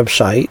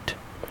website.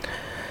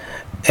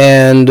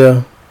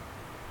 And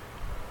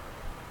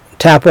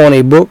tap on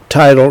a book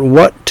titled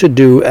What to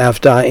Do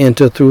After I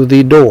Enter Through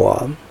the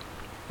Door.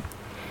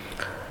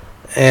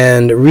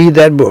 And read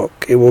that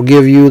book. It will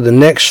give you the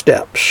next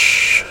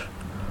steps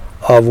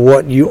of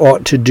what you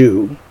ought to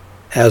do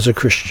as a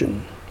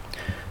Christian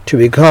to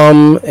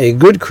become a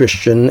good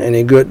Christian and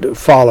a good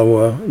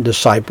follower,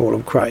 disciple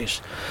of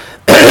Christ.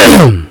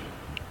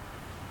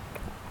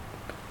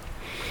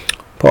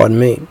 Pardon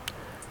me.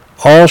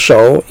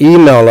 Also,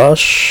 email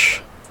us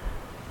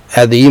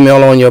at the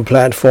email on your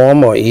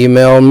platform, or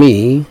email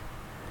me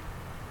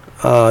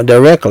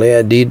directly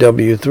at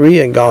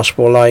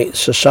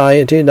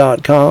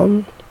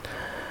dw3@gospellightsociety.com,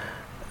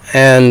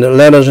 and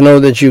let us know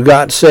that you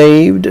got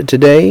saved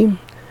today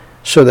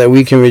so that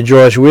we can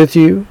rejoice with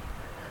you.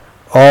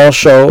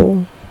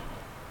 Also,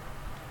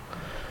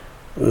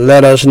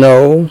 let us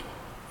know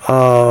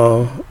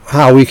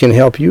how we can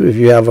help you. If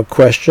you have a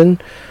question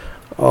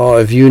or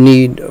if you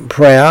need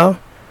prayer,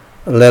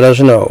 let us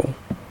know,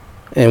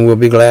 and we'll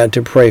be glad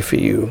to pray for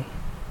you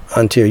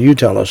until you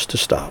tell us to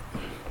stop.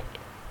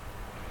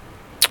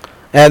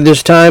 At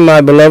this time,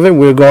 my beloved,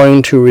 we're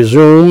going to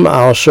resume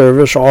our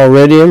service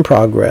already in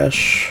progress,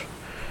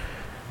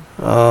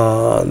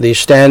 the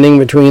standing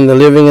between the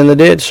living and the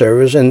dead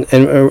service. And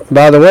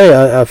by the way,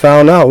 I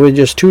found out we're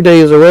just 2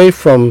 days away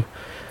from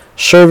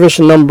service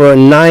number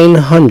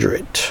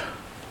 900.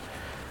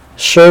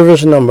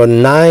 Service number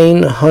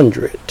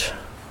 900.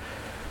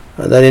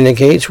 That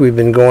indicates we've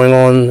been going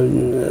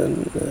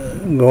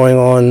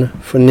on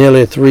for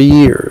nearly 3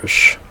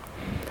 years.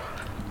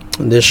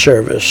 This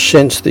service,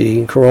 since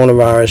the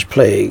coronavirus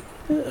plague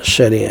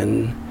set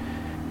in.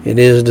 It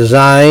is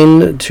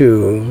designed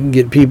to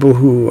get people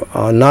who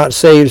are not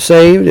saved.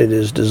 It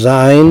is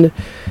designed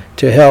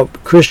to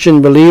help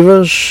Christian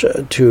believers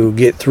to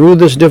get through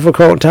this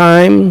difficult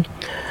time.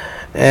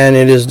 And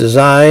it is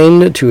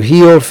designed to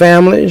heal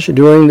families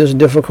during this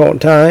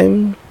difficult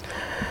time,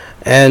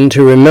 and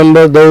to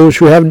remember those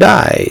who have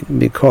died.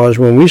 Because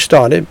when we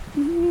started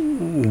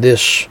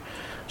this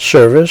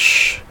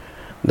service,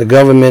 the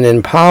government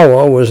in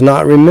power was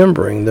not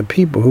remembering the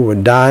people who were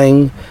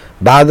dying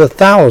by the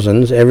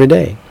thousands every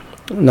day,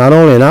 not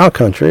only in our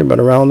country but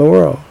around the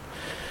world,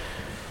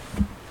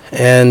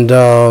 and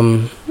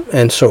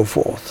so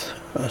forth.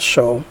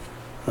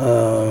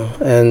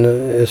 And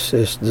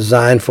it's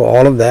designed for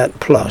all of that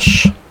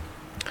plus.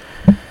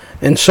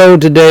 And so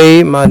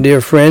today, my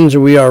dear friends,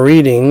 we are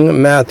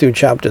reading Matthew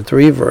chapter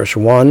 3, verse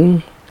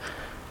 1.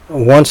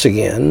 Once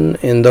again,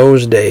 in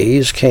those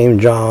days came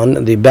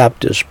John the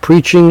Baptist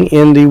preaching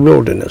in the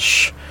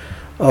wilderness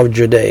of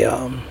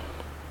Judea.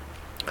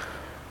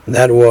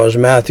 That was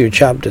Matthew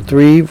chapter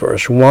 3,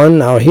 verse 1.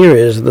 Now here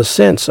is the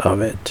sense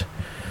of it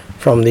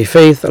from the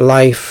Faith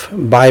Life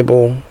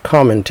Bible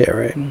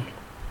Commentary.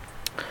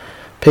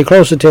 Pay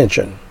close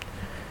attention.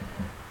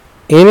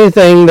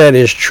 Anything that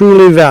is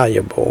truly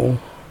valuable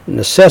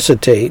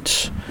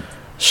necessitates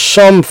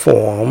some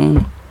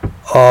form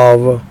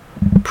of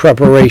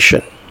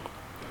preparation.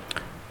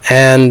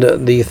 And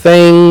the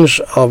things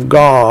of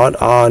God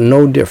are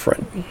no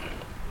different.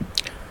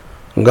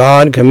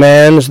 God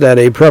commands that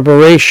a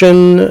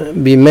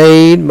preparation be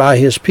made by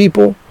his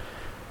people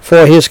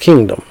for his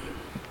kingdom.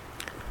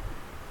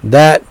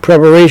 That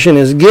preparation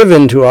is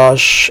given to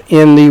us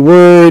in the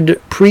word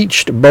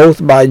preached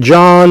both by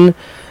John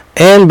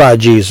and by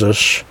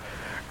Jesus.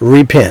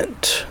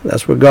 Repent.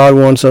 That's what God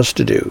wants us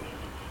to do.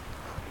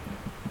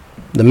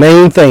 The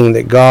main thing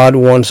that God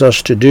wants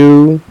us to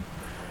do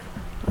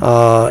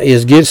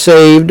is get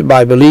saved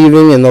by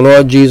believing in the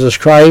Lord Jesus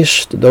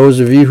Christ. Those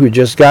of you who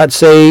just got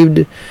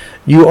saved,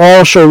 you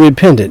also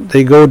repented.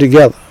 They go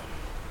together.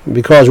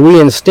 Because we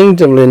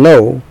instinctively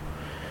know,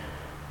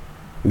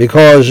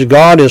 because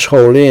God is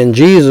holy and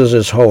Jesus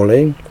is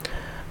holy,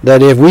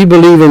 that if we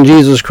believe in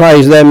Jesus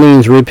Christ, that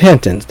means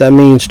repentance. That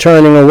means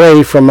turning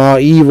away from our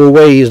evil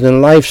ways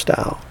and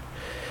lifestyle.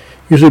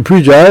 You say,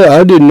 preacher,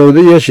 I didn't know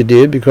that. Yes, you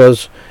did,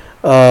 because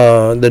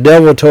the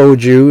devil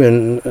told you,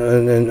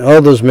 and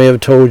others may have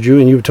told you,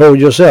 and you've told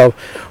yourself,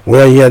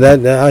 well, yeah,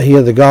 that I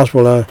hear the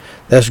gospel,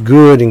 that's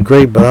good and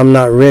great, but I'm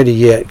not ready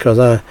yet because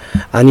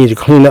I need to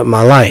clean up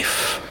my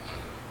life.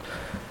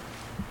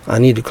 I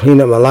need to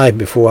clean up my life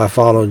before I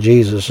follow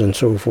Jesus, and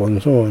so forth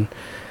and so on.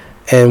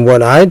 And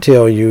what I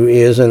tell you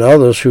is, and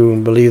others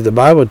who believe the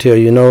Bible tell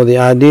you, no, the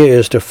idea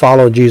is to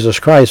follow Jesus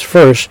Christ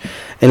first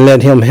and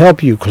let him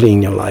help you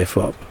clean your life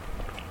up.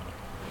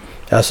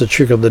 That's the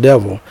trick of the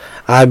devil.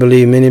 I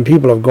believe many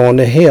people have gone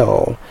to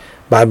hell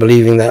by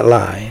believing that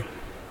lie.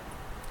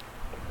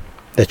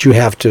 That you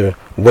have to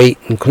wait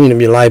and clean up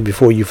your life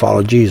before you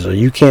follow Jesus.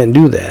 You can't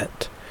do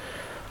that.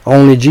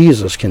 Only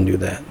Jesus can do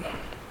that.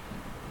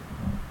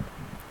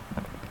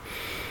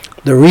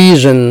 The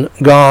reason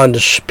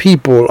God's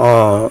people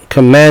are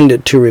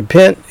commanded to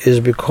repent is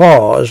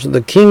because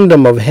the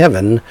kingdom of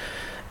heaven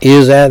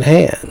is at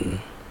hand.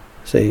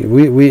 See,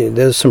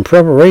 there's some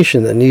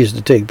preparation that needs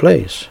to take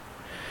place.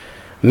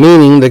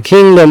 Meaning the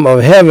kingdom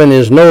of heaven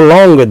is no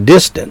longer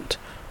distant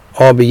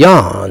or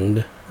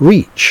beyond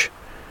reach,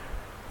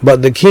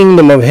 but the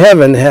kingdom of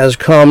heaven has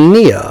come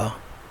near.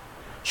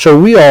 So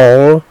we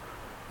all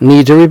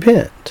need to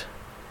repent.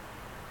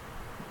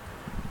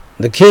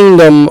 The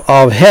kingdom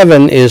of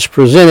heaven is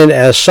presented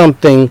as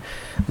something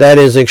that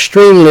is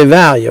extremely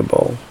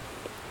valuable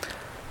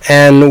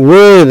and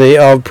worthy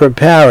of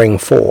preparing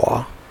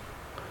for.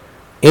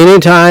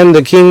 Anytime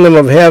the kingdom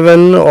of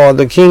heaven or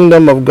the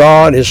kingdom of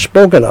God is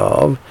spoken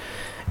of,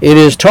 it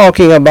is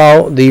talking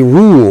about the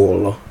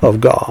rule of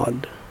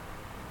God,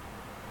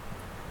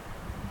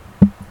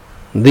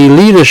 the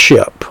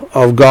leadership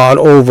of God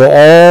over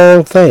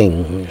all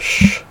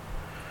things.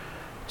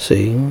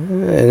 See,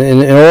 and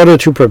in order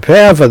to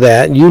prepare for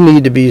that, you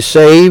need to be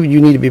saved, you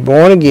need to be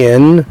born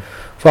again,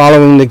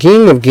 following the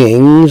King of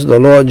Kings, the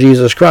Lord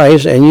Jesus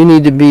Christ, and you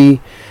need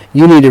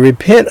to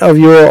repent of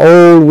your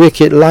old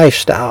wicked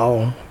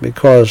lifestyle,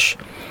 because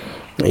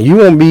you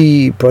won't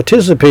be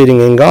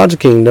participating in God's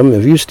kingdom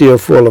if you're still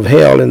full of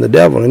hell and the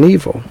devil and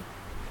evil.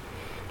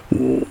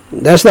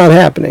 That's not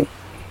happening.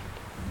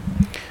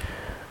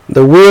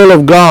 The will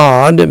of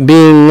God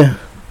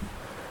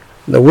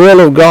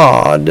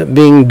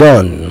being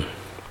done.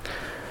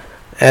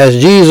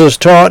 As Jesus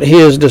taught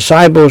his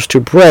disciples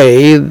to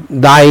pray,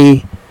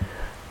 thy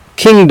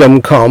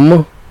kingdom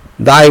come,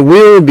 thy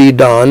will be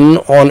done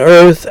on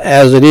earth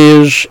as it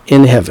is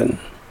in heaven.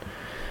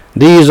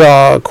 These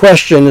are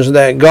questions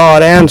that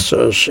God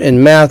answers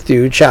in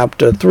Matthew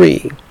chapter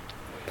 3.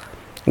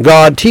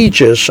 God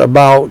teaches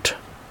about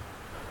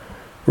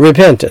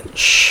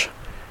repentance,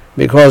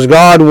 because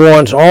God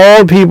wants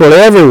all people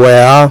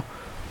everywhere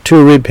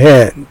to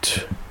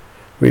repent.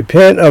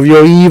 Repent of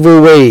your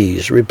evil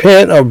ways.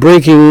 Repent of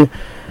breaking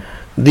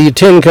the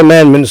 10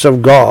 commandments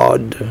of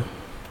God.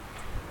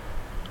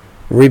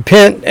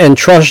 Repent and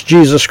trust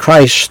Jesus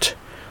Christ,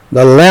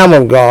 the Lamb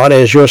of God,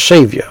 as your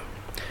Savior,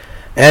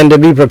 and to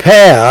be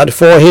prepared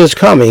for his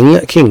coming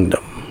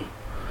kingdom.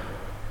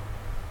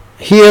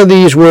 Hear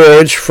these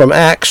words from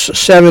Acts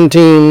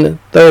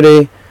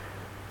 17:30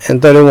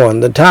 and 31.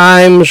 The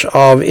times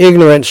of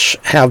ignorance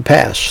have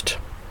passed.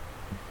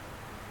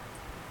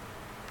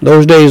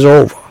 Those days are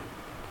over.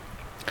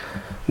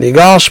 The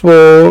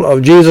gospel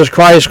of Jesus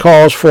Christ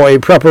calls for a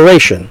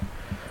preparation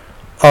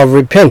of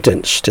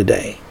repentance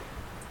today.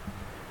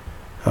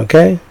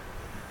 Okay?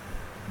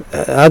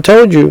 I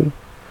told you,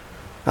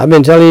 I've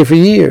been telling you for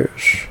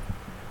years,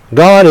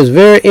 God is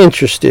very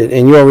interested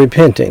in your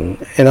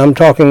repenting. And I'm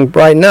talking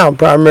right now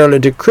primarily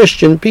to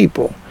Christian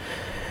people.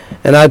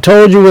 And I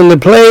told you when the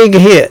plague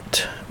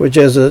hit, which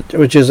is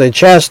a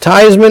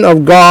chastisement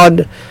of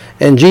God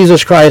and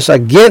Jesus Christ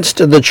against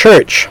the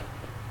church,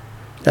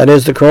 that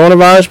is the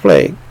coronavirus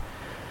plague,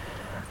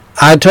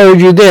 I told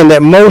you then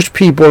that most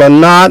people are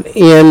not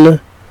in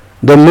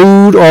the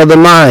mood or the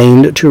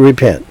mind to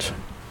repent.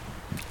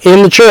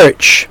 In the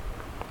church,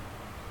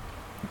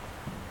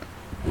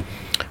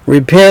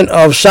 repent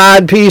of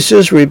side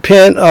pieces,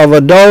 repent of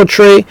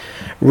adultery,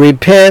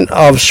 repent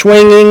of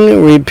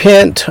swinging,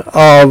 repent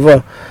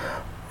of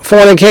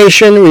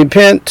fornication,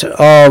 repent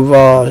of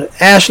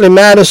Ashley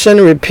Madison,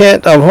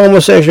 repent of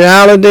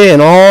homosexuality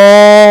and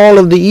all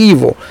of the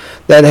evil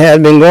that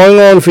had been going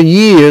on for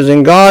years,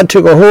 and God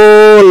took a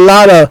whole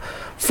lot of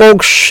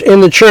folks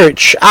in the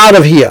church out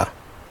of here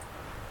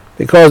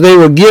because they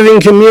were giving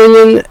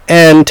communion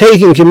and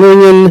taking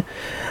communion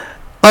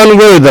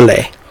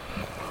unworthily.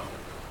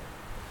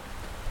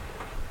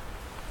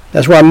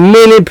 That's why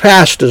many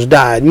pastors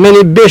died,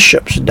 many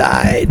bishops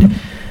died,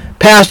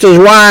 pastors'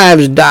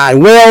 wives died,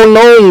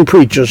 well-known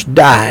preachers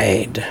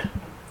died.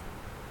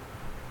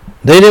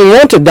 They didn't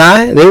want to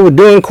die. They were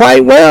doing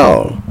quite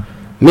well.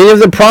 Many of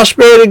the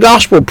prosperity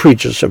gospel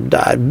preachers have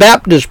died.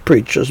 Baptist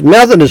preachers,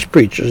 Methodist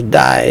preachers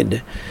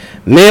died,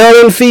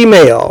 male and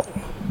female,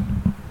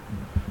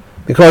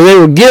 because they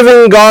were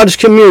giving God's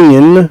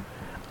communion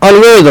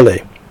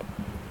unworthily.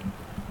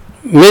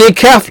 Many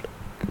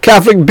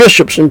Catholic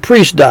bishops and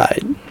priests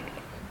died.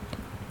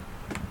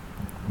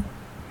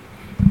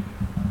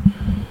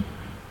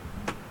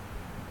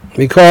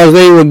 because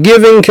they were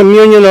giving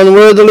communion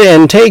unworthily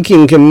and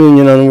taking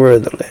communion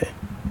unworthily.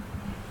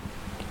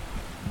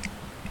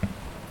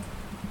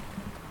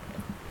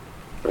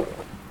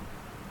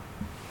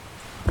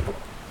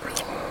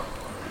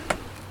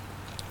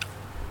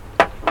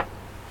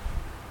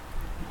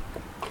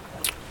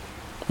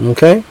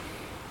 Okay?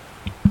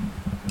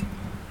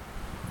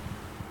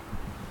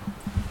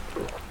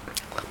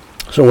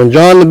 So when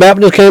John the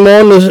Baptist came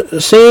on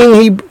the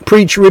scene, he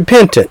preached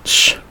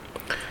repentance.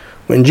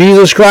 When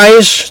Jesus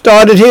Christ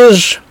started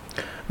his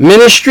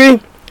ministry,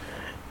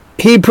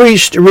 he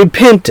preached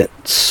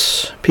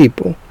repentance,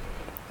 people.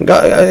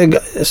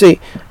 See,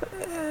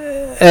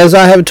 as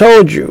I have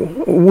told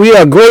you, we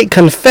are great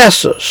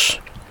confessors,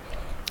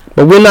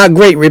 but we're not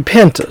great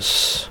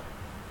repenters.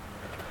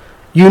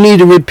 You need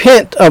to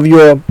repent of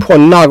your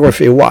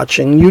pornography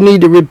watching. You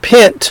need to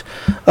repent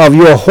of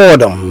your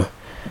whoredom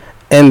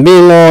and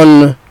being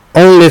on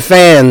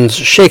OnlyFans,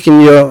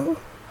 shaking your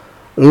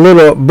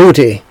little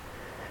booty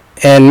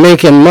and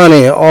making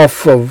money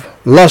off of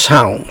lust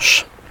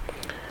hounds.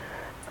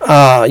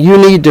 You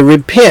need to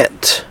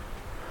repent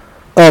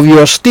of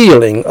your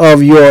stealing,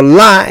 of your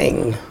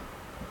lying,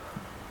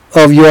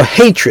 of your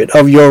hatred,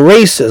 of your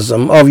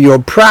racism, of your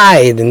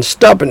pride and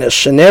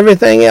stubbornness and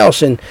everything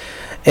else, and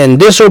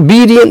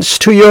disobedience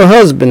to your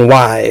husband,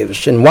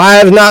 wives, and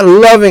wives not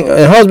loving,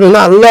 and husbands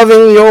not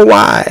loving your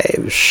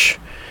wives.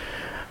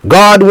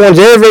 God wants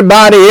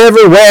everybody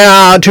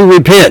everywhere to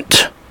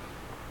repent.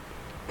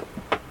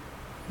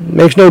 It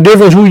makes no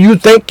difference who you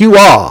think you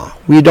are.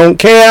 We don't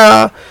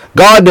care.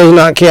 God does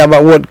not care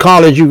about what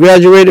college you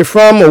graduated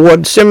from or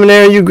what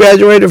seminary you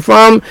graduated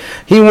from.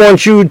 He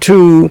wants you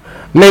to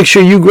make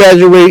sure you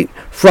graduate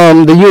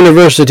from the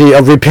University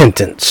of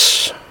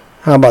Repentance.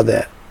 How about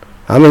that?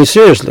 I mean,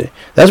 seriously,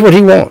 that's what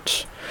he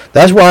wants.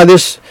 That's why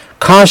this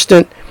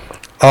constant,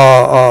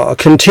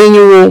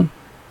 continual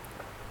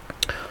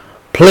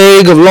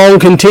plague of long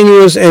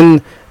continuous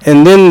and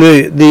then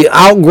the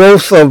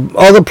outgrowth of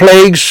other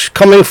plagues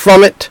coming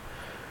from it.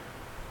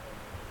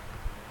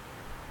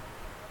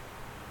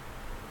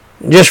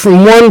 Just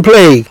from one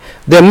plague,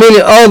 there are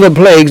many other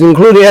plagues,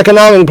 including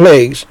economic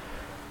plagues,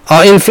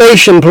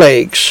 inflation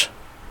plagues,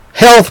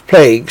 health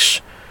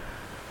plagues,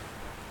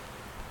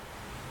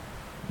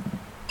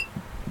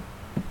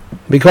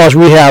 because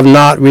we have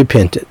not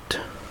repented.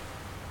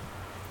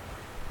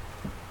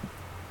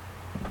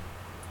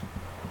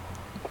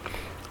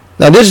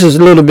 Now this is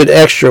a little bit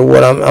extra.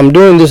 What I'm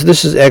doing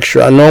this is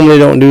extra. I normally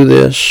don't do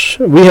this.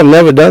 We have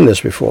never done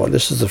this before.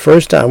 This is the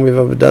first time we've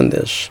ever done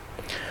this.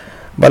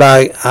 But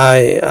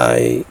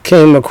I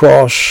came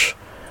across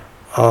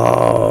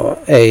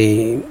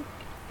a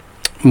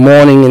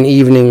morning and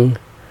evening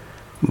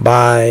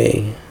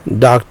by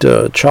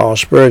Dr.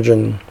 Charles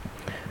Spurgeon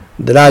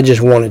that I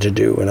just wanted to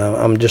do, and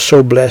I'm just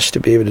so blessed to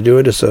be able to do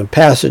it. It's a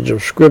passage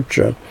of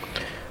scripture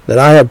that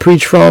I have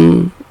preached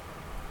from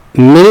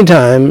many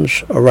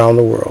times around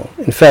the world.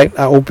 In fact,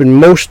 I open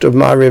most of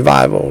my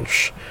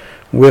revivals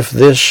with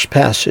this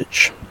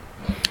passage.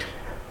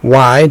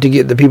 Why? To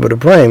get the people to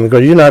pray,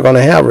 because you're not going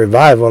to have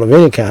revival of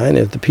any kind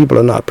if the people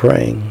are not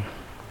praying.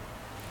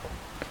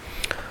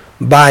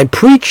 By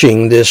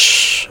preaching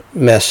this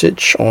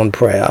message on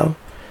prayer,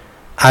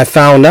 I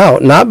found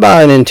out, not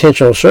by an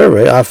intentional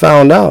survey, I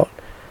found out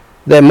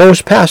that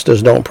most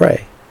pastors don't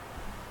pray.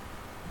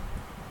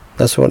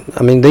 That's what,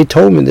 they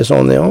told me this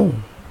on their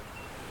own.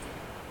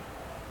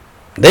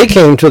 They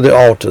came to the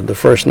altar the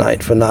first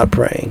night for not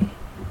praying.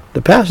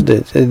 The pastor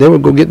did. They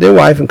would go get their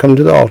wife and come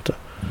to the altar.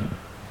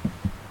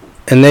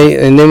 And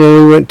then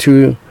when we went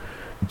to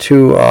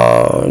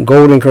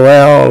Golden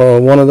Corral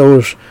or one of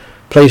those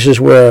places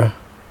where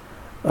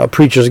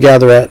preachers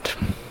gather at,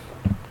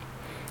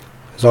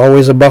 there's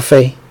always a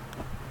buffet.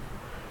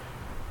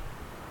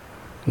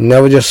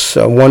 Never just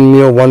one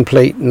meal, one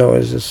plate. No,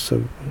 it's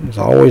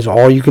always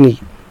all you can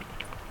eat.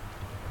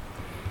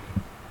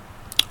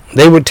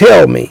 They would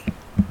tell me,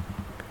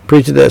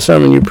 preacher, that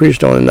sermon you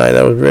preached on tonight,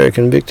 that was very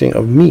convicting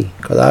of me,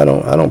 because I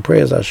don't pray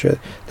as I should.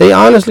 They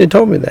honestly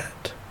told me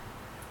that.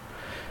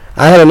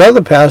 I had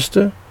another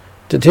pastor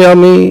to tell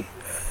me,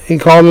 he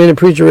called me to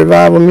preach a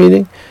revival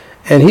meeting,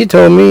 and he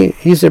told me,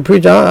 he said,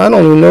 preacher, I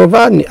don't even know if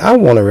I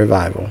want a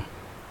revival.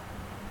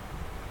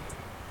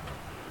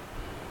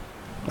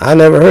 I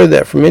never heard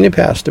that from any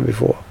pastor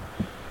before.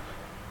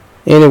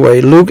 Anyway,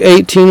 Luke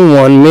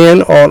 18:1,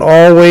 men ought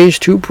always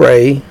to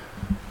pray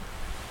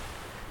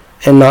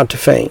and not to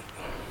faint.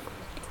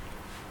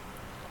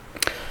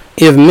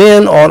 If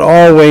men ought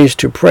always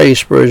to pray,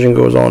 Spurgeon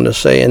goes on to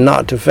say, and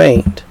not to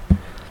faint,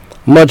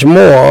 much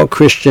more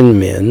Christian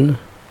men,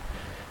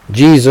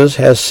 Jesus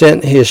has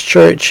sent his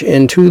church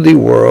into the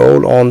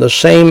world on the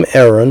same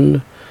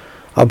errand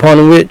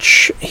upon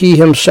which he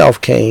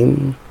himself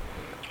came,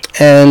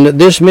 and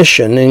this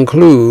mission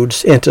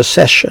includes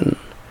intercession.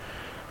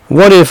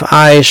 What if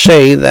I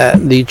say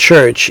that the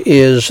church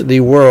is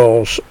the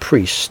world's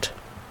priest?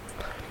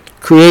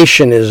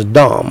 Creation is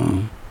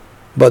dumb,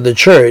 but the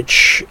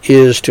church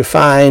is to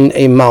find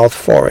a mouth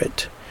for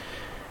it.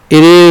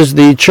 It is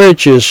the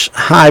church's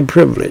high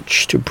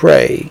privilege to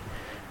pray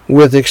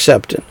with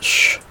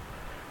acceptance.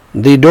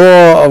 The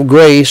door of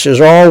grace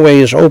is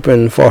always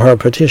open for her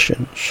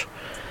petitions,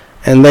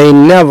 and they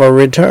never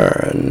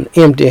return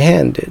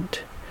empty-handed.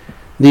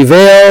 The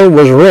veil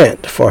was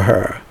rent for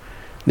her.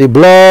 The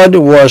blood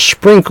was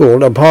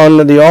sprinkled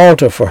upon the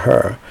altar for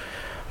her.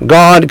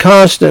 God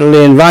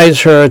constantly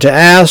invites her to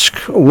ask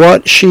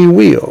what she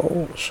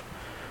wills.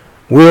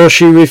 Will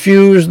she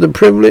refuse the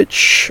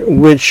privilege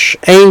which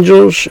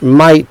angels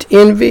might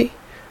envy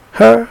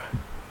her?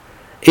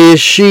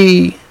 Is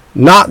she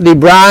not the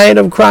bride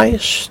of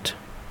Christ?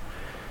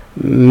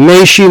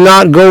 May she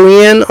not go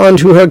in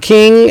unto her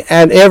King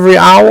at every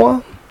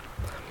hour?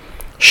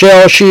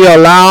 Shall she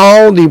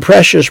allow the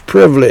precious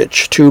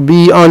privilege to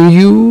be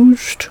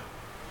unused?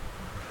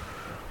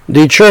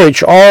 The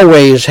church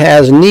always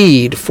has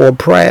need for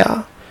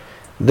prayer.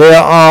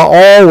 There are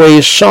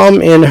always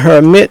some in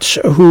her midst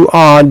who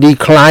are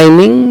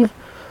declining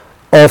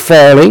or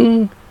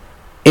falling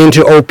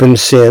into open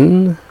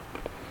sin.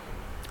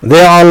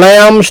 There are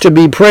lambs to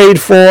be prayed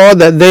for,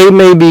 that they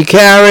may be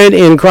carried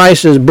in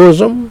Christ's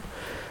bosom,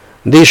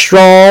 the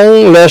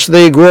strong lest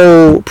they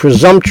grow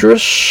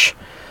presumptuous,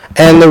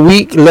 and the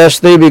weak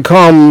lest they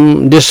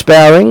become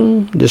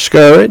despairing,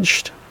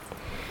 discouraged.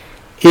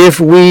 If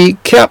we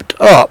kept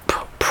up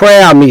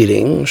prayer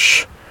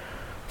meetings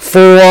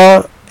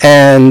 4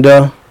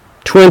 and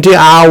 20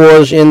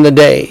 hours in the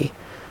day,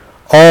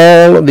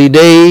 all the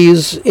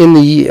days in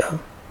the year,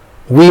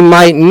 we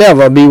might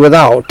never be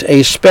without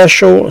a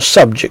special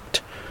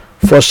subject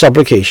for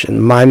supplication.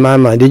 My.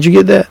 Did you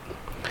get that?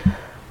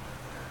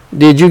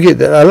 Did you get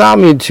that? Allow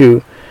me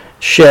to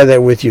share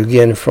that with you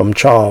again from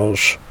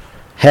Charles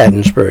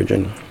Haddon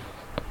Spurgeon.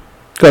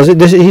 Because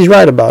he's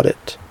right about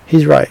it.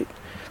 He's right.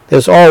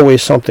 There's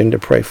always something to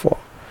pray for.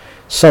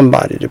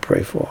 Somebody to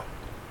pray for.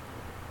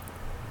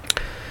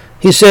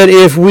 He said,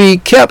 if we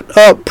kept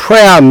up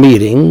prayer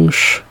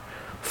meetings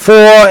 4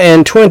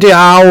 and 20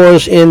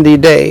 hours in the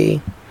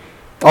day,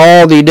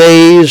 all the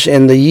days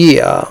in the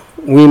year,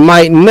 we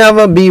might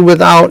never be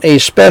without a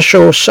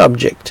special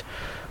subject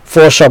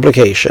for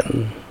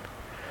supplication.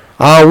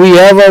 Are we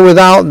ever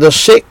without the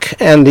sick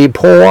and the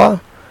poor,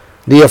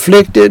 the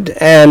afflicted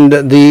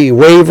and the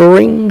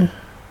wavering?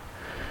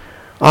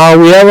 Are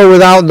we ever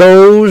without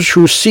those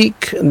who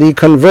seek the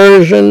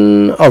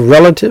conversion of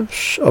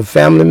relatives, of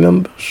family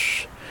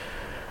members?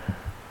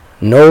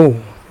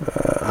 No,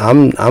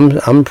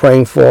 I'm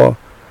praying for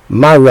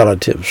my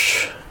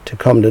relatives to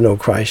come to know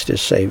Christ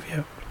as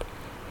Savior.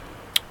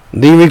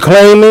 The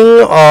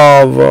reclaiming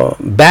of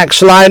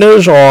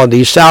backsliders, or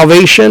the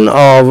salvation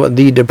of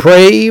the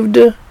depraved,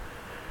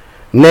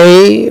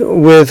 nay,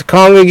 with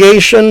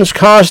congregations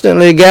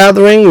constantly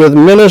gathering, with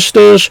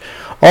ministers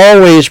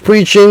always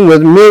preaching,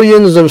 with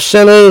millions of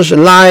sinners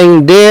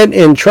lying dead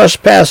in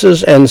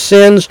trespasses and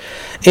sins,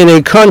 in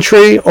a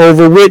country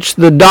over which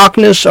the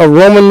darkness of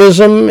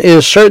Romanism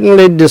is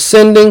certainly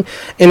descending,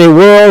 in a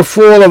world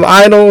full of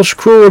idols,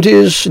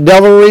 cruelties,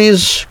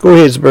 devilries. Go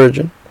ahead,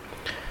 Spurgeon.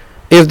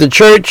 If the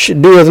church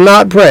doeth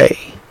not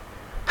pray,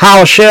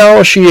 how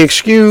shall she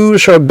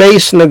excuse her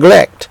base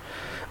neglect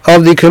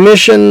of the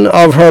commission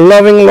of her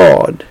loving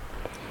Lord?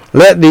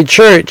 Let the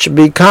church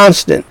be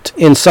constant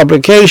in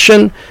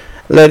supplication.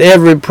 Let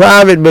every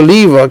private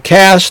believer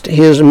cast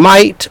his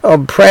mite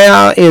of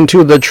prayer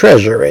into the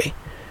treasury.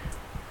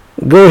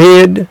 Go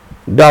ahead,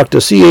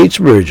 Dr. C.H.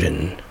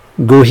 Spurgeon.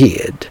 Go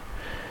ahead.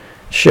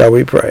 Shall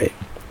we pray?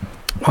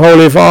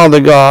 Holy Father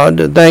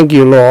God, thank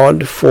you,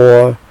 Lord,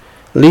 for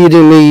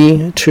leading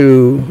me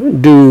to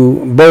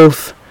do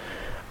both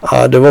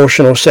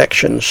devotional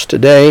sections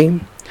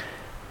today.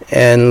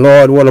 And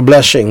Lord, what a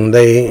blessing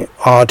they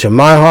are to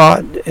my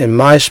heart and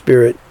my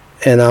spirit,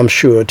 and I'm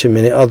sure to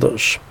many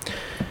others.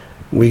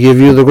 We give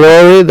you the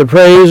glory, the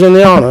praise, and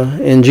the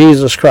honor. In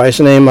Jesus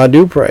Christ's name I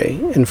do pray,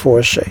 and for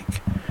his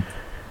sake.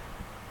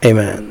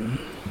 Amen.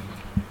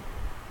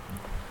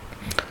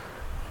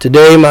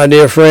 Today, my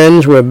dear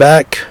friends, we're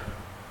back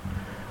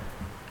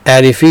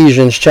at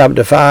Ephesians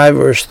chapter 5,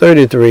 verse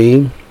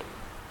 33.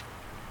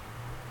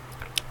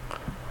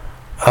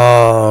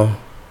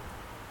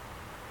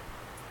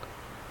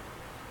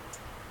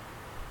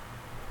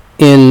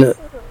 In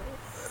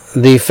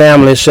the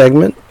family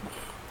segment,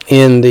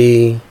 in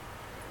the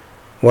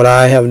what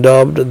I have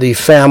dubbed the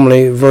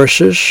family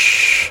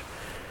verses,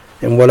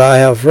 and what I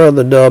have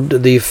further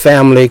dubbed the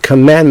family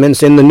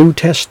commandments in the New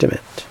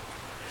Testament.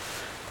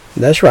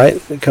 That's right.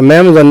 The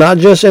commandments are not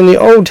just in the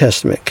Old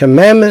Testament.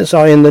 Commandments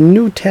are in the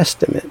New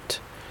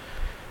Testament.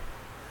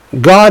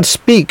 God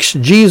speaks.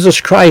 Jesus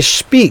Christ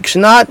speaks,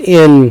 not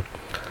in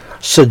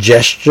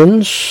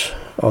suggestions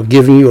or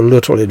giving you a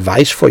little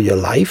advice for your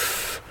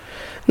life.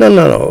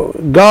 No.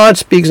 God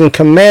speaks in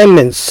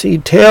commandments. He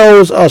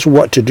tells us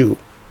what to do.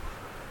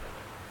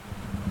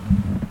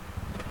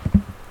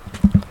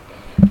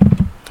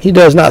 He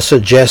does not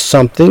suggest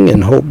something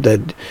and hope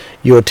that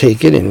you'll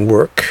take it and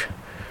work,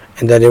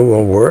 and that it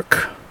will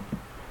work.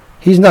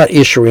 He's not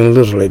issuing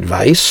little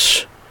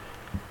advice.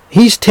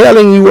 He's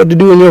telling you what to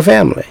do in your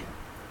family.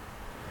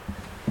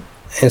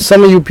 And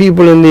some of you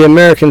people in the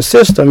American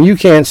system, you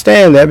can't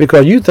stand that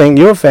because you think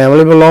your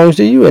family belongs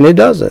to you, and it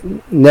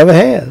doesn't. Never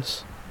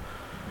has.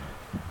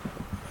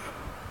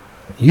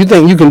 You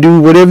think you can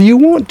do whatever you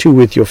want to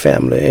with your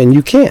family, and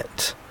you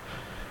can't.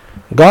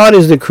 God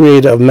is the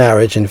creator of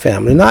marriage and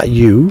family, not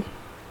you.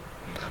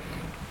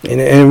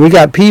 And we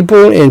got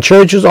people in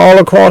churches all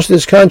across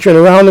this country and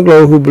around the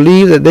globe who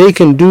believe that they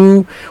can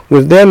do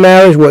with their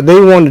marriage what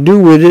they want to do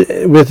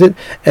with it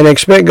and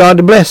expect God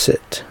to bless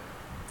it.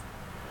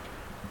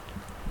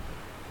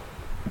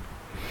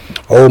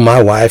 Oh,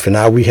 my wife and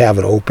I, we have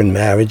an open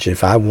marriage.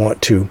 If I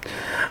want to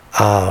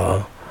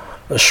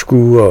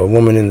screw a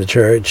woman in the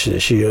church,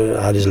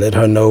 I just let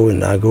her know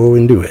and I go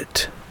and do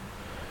it.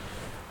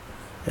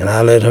 And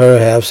I let her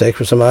have sex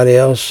with somebody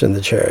else in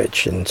the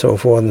church and so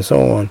forth and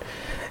so on.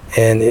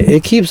 And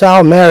it keeps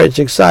our marriage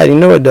exciting.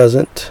 No, it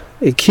doesn't.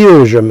 It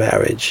kills your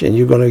marriage, and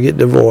you're going to get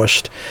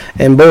divorced,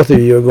 and both of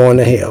you are going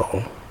to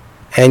hell,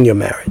 and your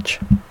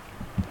marriage.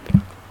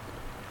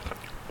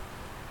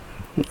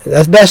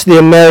 That's the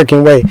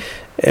American way.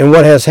 And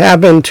what has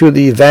happened to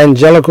the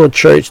evangelical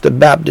church, the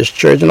Baptist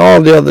church, and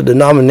all the other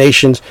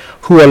denominations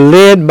who are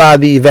led by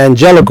the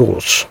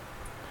evangelicals.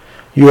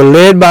 You are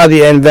led by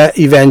the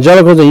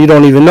evangelicals, and you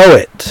don't even know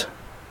it.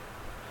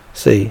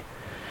 See?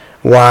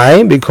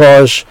 Why?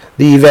 Because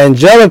the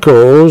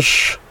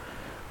evangelicals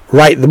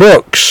write the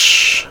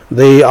books.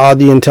 They are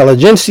the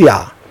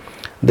intelligentsia.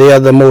 They are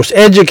the most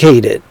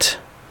educated.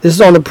 This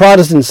is on the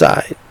Protestant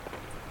side.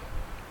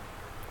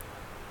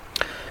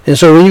 And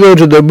so when you go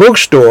to the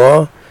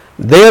bookstore,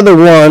 they're the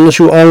ones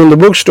who own the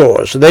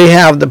bookstores. They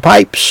have the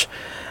pipes.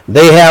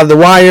 They have the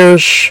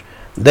wires.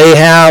 They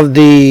have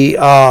the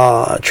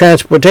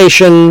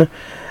transportation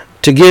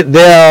to get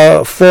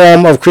their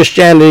form of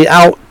Christianity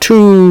out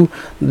to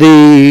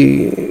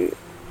the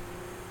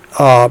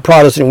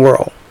Protestant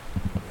world.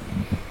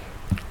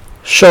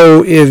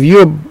 So if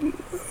you're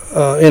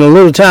in a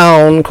little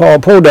town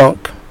called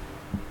Podunk,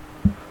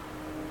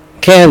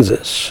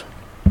 Kansas,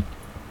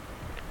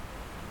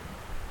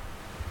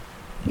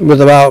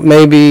 with about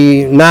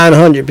maybe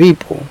 900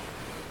 people,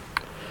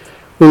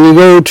 when you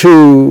go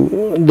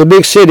to the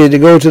big city to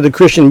go to the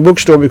Christian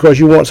bookstore because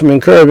you want some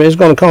encouragement, it's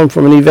going to come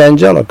from an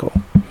evangelical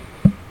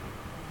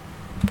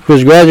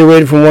who's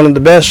graduated from one of the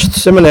best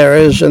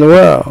seminaries in the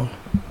world.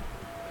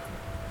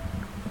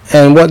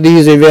 And what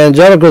these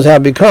evangelicals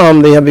have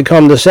become, they have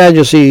become the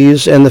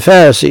Sadducees and the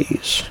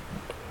Pharisees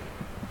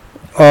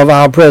of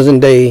our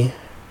present day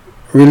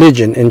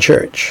religion and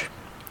church.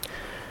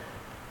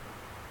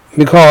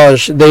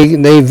 Because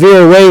they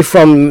veer away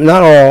from,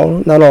 not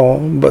all,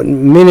 but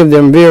many of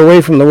them veer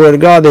away from the Word of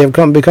God. They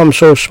have become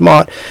so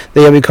smart,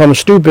 they have become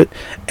stupid,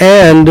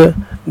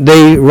 and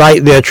they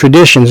write their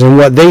traditions and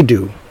what they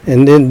do.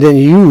 And then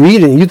you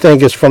read it and you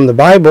think it's from the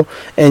Bible,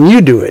 and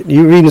you do it.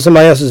 You're reading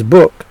somebody else's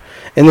book,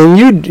 and then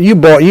you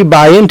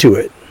buy into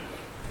it.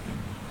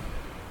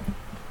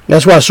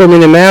 That's why so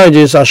many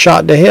marriages are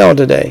shot to hell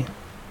today.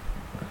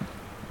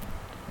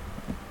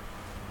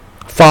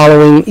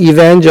 Following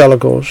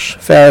evangelicals,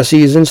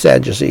 Pharisees and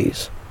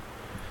Sadducees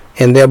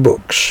in their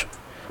books.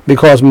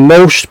 Because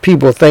most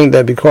people think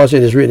that because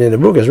it is written in the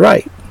book is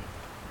right.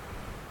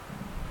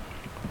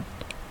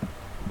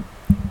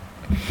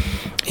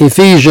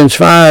 Ephesians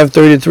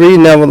 5:33,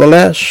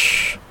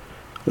 nevertheless,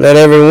 let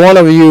every one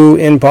of you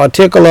in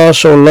particular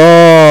so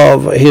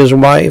love his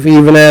wife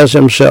even as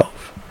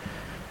himself.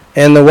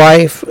 And the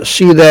wife,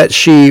 see that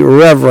she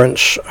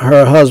reverence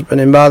her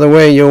husband. And by the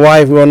way, your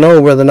wife will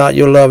know whether or not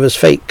your love is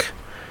fake.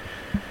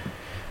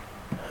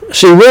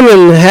 See,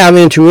 women have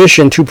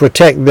intuition to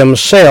protect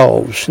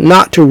themselves,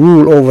 not to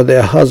rule over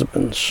their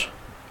husbands.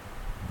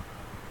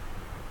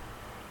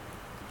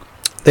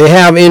 They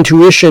have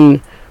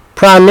intuition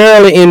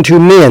primarily into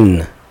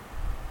men.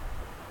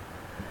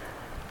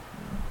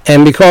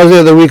 And because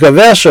they're the weaker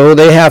vessel,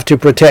 they have to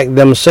protect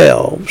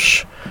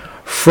themselves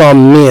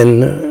from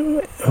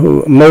men,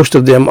 who most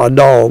of them are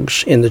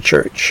dogs in the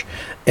church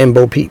and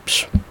Bo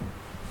Peeps.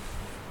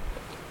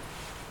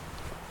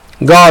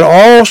 God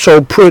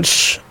also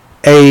puts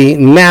a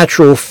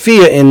natural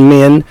fear in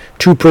men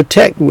to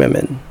protect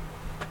women.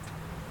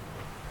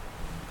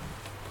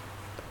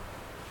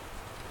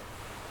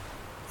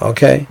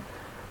 Okay?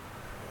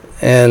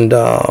 And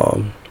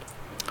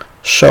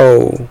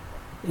so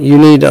you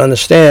need to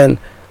understand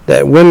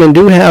that women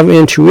do have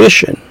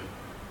intuition,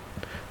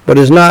 but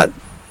it's not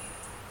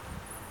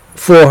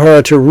for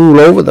her to rule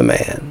over the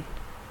man,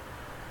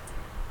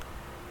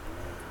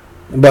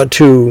 but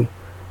to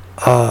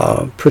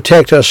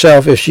protect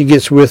herself if she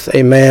gets with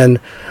a man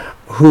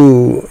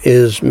who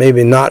is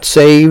maybe not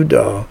saved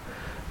or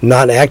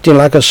not acting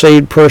like a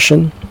saved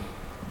person,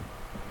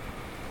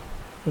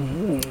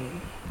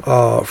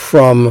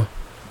 from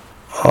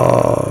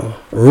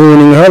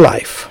ruining her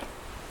life.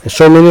 And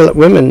so many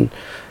women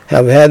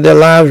have had their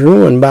lives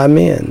ruined by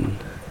men.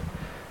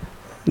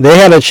 They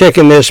had a check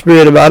in their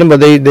spirit about them, but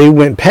they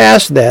went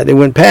past that. They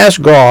went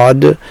past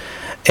God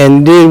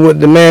and did what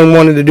the man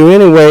wanted to do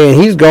anyway,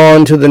 and he's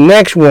gone to the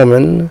next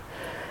woman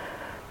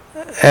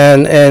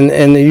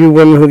And you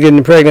women who are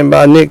getting pregnant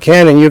by Nick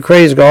Cannon, you're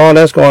crazy. Oh,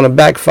 that's going to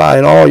backfire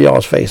in all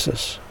y'all's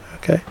faces.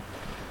 Okay?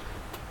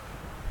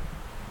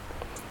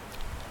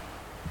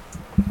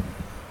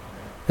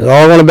 It's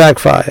all going to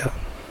backfire.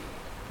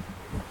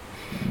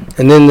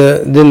 And then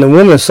the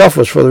woman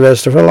suffers for the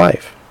rest of her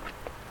life.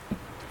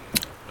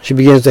 She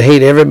begins to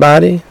hate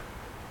everybody,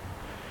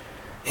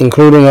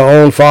 including her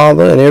own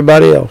father and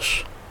everybody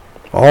else.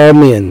 All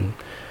men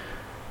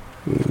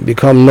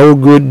become no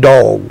good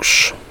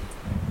dogs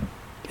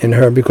in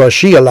her because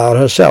she allowed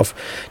herself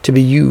to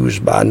be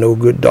used by a no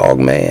good dog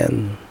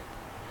man.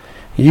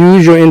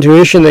 Use your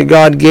intuition that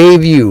God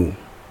gave you.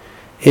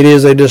 It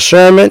is a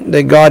discernment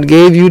that God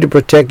gave you to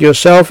protect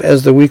yourself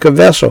as the weaker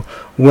vessel.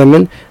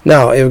 Women,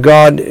 now if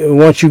God,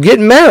 once you get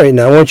married,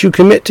 now once you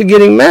commit to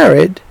getting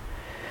married,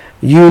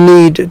 you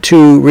need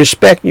to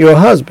respect your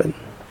husband.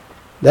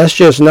 That's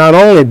just not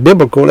only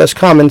biblical, that's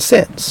common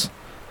sense.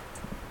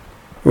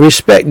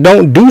 Respect,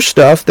 don't do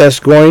stuff that's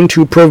going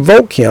to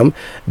provoke him.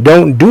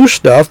 Don't do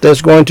stuff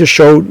that's going to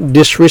show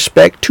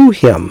disrespect to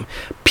him.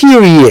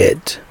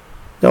 Period.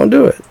 Don't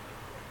do it.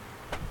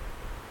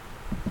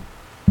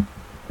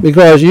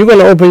 Because you're going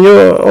to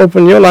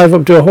open your life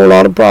up to a whole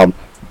lot of problems.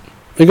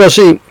 Because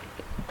see,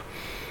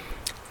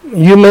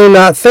 you may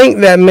not think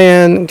that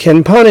man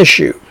can punish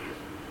you.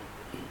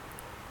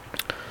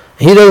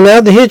 He doesn't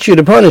have to hit you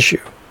to punish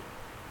you.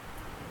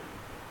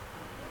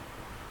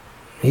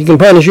 He can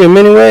punish you in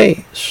many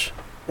ways.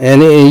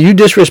 And you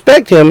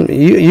disrespect him,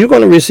 you're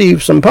going to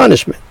receive some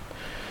punishment.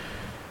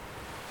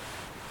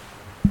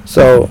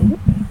 So,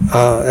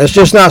 it's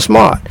just not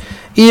smart.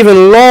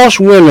 Even lost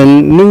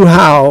women knew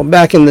how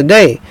back in the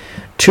day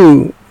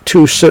to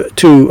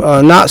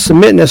not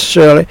submit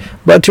necessarily,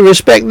 but to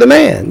respect the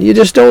man. You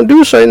just don't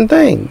do certain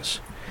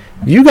things.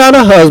 You got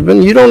a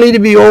husband. You don't need to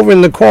be over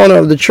in the corner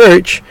of the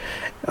church,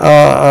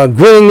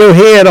 grinning your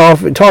head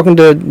off, talking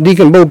to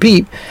Deacon Bo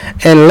Peep,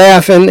 and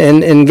laughing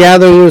and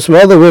gathering with some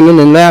other women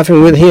and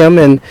laughing with him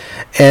and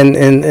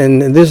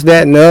this,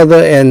 that, and the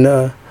other,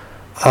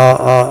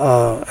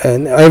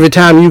 and every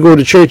time you go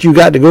to church, you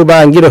got to go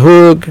by and get a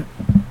hug.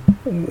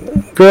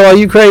 Girl, are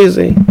you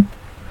crazy?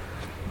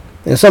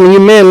 And some of you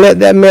men let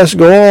that mess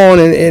go on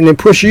and then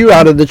push you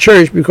out of the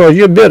church because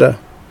you're bitter,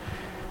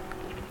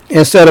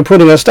 instead of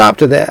putting a stop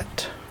to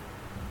that.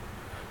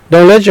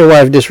 Don't let your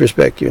wife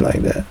disrespect you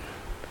like that.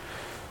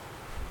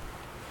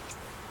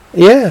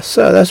 Yes,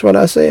 sir, that's what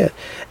I said.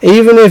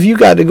 Even if you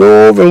got to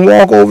go over and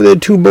walk over there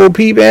to Bo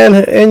Peep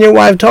and your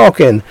wife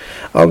talking,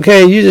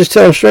 okay, you just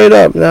tell them straight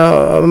up.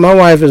 Now, my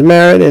wife is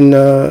married, and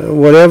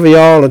whatever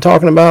y'all are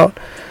talking about,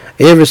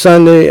 every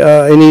Sunday,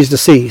 it needs to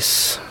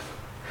cease.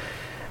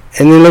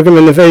 And then look them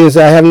in the face and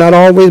say, I have not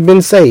always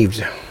been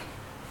saved.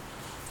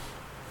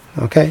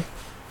 Okay?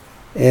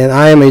 And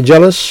I am a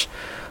jealous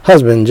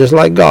husband, just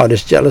like God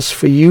is jealous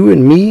for you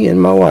and me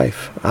and my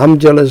wife. I'm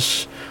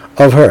jealous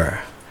of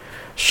her.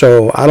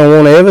 So I don't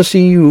want to ever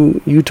see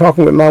you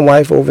talking with my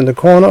wife over in the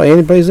corner or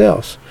anyplace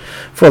else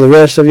for the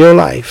rest of your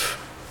life.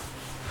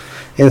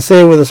 And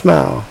say it with a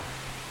smile.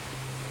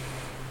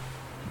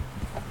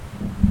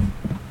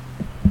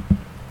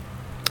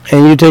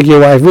 And you take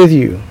your wife with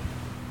you.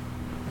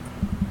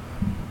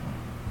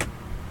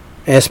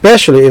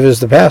 Especially if it's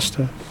the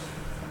pastor.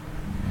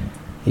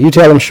 You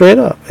tell him straight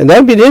up. And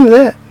that'll be the end of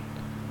that.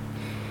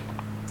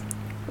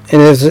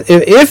 And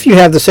if you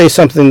have to say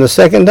something the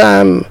second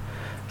time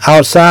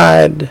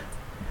outside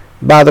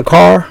by the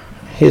car,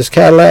 his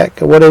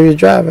Cadillac or whatever you're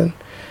driving,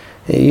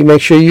 and you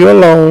make sure you're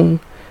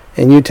alone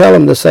and you tell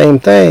him the same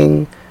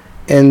thing,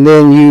 and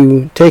then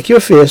you take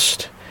your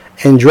fist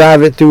and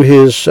drive it through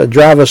his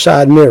driver's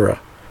side mirror.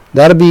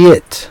 That'll be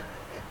it.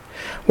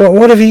 Well,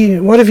 what if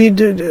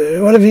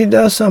he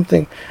does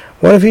something?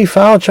 What if he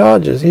files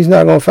charges? He's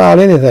not going to file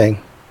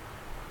anything.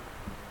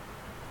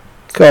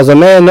 Because a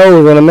man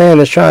knows when a man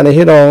is trying to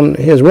hit on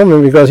his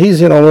woman, because he's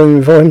hit on women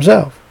before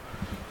himself.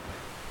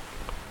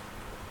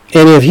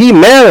 And if he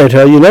married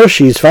her, you know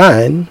she's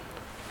fine,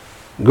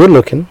 good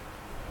looking.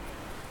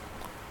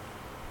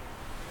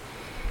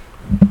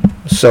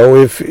 So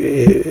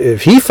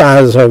if he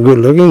finds her good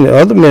looking, the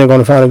other men are going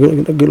to find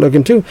her good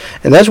looking too.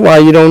 And that's why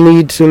you don't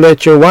need to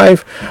let your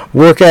wife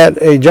work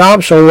at a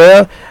job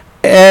somewhere.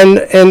 And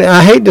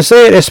I hate to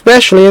say it,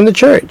 especially in the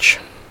church.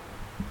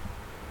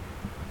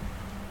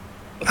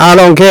 I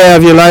don't care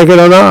if you like it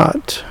or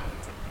not.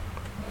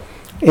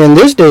 In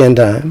this day and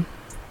time,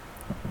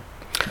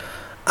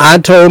 I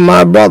told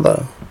my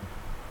brother,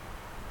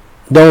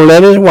 don't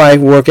let his wife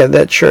work at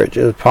that church.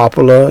 It's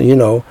popular, you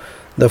know,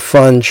 the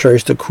fun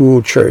church, the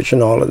cool church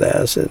and all of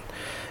that.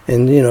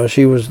 And you know,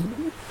 she was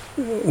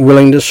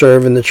willing to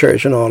serve in the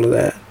church and all of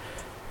that.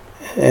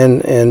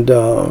 And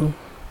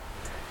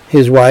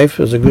his wife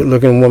is a good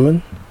looking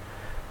woman.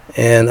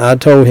 And I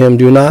told him,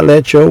 do not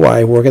let your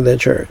wife work at that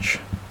church.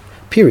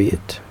 Period.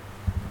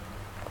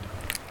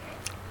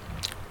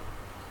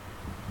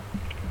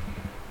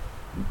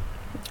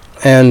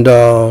 And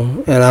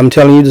I'm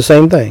telling you the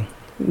same thing.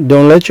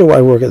 Don't let your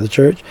wife work at the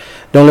church.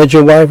 Don't let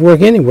your wife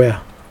work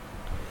anywhere.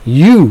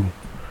 You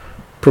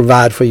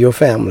provide for your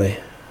family.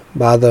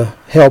 by the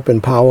help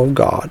and power of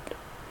God.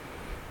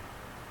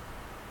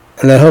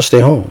 And let her stay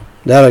home.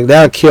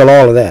 That'll kill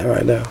all of that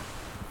right there.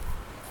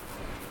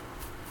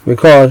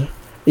 Because,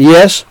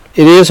 yes,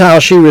 it is how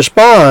she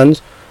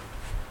responds.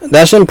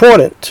 That's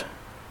important.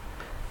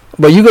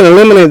 But you can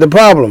eliminate the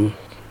problem.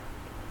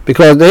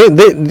 Because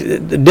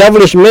the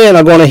devilish men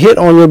are going to hit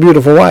on your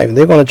beautiful wife.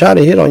 They're going to try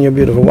to hit on your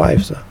beautiful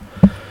wife. So.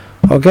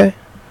 Okay?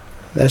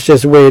 That's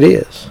just the way it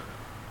is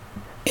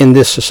in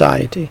this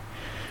society.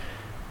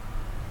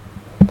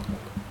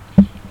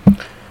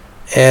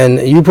 And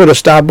you put a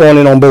stop on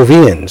it on both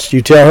ends.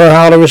 You tell her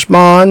how to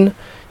respond.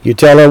 You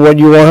tell her what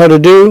you want her to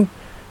do.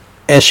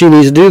 And she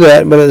needs to do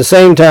that. But at the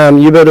same time,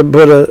 you better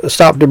put a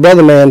stop to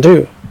brother man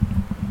too.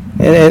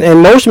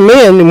 And most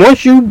men,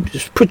 once you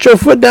put your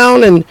foot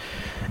down and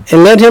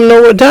let him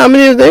know what time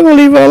it is, they're going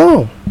to leave her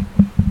alone.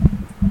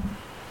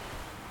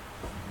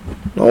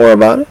 Don't worry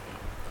about it.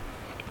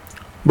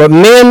 But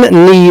men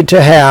need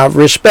to have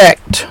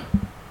respect.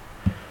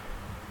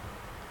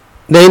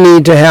 They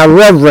need to have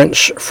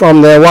reverence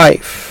from their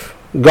wife.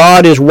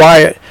 God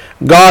wired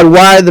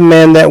the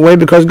man that way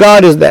because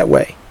God is that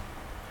way.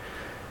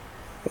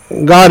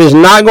 God is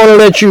not going to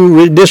let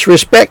you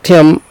disrespect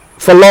him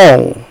for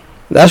long.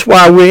 That's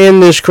why we're in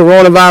this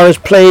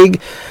coronavirus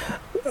plague,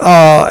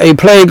 a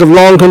plague of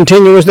long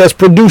continuance that's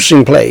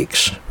producing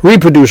plagues,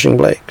 reproducing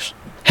plagues,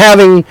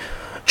 having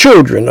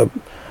children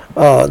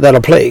that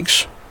are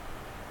plagues.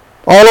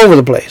 All over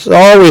the place.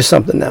 There's always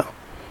something now.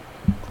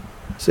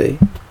 See?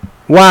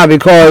 Why?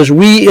 Because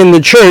we in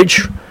the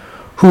church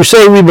who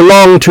say we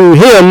belong to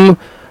him,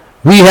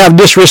 we have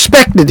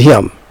disrespected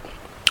him,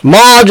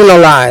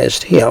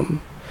 marginalized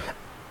him,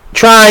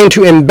 trying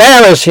to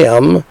embarrass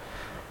him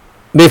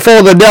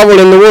before the devil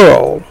in the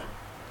world,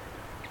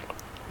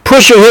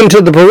 pushing him to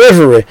the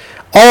periphery,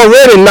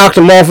 already knocked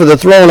him off of the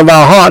throne of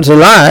our hearts and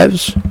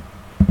lives.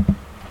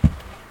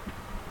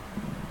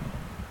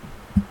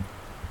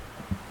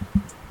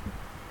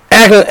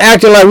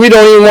 Acting like we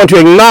don't even want to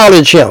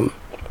acknowledge him.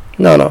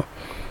 No.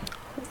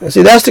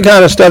 See, that's the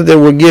kind of stuff that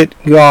will get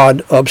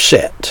God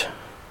upset.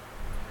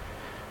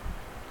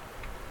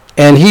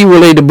 And he will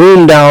lay the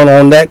boom down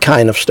on that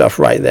kind of stuff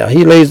right there.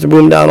 He lays the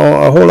boom down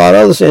on a whole lot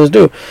of other things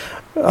too.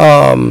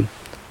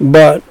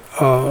 But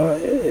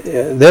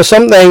there's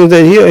some things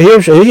that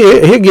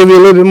he'll give you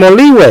a little bit more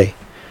leeway.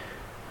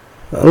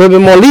 A little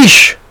bit more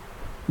leash.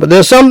 But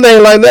there's some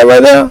things like that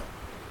right there.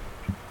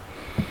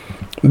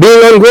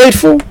 Being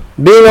ungrateful.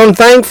 Being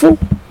unthankful,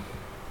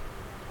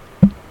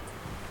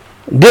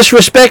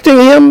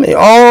 disrespecting him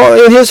all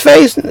in his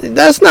face,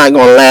 that's not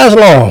going to last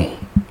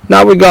long.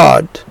 Not with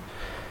God.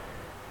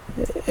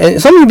 And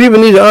some of you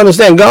people need to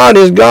understand God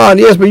is God,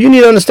 yes, but you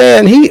need to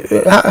understand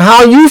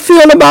how you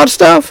feel about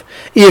stuff.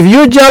 If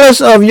you're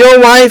jealous of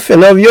your wife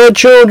and of your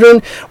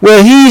children,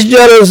 well, he's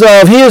jealous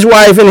of his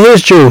wife and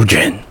his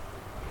children.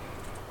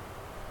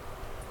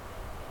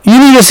 You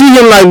need to see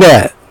him like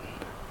that.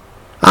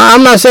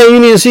 I'm not saying you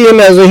need to see him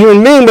as a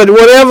human being, but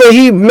whatever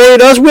he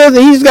made us with,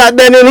 he's got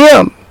that in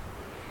him.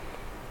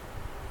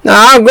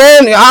 Now,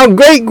 our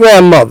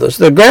great-grandmothers,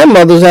 the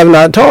grandmothers have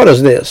not taught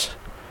us this.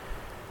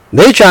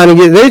 They're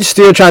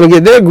still trying to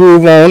get their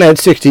groove on at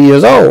 60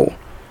 years old.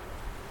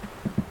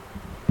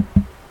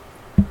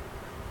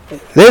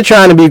 They're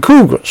trying to be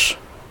cougars.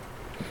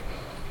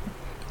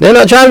 They're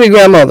not trying to be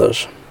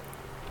grandmothers.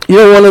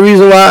 One of the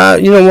reasons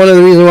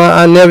why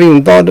I never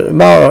even thought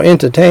about or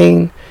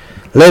entertained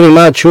letting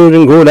my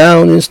children go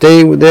down and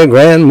stay with their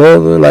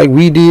grandmother like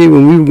we did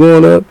when we were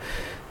growing up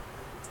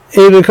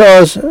is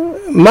because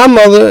my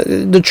mother,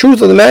 the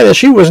truth of the matter,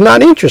 she was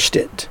not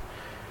interested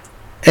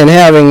in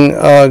having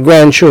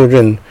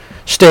grandchildren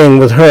staying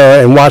with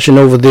her and watching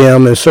over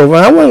them and so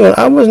forth.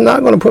 I was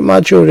not going to put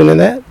my children in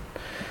that.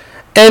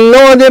 And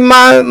nor did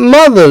my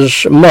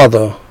mother's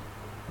mother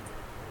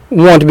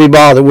want to be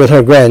bothered with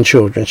her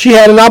grandchildren. She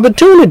had an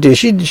opportunity.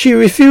 She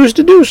refused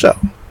to do so.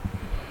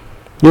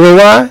 You know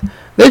why?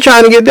 They're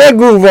trying to get their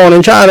groove on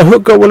and trying to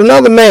hook up with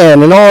another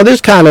man and all this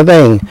kind of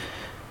thing.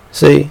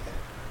 See?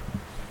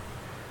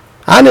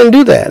 I didn't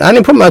do that. I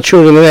didn't put my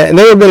children in that. And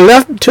they have been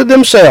left to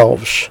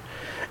themselves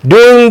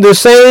doing the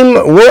same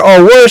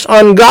or worse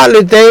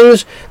ungodly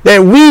things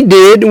that we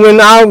did when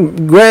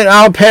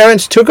our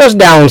parents took us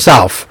down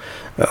south.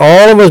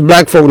 All of us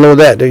black folk know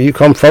that. You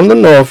come from the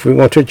north, we're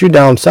going to take you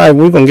down south.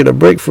 We're going to get a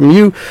break from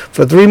you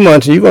for 3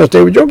 months, and you're going to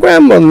stay with your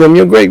grandmother and them,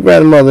 your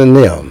great-grandmother and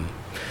them,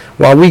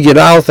 while we get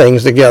our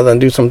things together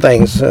and do some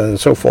things and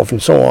so forth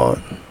and so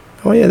on.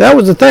 Oh, yeah, that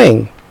was the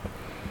thing.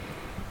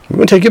 We're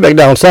going to take you back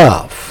down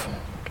south.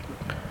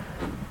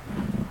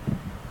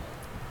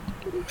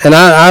 And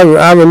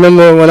I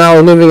remember when I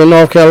was living in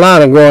North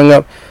Carolina growing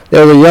up,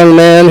 there was a young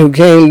man who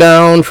came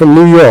down from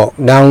New York,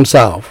 down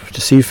south,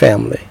 to see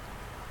family.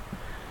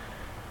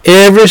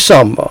 Every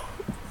summer.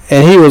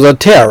 And he was a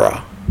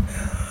terror.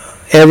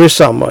 Every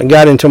summer. And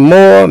got into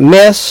more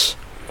mess.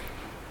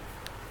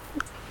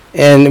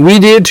 And we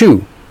did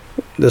too.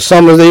 The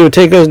summers they would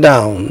take us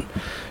down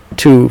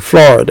to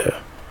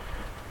Florida.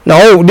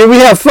 Now, did we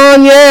have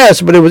fun?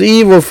 Yes, but it was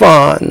evil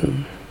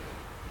fun.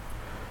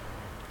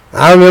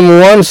 I remember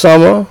one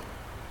summer,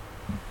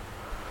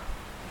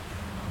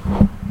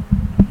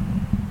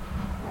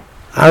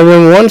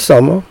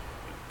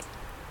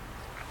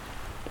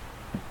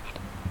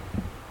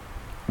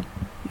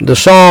 the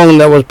song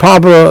that was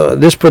popular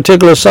this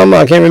particular summer,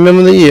 I can't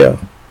remember the year,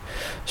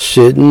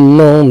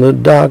 sitting on the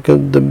dock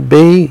of the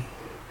bay,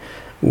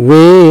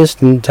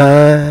 wasting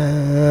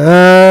time.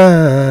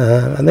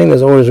 I think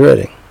that's Otis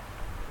Redding.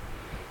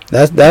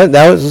 That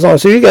was the song.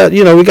 So we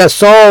got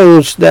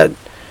songs that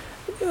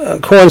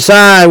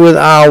coincide with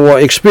our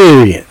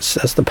experience.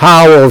 That's the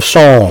power of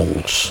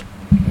songs.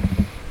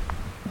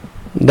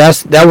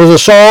 That was a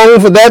song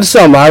for that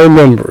summer. I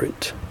remember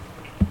it.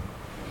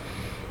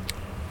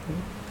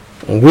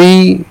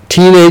 We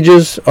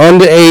teenagers,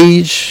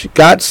 underage,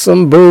 got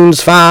some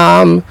Boone's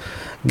Farm,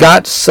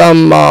 got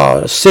some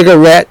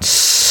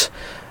cigarettes,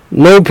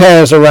 no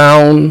parents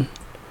around,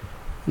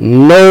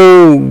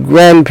 no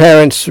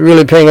grandparents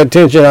really paying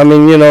attention. I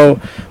mean,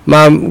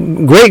 my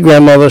great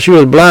grandmother, she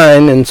was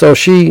blind, and so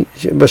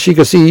but she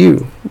could see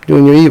you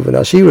doing your evil.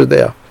 Now she was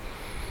there,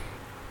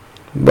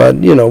 but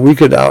we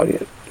could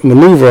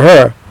maneuver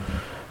her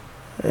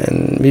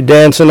and be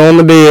dancing on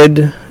the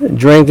bed,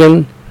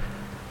 drinking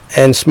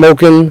and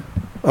smoking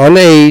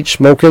underage,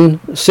 smoking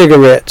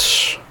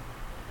cigarettes,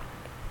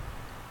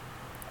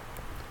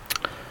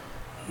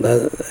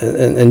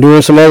 and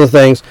doing some other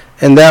things.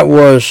 And that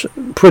was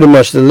pretty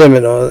much the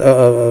limit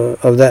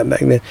of that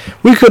back then.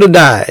 We could have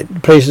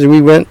died. Places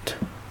we went,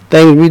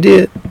 things we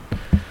did,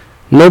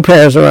 no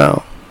parents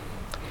around.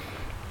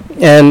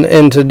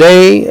 And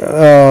today,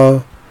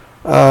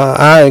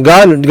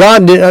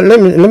 God did.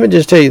 Let me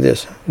just tell you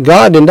this.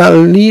 God did not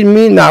lead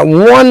me not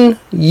one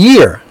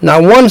year,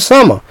 not one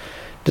summer,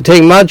 to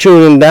take my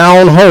children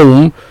down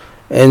home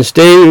and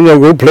stay,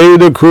 go play with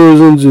their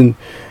cousins and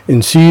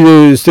stay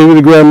with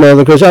the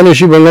grandmother, because I knew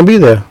she wasn't going to be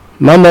there.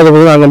 My mother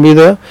was not going to be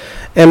there,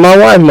 and my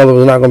wife's mother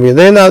was not going to be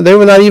there. They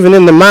were not even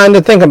in the mind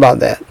to think about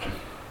that.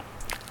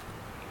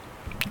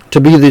 To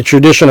be the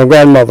traditional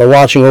grandmother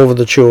watching over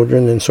the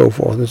children and so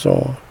forth and so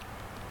on.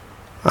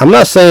 I'm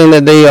not saying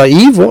that they are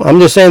evil. I'm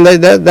just saying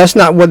that's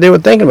not what they were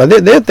thinking about.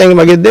 They're thinking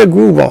about getting their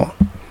groove on.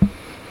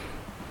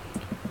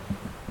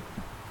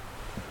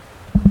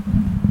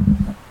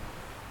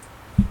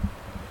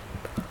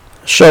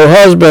 So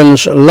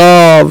husbands,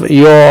 love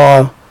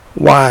your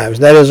wives.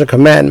 That is a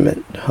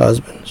commandment,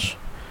 husbands.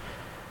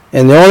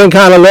 And the only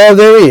kind of love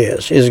there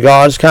is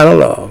God's kind of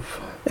love.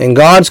 And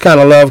God's kind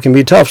of love can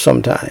be tough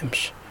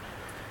sometimes.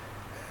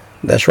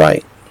 That's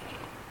right.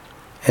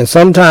 And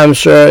sometimes,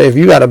 sir, if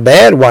you got a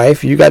bad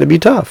wife, you got to be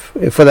tough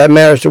for that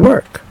marriage to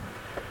work.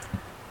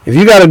 If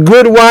you got a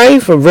good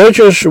wife, a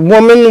virtuous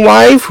woman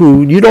wife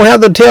who you don't have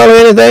to tell her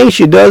anything,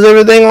 she does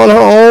everything on her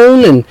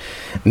own and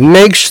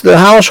makes the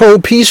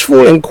household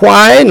peaceful and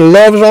quiet and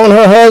loves on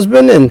her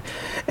husband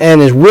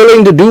and is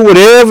willing to do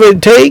whatever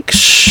it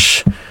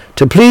takes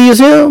to please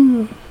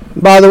him.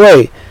 By the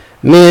way,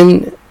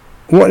 men,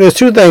 there's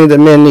two things that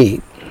men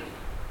need.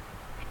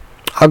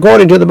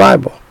 According to the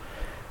Bible,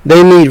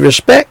 they need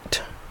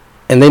respect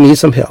and they need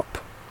some help.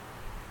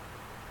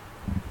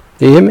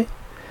 Do you hear me?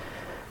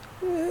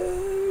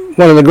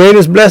 One of the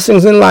greatest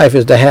blessings in life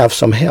is to have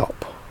some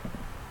help.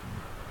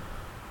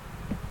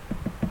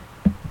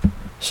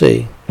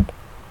 See?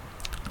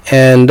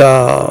 And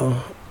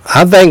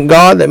I thank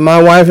God that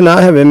my wife and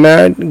I have been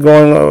married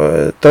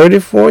going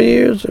 34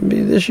 years. It'll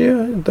be this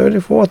year,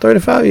 34,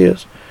 35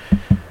 years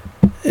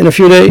in a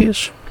few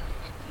days.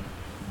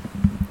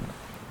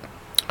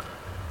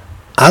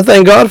 I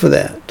thank God for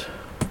that.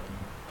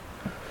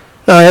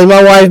 Now, has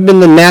my wife been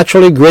the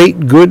naturally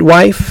great, good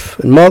wife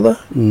and mother?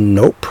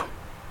 Nope.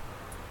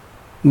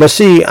 But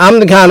see, I'm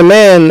the kind of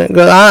man,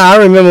 because I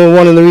remember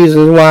one of the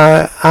reasons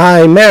why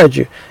I married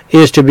you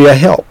is to be a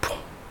help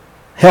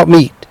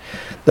meet.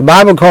 The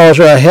Bible calls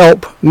her a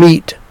help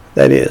meet,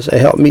 that is, a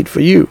help meet for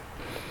you.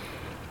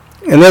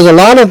 And there's a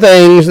lot of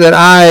things that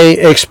I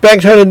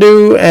expect her to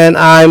do, and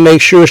I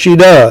make sure she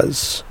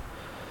does.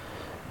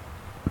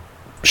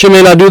 She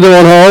may not do them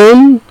on her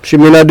own. She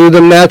may not do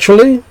them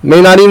naturally. May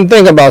not even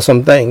think about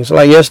some things.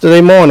 Like yesterday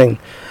morning,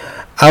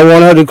 I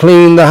want her to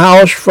clean the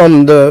house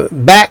from the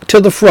back to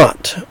the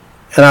front,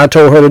 and I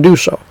told her to do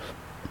so.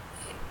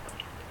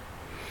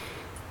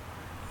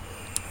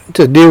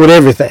 To deal with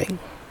everything.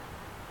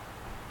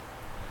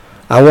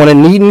 I want it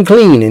neat and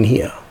clean in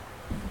here.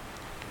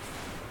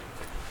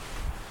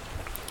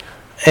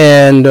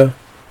 And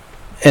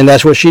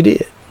that's what she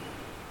did.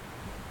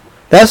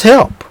 That's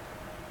help.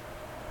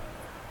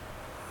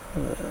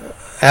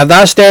 After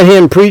I stand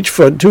here and preach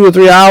for 2 or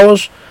 3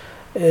 hours,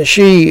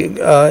 and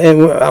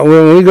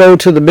when we go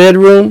to the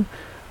bedroom,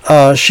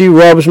 she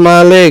rubs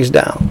my legs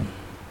down.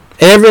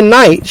 Every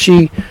night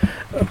she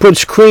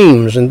puts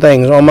creams and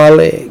things on my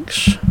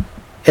legs.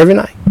 Every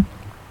night.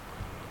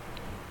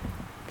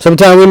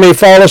 Sometimes we may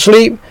fall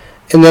asleep,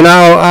 and then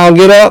I'll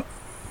get up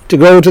to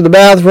go to the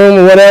bathroom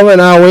or whatever,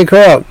 and I'll wake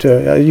her up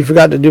you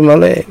forgot to do my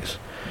legs.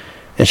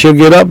 And she'll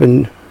get up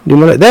and do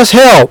my legs. That's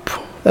help.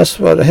 That's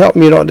what a help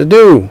me ought to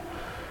do.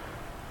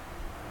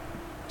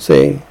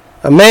 See,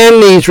 a man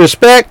needs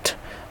respect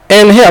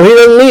and help. He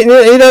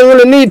doesn't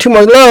really need too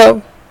much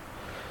love.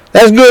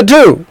 That's good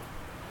too.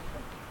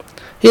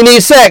 He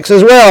needs sex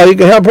as well. You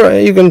can help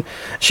her.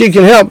 She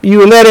can help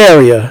you in that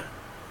area.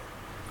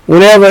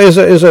 Whenever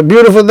it's a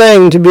beautiful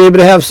thing to be able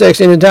to have sex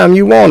anytime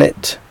you want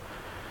it.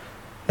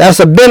 That's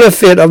a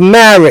benefit of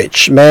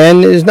marriage,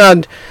 man. It's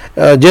not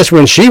just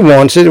when she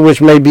wants it,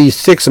 which may be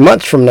 6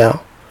 months from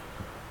now.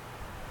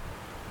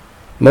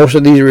 Most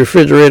of these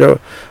refrigerator,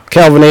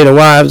 Calvinator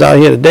wives out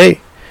here today,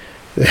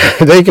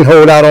 they can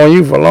hold out on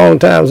you for a long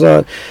time,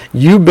 son.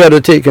 You better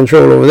take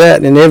control over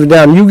that. And every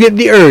time you get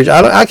the urge,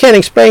 I can't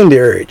explain the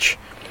urge.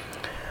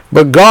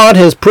 But God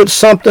has put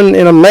something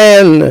in a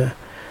man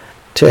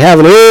to have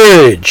an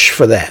urge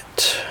for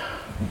that.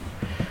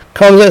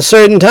 Comes at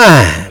certain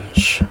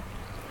times.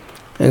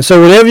 And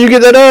so whenever you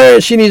get that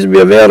urge, she needs to be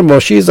available.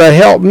 She's a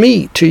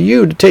helpmeet to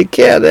you to take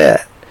care of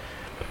that.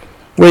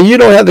 Where you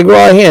don't have to go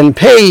out here and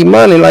pay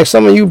money like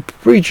some of you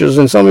preachers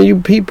and some of you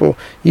people.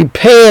 You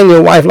paying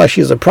your wife like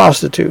she's a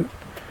prostitute.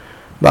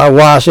 By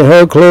washing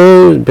her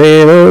clothes,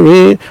 paying her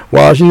rent,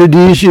 washing the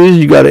dishes.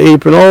 You got an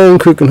apron on,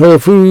 cooking her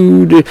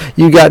food.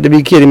 You got to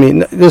be kidding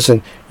me.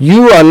 Listen,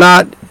 you're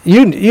not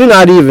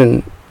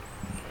even...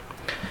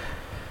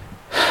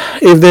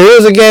 If there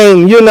is a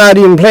game, you're not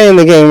even playing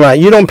the game right.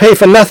 You don't pay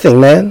for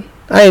nothing, man.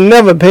 I ain't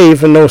never paid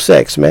for no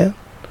sex, man.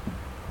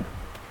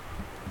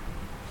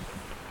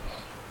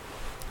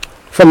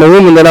 From a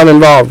woman that I'm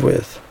involved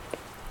with.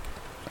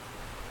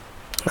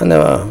 I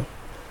never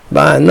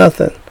buy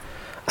nothing.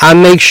 I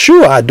make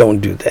sure I don't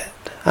do that.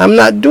 I'm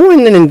not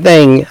doing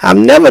anything. I've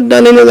never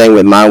done anything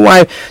with my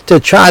wife to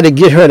try to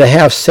get her to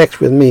have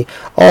sex with me.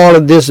 All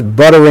of this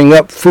buttering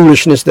up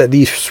foolishness that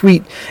these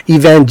sweet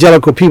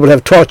evangelical people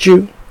have taught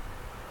you.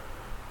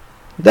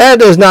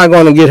 That is not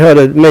going to get her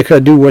to make her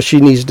do what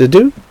she needs to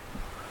do.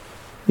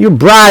 You're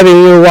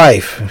bribing your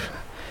wife.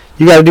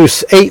 You got to do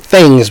 8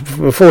 things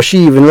before she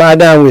even lie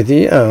down with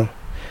you.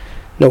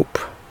 Nope.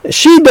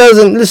 She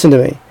doesn't, listen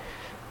to me.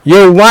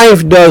 Your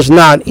wife does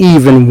not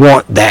even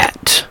want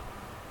that.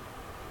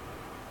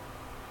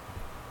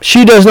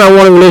 She does not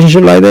want a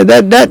relationship like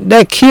that.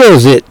 That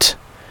kills it.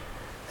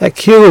 That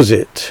kills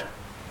it.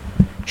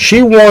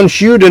 She wants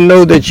you to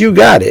know that you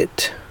got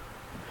it.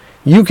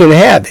 You can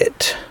have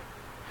it.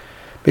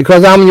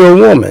 Because I'm your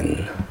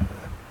woman.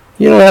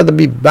 You don't have to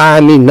be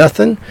buying me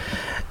nothing.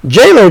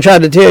 J-Lo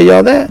tried to tell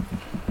y'all that.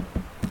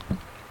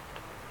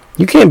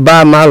 You can't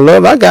buy my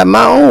love. I got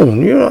my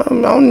own. You know, I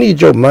don't need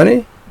your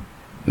money.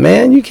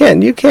 Man, you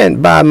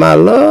can't buy my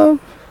love.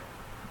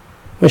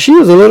 When she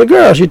was a little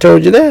girl, she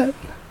told you that.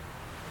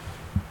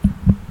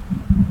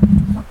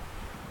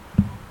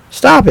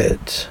 Stop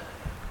it.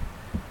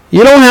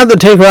 You don't have to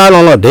take her out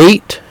on a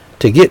date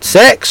to get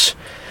sex.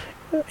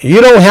 You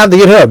don't have to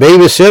get her a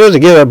babysitter to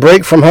get a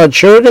break from her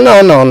children.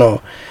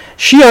 No.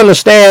 She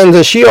understands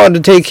that she ought to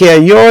take care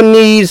of your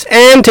needs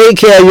and take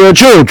care of your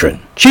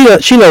children. She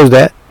knows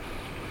that.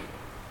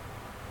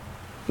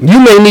 You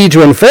may need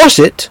to enforce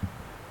it,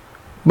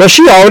 but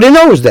she already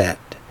knows that.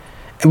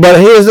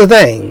 But here's the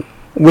thing.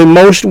 With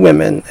most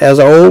women, as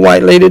an old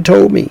white lady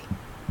told me,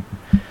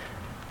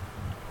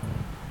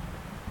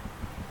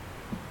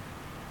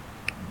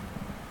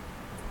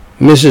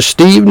 Mrs.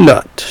 Steve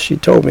Nutt, she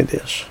told me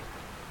this.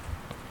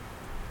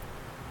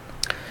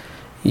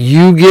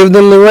 You give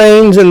them the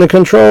reins and the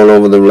control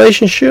over the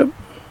relationship,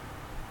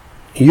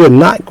 you're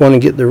not going to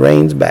get the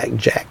reins back,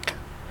 Jack.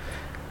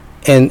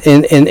 And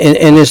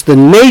it's the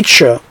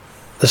nature,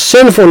 the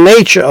sinful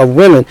nature of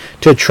women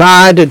to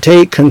try to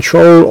take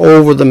control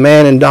over the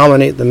man and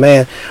dominate the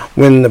man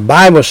when the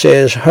Bible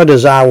says her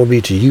desire will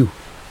be to you.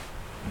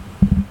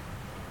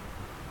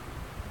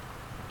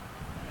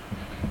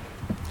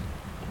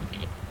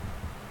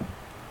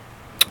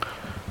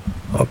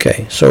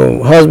 Okay,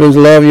 so husbands,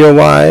 love your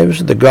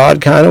wives the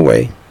God kind of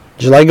way.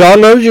 Just like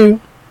God loves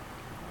you.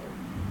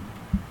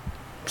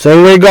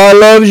 Same way God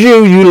loves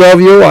you, you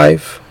love your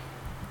wife.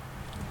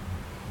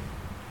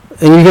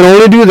 And you can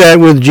only do that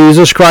with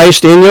Jesus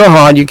Christ in your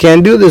heart. You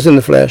can't do this in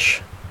the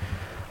flesh.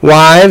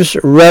 Wives,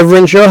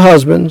 reverence your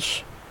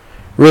husbands.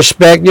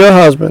 Respect your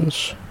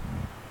husbands.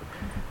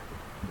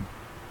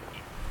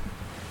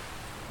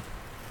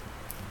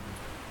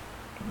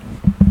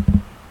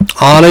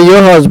 Honor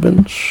your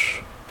husbands.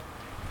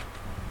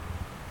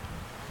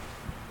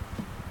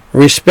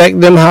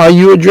 Respect them how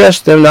you address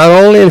them, not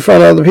only in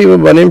front of other people,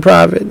 but in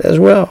private as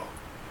well.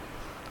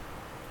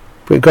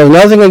 Because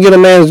nothing will get a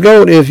man's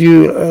goat if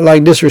you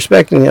like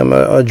disrespecting him,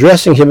 or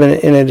addressing him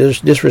in a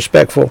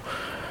disrespectful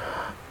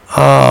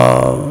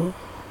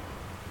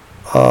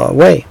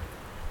way.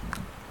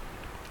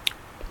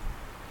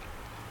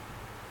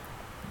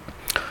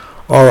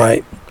 All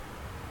right.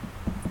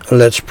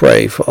 Let's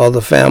pray for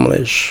other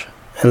families,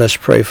 and let's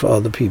pray for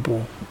other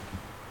people.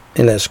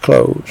 And let's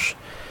close.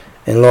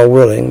 And Lord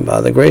willing, by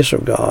the grace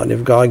of God,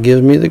 if God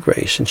gives me the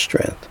grace and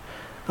strength,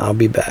 I'll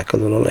be back a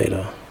little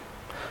later.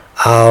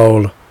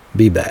 I'll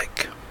be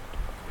back.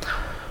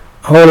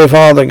 Holy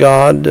Father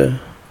God,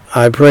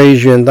 I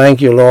praise you and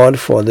thank you, Lord,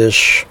 for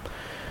this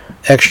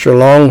extra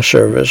long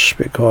service,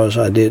 because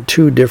I did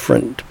 2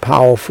 different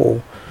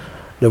powerful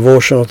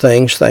devotional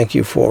things. Thank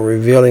you for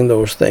revealing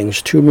those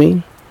things to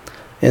me.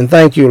 And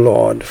thank you,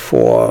 Lord,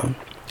 for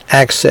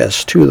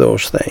access to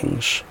those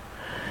things.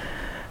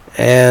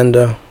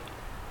 And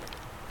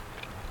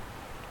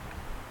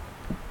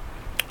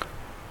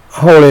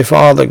Holy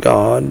Father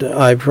God,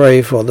 I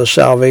pray for the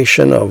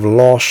salvation of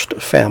lost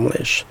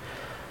families,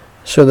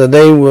 so that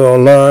they will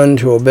learn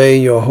to obey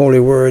your holy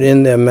word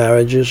in their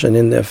marriages and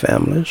in their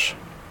families.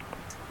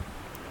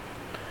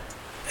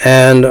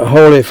 And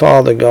Holy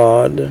Father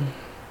God,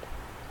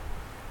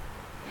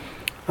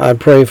 I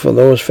pray for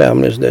those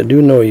families that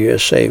do know you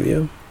as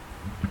Savior,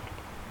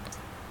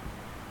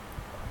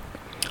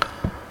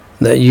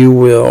 that you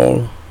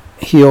will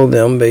heal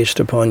them based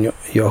upon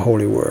your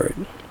holy word.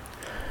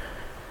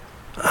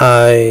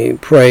 I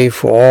pray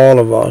for all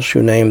of us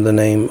who name the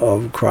name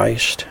of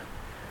Christ.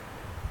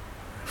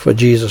 For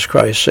Jesus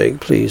Christ's sake,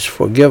 please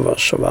forgive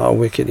us of our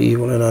wicked,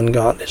 evil, and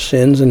ungodly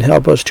sins, and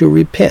help us to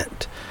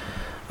repent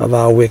of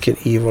our wicked,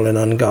 evil, and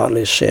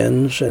ungodly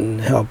sins,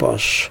 and help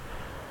us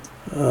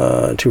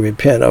to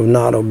repent of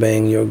not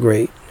obeying your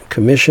great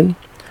commission.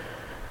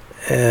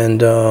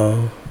 And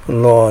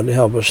Lord,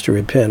 help us to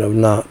repent of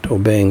not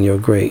obeying your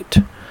great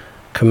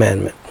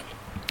commandment.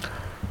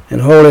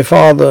 And Holy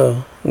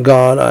Father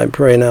God, I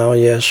pray now,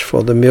 yes,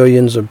 for the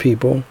millions of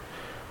people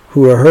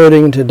who are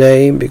hurting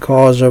today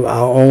because of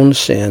our own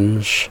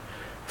sins,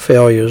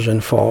 failures,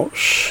 and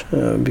faults,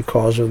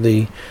 because of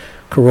the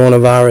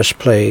coronavirus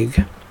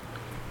plague.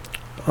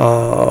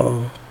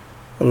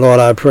 Lord,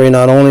 I pray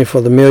not only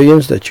for the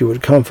millions that you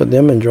would comfort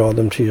them and draw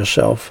them to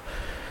yourself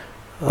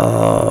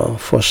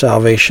for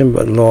salvation,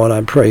 but Lord,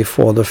 I pray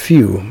for the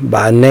few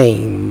by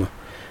name,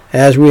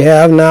 as we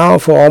have now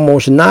for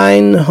almost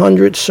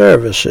 900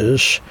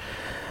 services.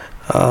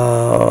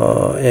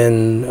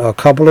 In a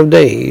couple of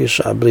days,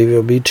 I believe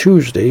it'll be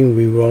Tuesday,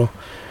 we will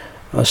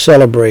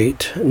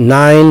celebrate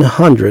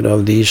 900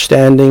 of these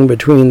Standing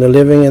Between the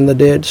Living and the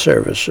Dead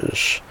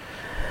services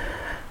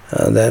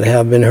that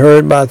have been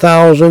heard by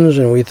thousands,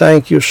 and we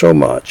thank you so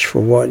much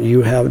for what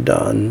you have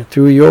done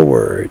through your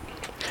word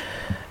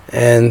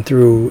and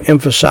through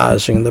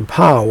emphasizing the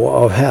power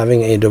of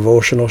having a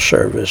devotional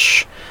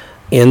service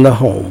in the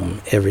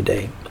home every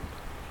day.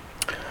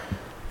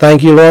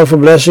 Thank you, Lord, for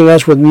blessing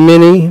us with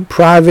many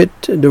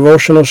private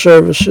devotional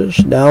services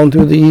down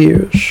through the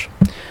years.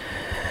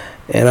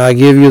 And I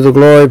give you the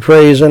glory,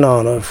 praise, and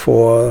honor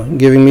for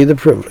giving me the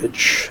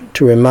privilege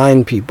to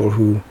remind people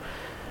who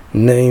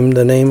name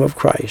the name of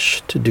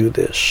Christ to do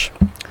this.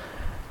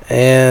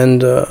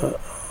 And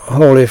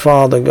Holy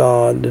Father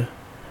God,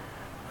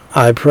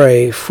 I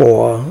pray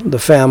for the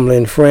family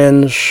and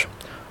friends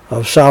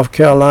of South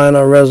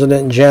Carolina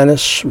resident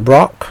Janice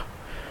Brock.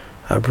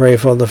 I pray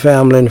for the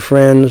family and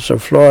friends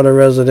of Florida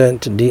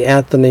resident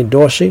DeAnthony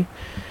Dorsey.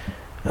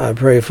 I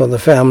pray for the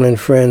family and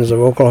friends of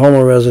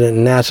Oklahoma resident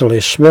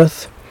Natalie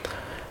Smith.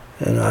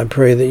 And I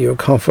pray that you'll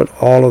comfort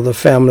all of the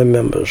family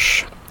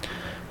members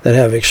that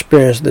have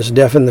experienced this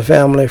death in the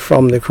family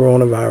from the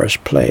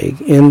coronavirus plague,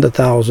 in the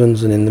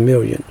thousands and in the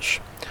millions.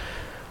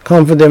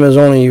 Comfort them as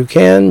only you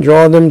can.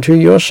 Draw them to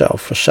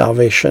yourself for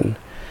salvation,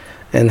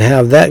 and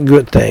have that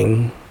good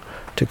thing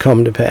to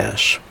come to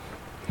pass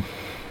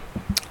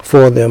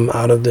for them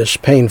out of this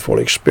painful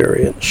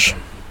experience.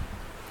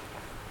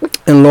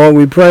 And Lord,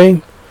 we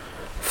pray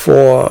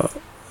for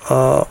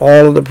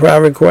all of the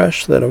prayer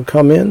requests that have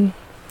come in.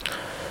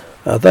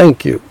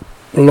 Thank you,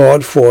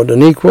 Lord, for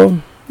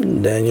Daniqua,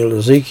 Daniel,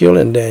 Ezekiel,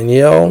 and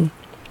Danielle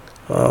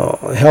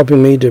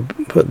helping me to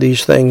put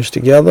these things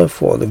together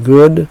for the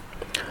good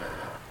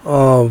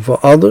of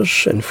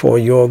others and for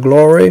your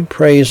glory,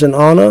 praise, and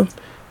honor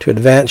to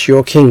advance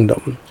your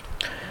kingdom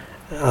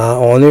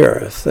on the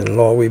earth. And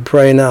Lord, we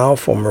pray now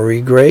for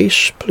Marie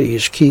Grace.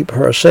 Please keep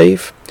her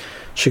safe,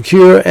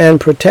 secure,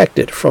 and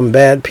protected from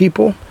bad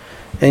people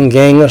and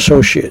gang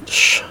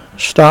associates.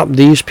 Stop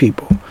these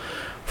people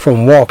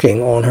from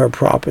walking on her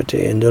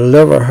property and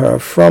deliver her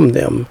from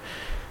them.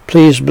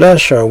 Please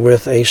bless her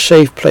with a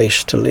safe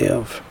place to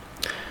live.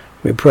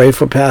 We pray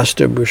for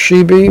Pastor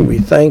Bushibi. We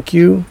thank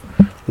you,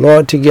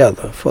 Lord,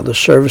 together for the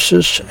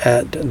services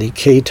at the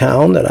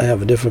K-Town that I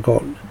have a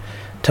difficult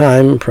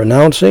time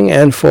pronouncing,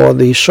 and for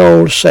the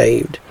souls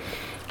saved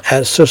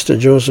at Sister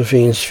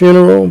Josephine's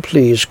funeral.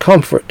 Please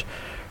comfort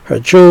her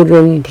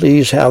children.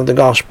 Please have the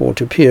gospel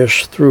to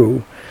pierce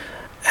through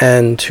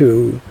and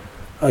to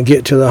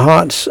get to the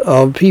hearts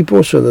of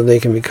people so that they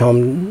can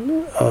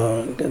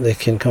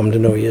come to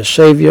know you as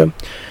Savior.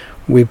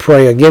 We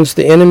pray against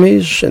the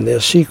enemies and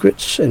their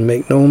secrets and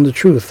make known the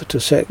truth to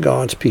set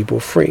God's people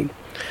free.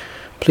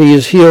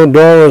 Please heal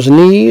Dora's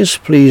knees.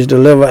 Please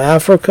deliver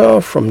Africa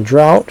from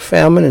drought,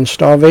 famine, and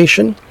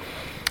starvation,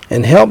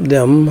 and help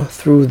them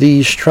through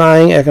these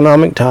trying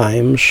economic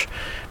times.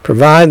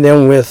 Provide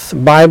them with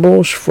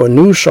Bibles for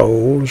new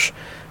souls,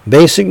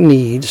 basic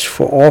needs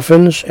for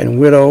orphans and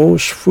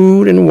widows,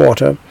 food and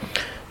water,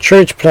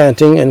 church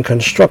planting and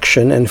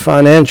construction, and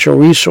financial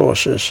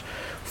resources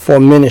for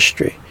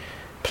ministry.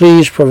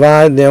 Please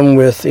provide them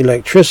with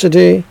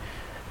electricity,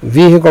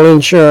 vehicle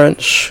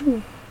insurance,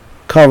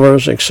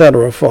 covers,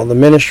 etc. for the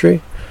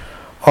ministry.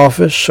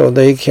 office so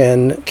they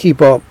can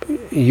keep up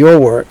your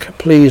work.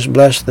 Please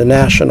bless the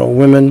National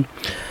Women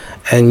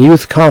and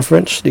Youth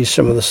Conference,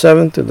 December the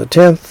 7th through the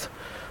 10th,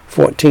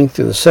 14th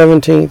through the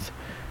 17th.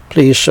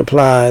 Please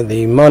supply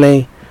the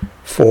money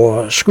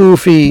for school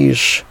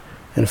fees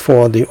and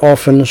for the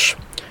orphans.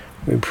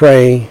 We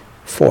pray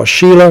for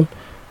Sheila.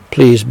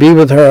 Please be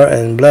with her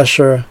and bless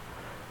her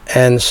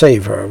and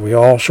save her. We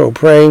also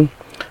pray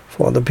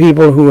for the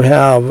people who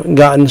have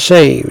gotten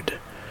saved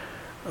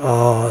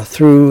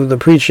through the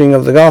preaching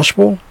of the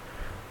gospel,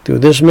 through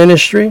this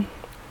ministry.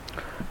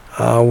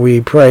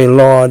 We pray,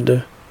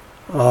 Lord,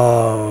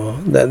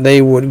 that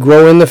they would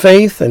grow in the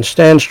faith and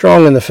stand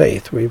strong in the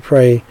faith. We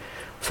pray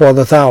for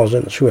the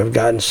thousands who have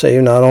gotten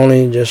saved, not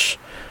only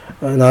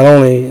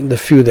the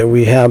few that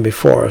we have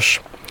before us.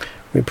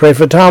 We pray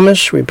for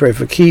Thomas. We pray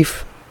for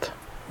Keith.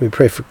 We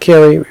pray for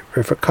Kerry. We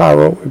pray for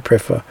Caro. We pray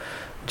for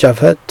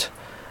Japhet.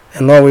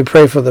 And Lord, we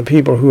pray for the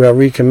people who have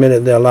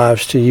recommitted their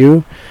lives to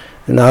you.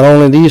 And not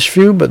only these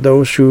few, but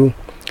those who,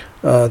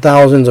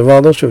 thousands of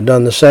others who have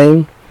done the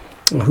same,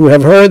 who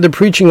have heard the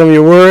preaching of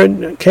your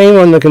word, came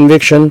on the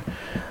conviction.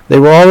 They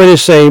were already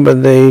saved,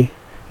 but they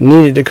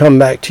needed to come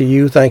back to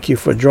you. Thank you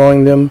for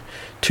drawing them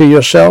to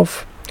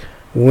yourself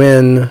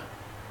when,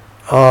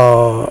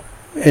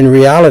 in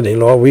reality,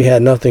 Lord, we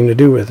had nothing to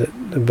do with it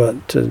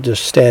but to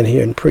just stand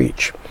here and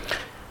preach.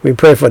 We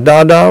pray for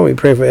Dada. We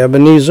pray for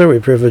Ebenezer. We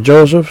pray for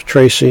Joseph,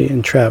 Tracy,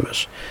 and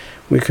Travis.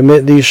 We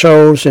commit these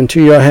souls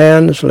into your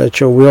hands. Let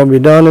your will be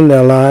done in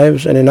their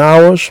lives and in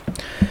ours.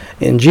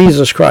 In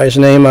Jesus Christ's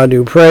name I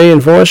do pray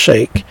and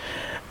forsake.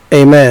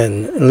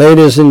 Amen.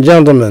 Ladies and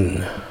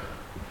gentlemen,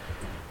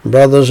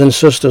 brothers and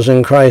sisters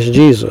in Christ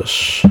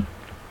Jesus,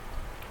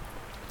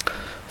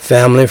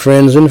 family,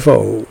 friends, and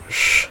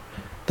foes,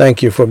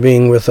 thank you for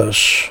being with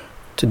us.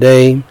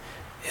 Today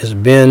has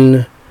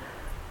been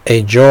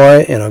a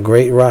joy and a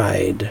great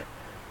ride,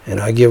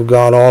 and I give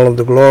God all of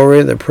the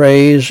glory, the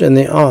praise, and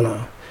the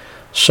honor.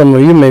 Some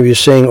of you may be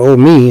saying, oh,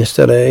 me,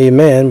 instead of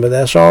amen, but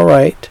that's all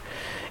right.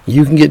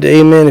 You can get to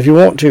amen if you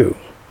want to,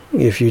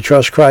 if you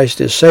trust Christ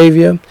as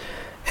Savior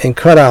and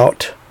cut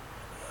out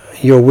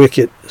your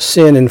wicked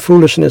sin and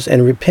foolishness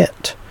and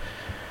repent.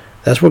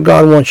 That's what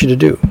God wants you to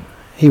do.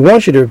 He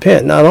wants you to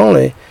repent, not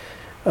only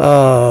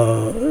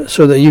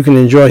so that you can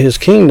enjoy his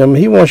kingdom.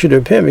 He wants you to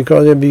repent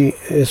because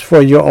it's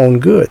for your own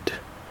good.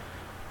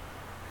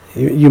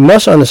 You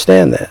must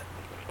understand that.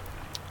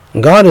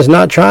 God is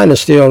not trying to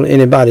steal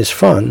anybody's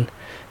fun.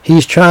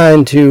 He's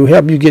trying to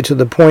help you get to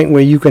the point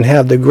where you can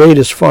have the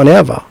greatest fun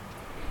ever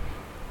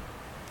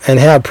and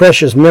have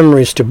precious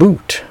memories to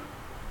boot.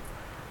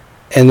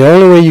 And the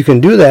only way you can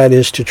do that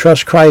is to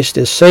trust Christ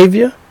as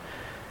Savior,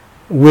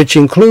 which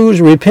includes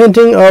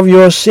repenting of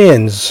your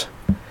sins.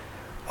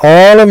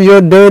 All of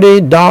your dirty,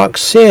 dark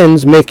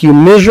sins make you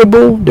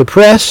miserable,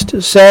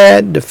 depressed,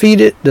 sad,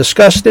 defeated,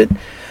 disgusted,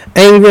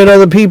 angry at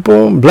other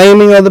people,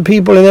 blaming other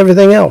people and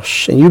everything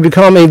else. And you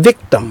become a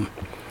victim.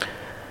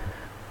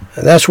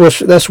 That's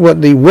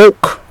what the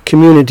woke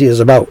community is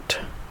about.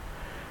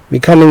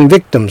 Becoming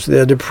victims.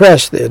 They're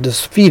depressed, they're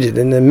defeated,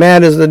 and they're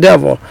mad as the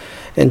devil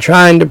and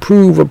trying to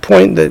prove a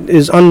point that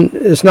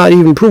is not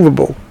even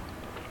provable.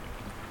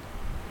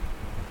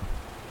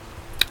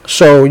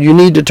 So you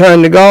need to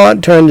turn to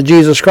God, turn to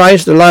Jesus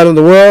Christ, the light of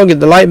the world, get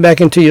the light back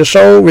into your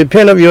soul,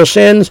 repent of your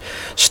sins,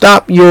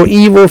 stop your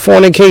evil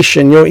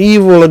fornication, your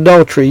evil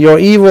adultery, your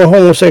evil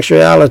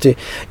homosexuality,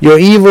 your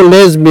evil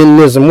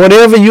lesbianism.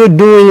 Whatever you're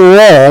doing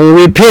wrong,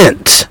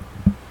 repent.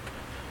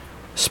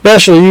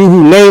 Especially you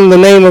who name the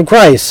name of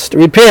Christ.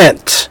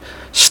 Repent.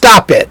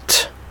 Stop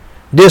it.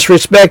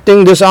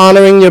 Disrespecting,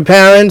 dishonoring your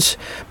parents,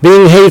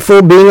 being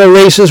hateful, being a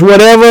racist,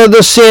 whatever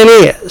the sin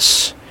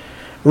is,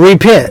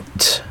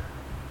 repent.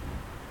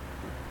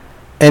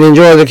 And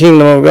enjoy the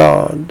kingdom of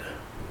God.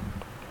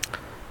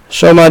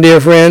 So, my dear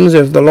friends,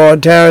 if the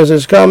Lord tarries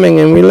is coming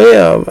and we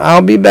live,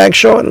 I'll be back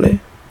shortly.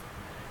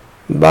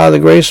 By the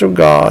grace of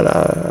God,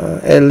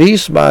 at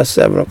least by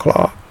 7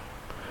 o'clock.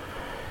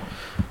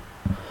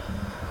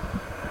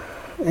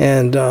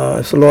 And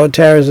if the Lord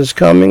tarries is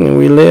coming and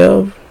we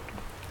live,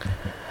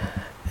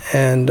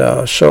 and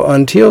so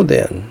until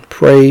then,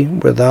 pray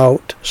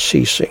without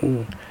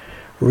ceasing.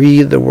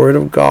 Read the Word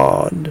of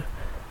God.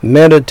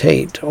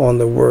 Meditate on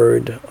the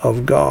Word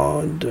of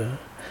God.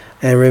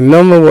 And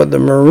remember what the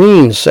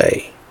Marines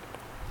say.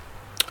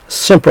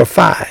 Semper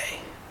Fi.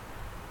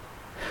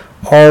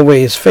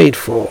 Always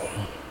faithful.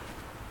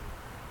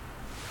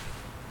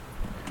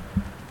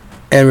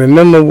 And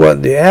remember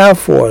what the Air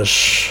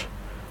Force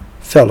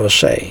fellows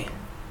say.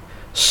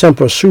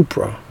 Semper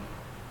Supra.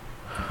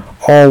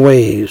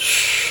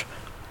 Always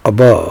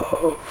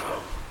above.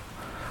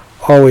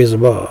 Always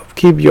above.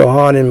 Keep your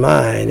heart and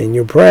mind and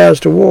your prayers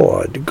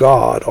toward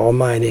God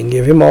Almighty and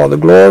give him all the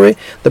glory,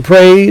 the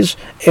praise,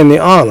 and the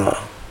honor.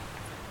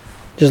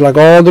 Just like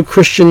all the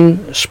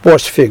Christian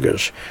sports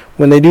figures.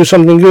 When they do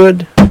something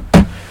good,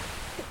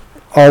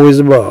 always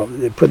above.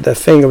 They put that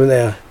finger in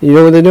there. You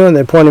know what they're doing?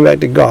 They're pointing back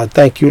to God.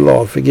 Thank you,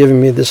 Lord, for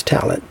giving me this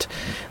talent,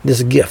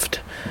 this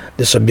gift,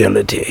 this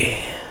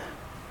ability.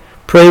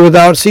 Pray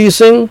without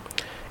ceasing.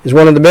 is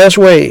one of the best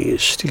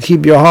ways to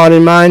keep your heart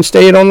and mind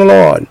stayed on the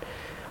Lord.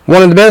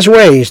 One of the best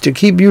ways to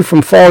keep you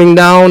from falling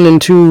down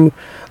into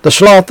the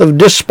slough of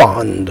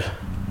despond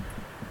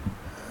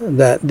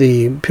that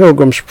the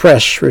Pilgrim's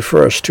Press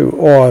refers to,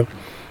 or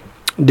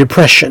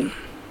depression.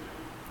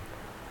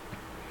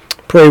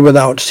 Pray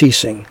without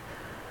ceasing.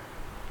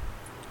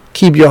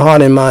 Keep your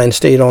heart and mind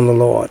stayed on the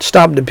Lord.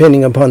 Stop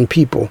depending upon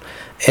people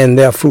and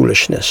their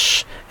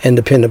foolishness, and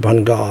depend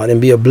upon God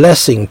and be a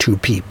blessing to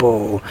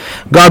people.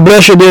 God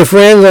bless you, dear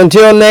friends.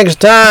 Until next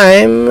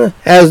time,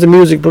 as the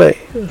music plays.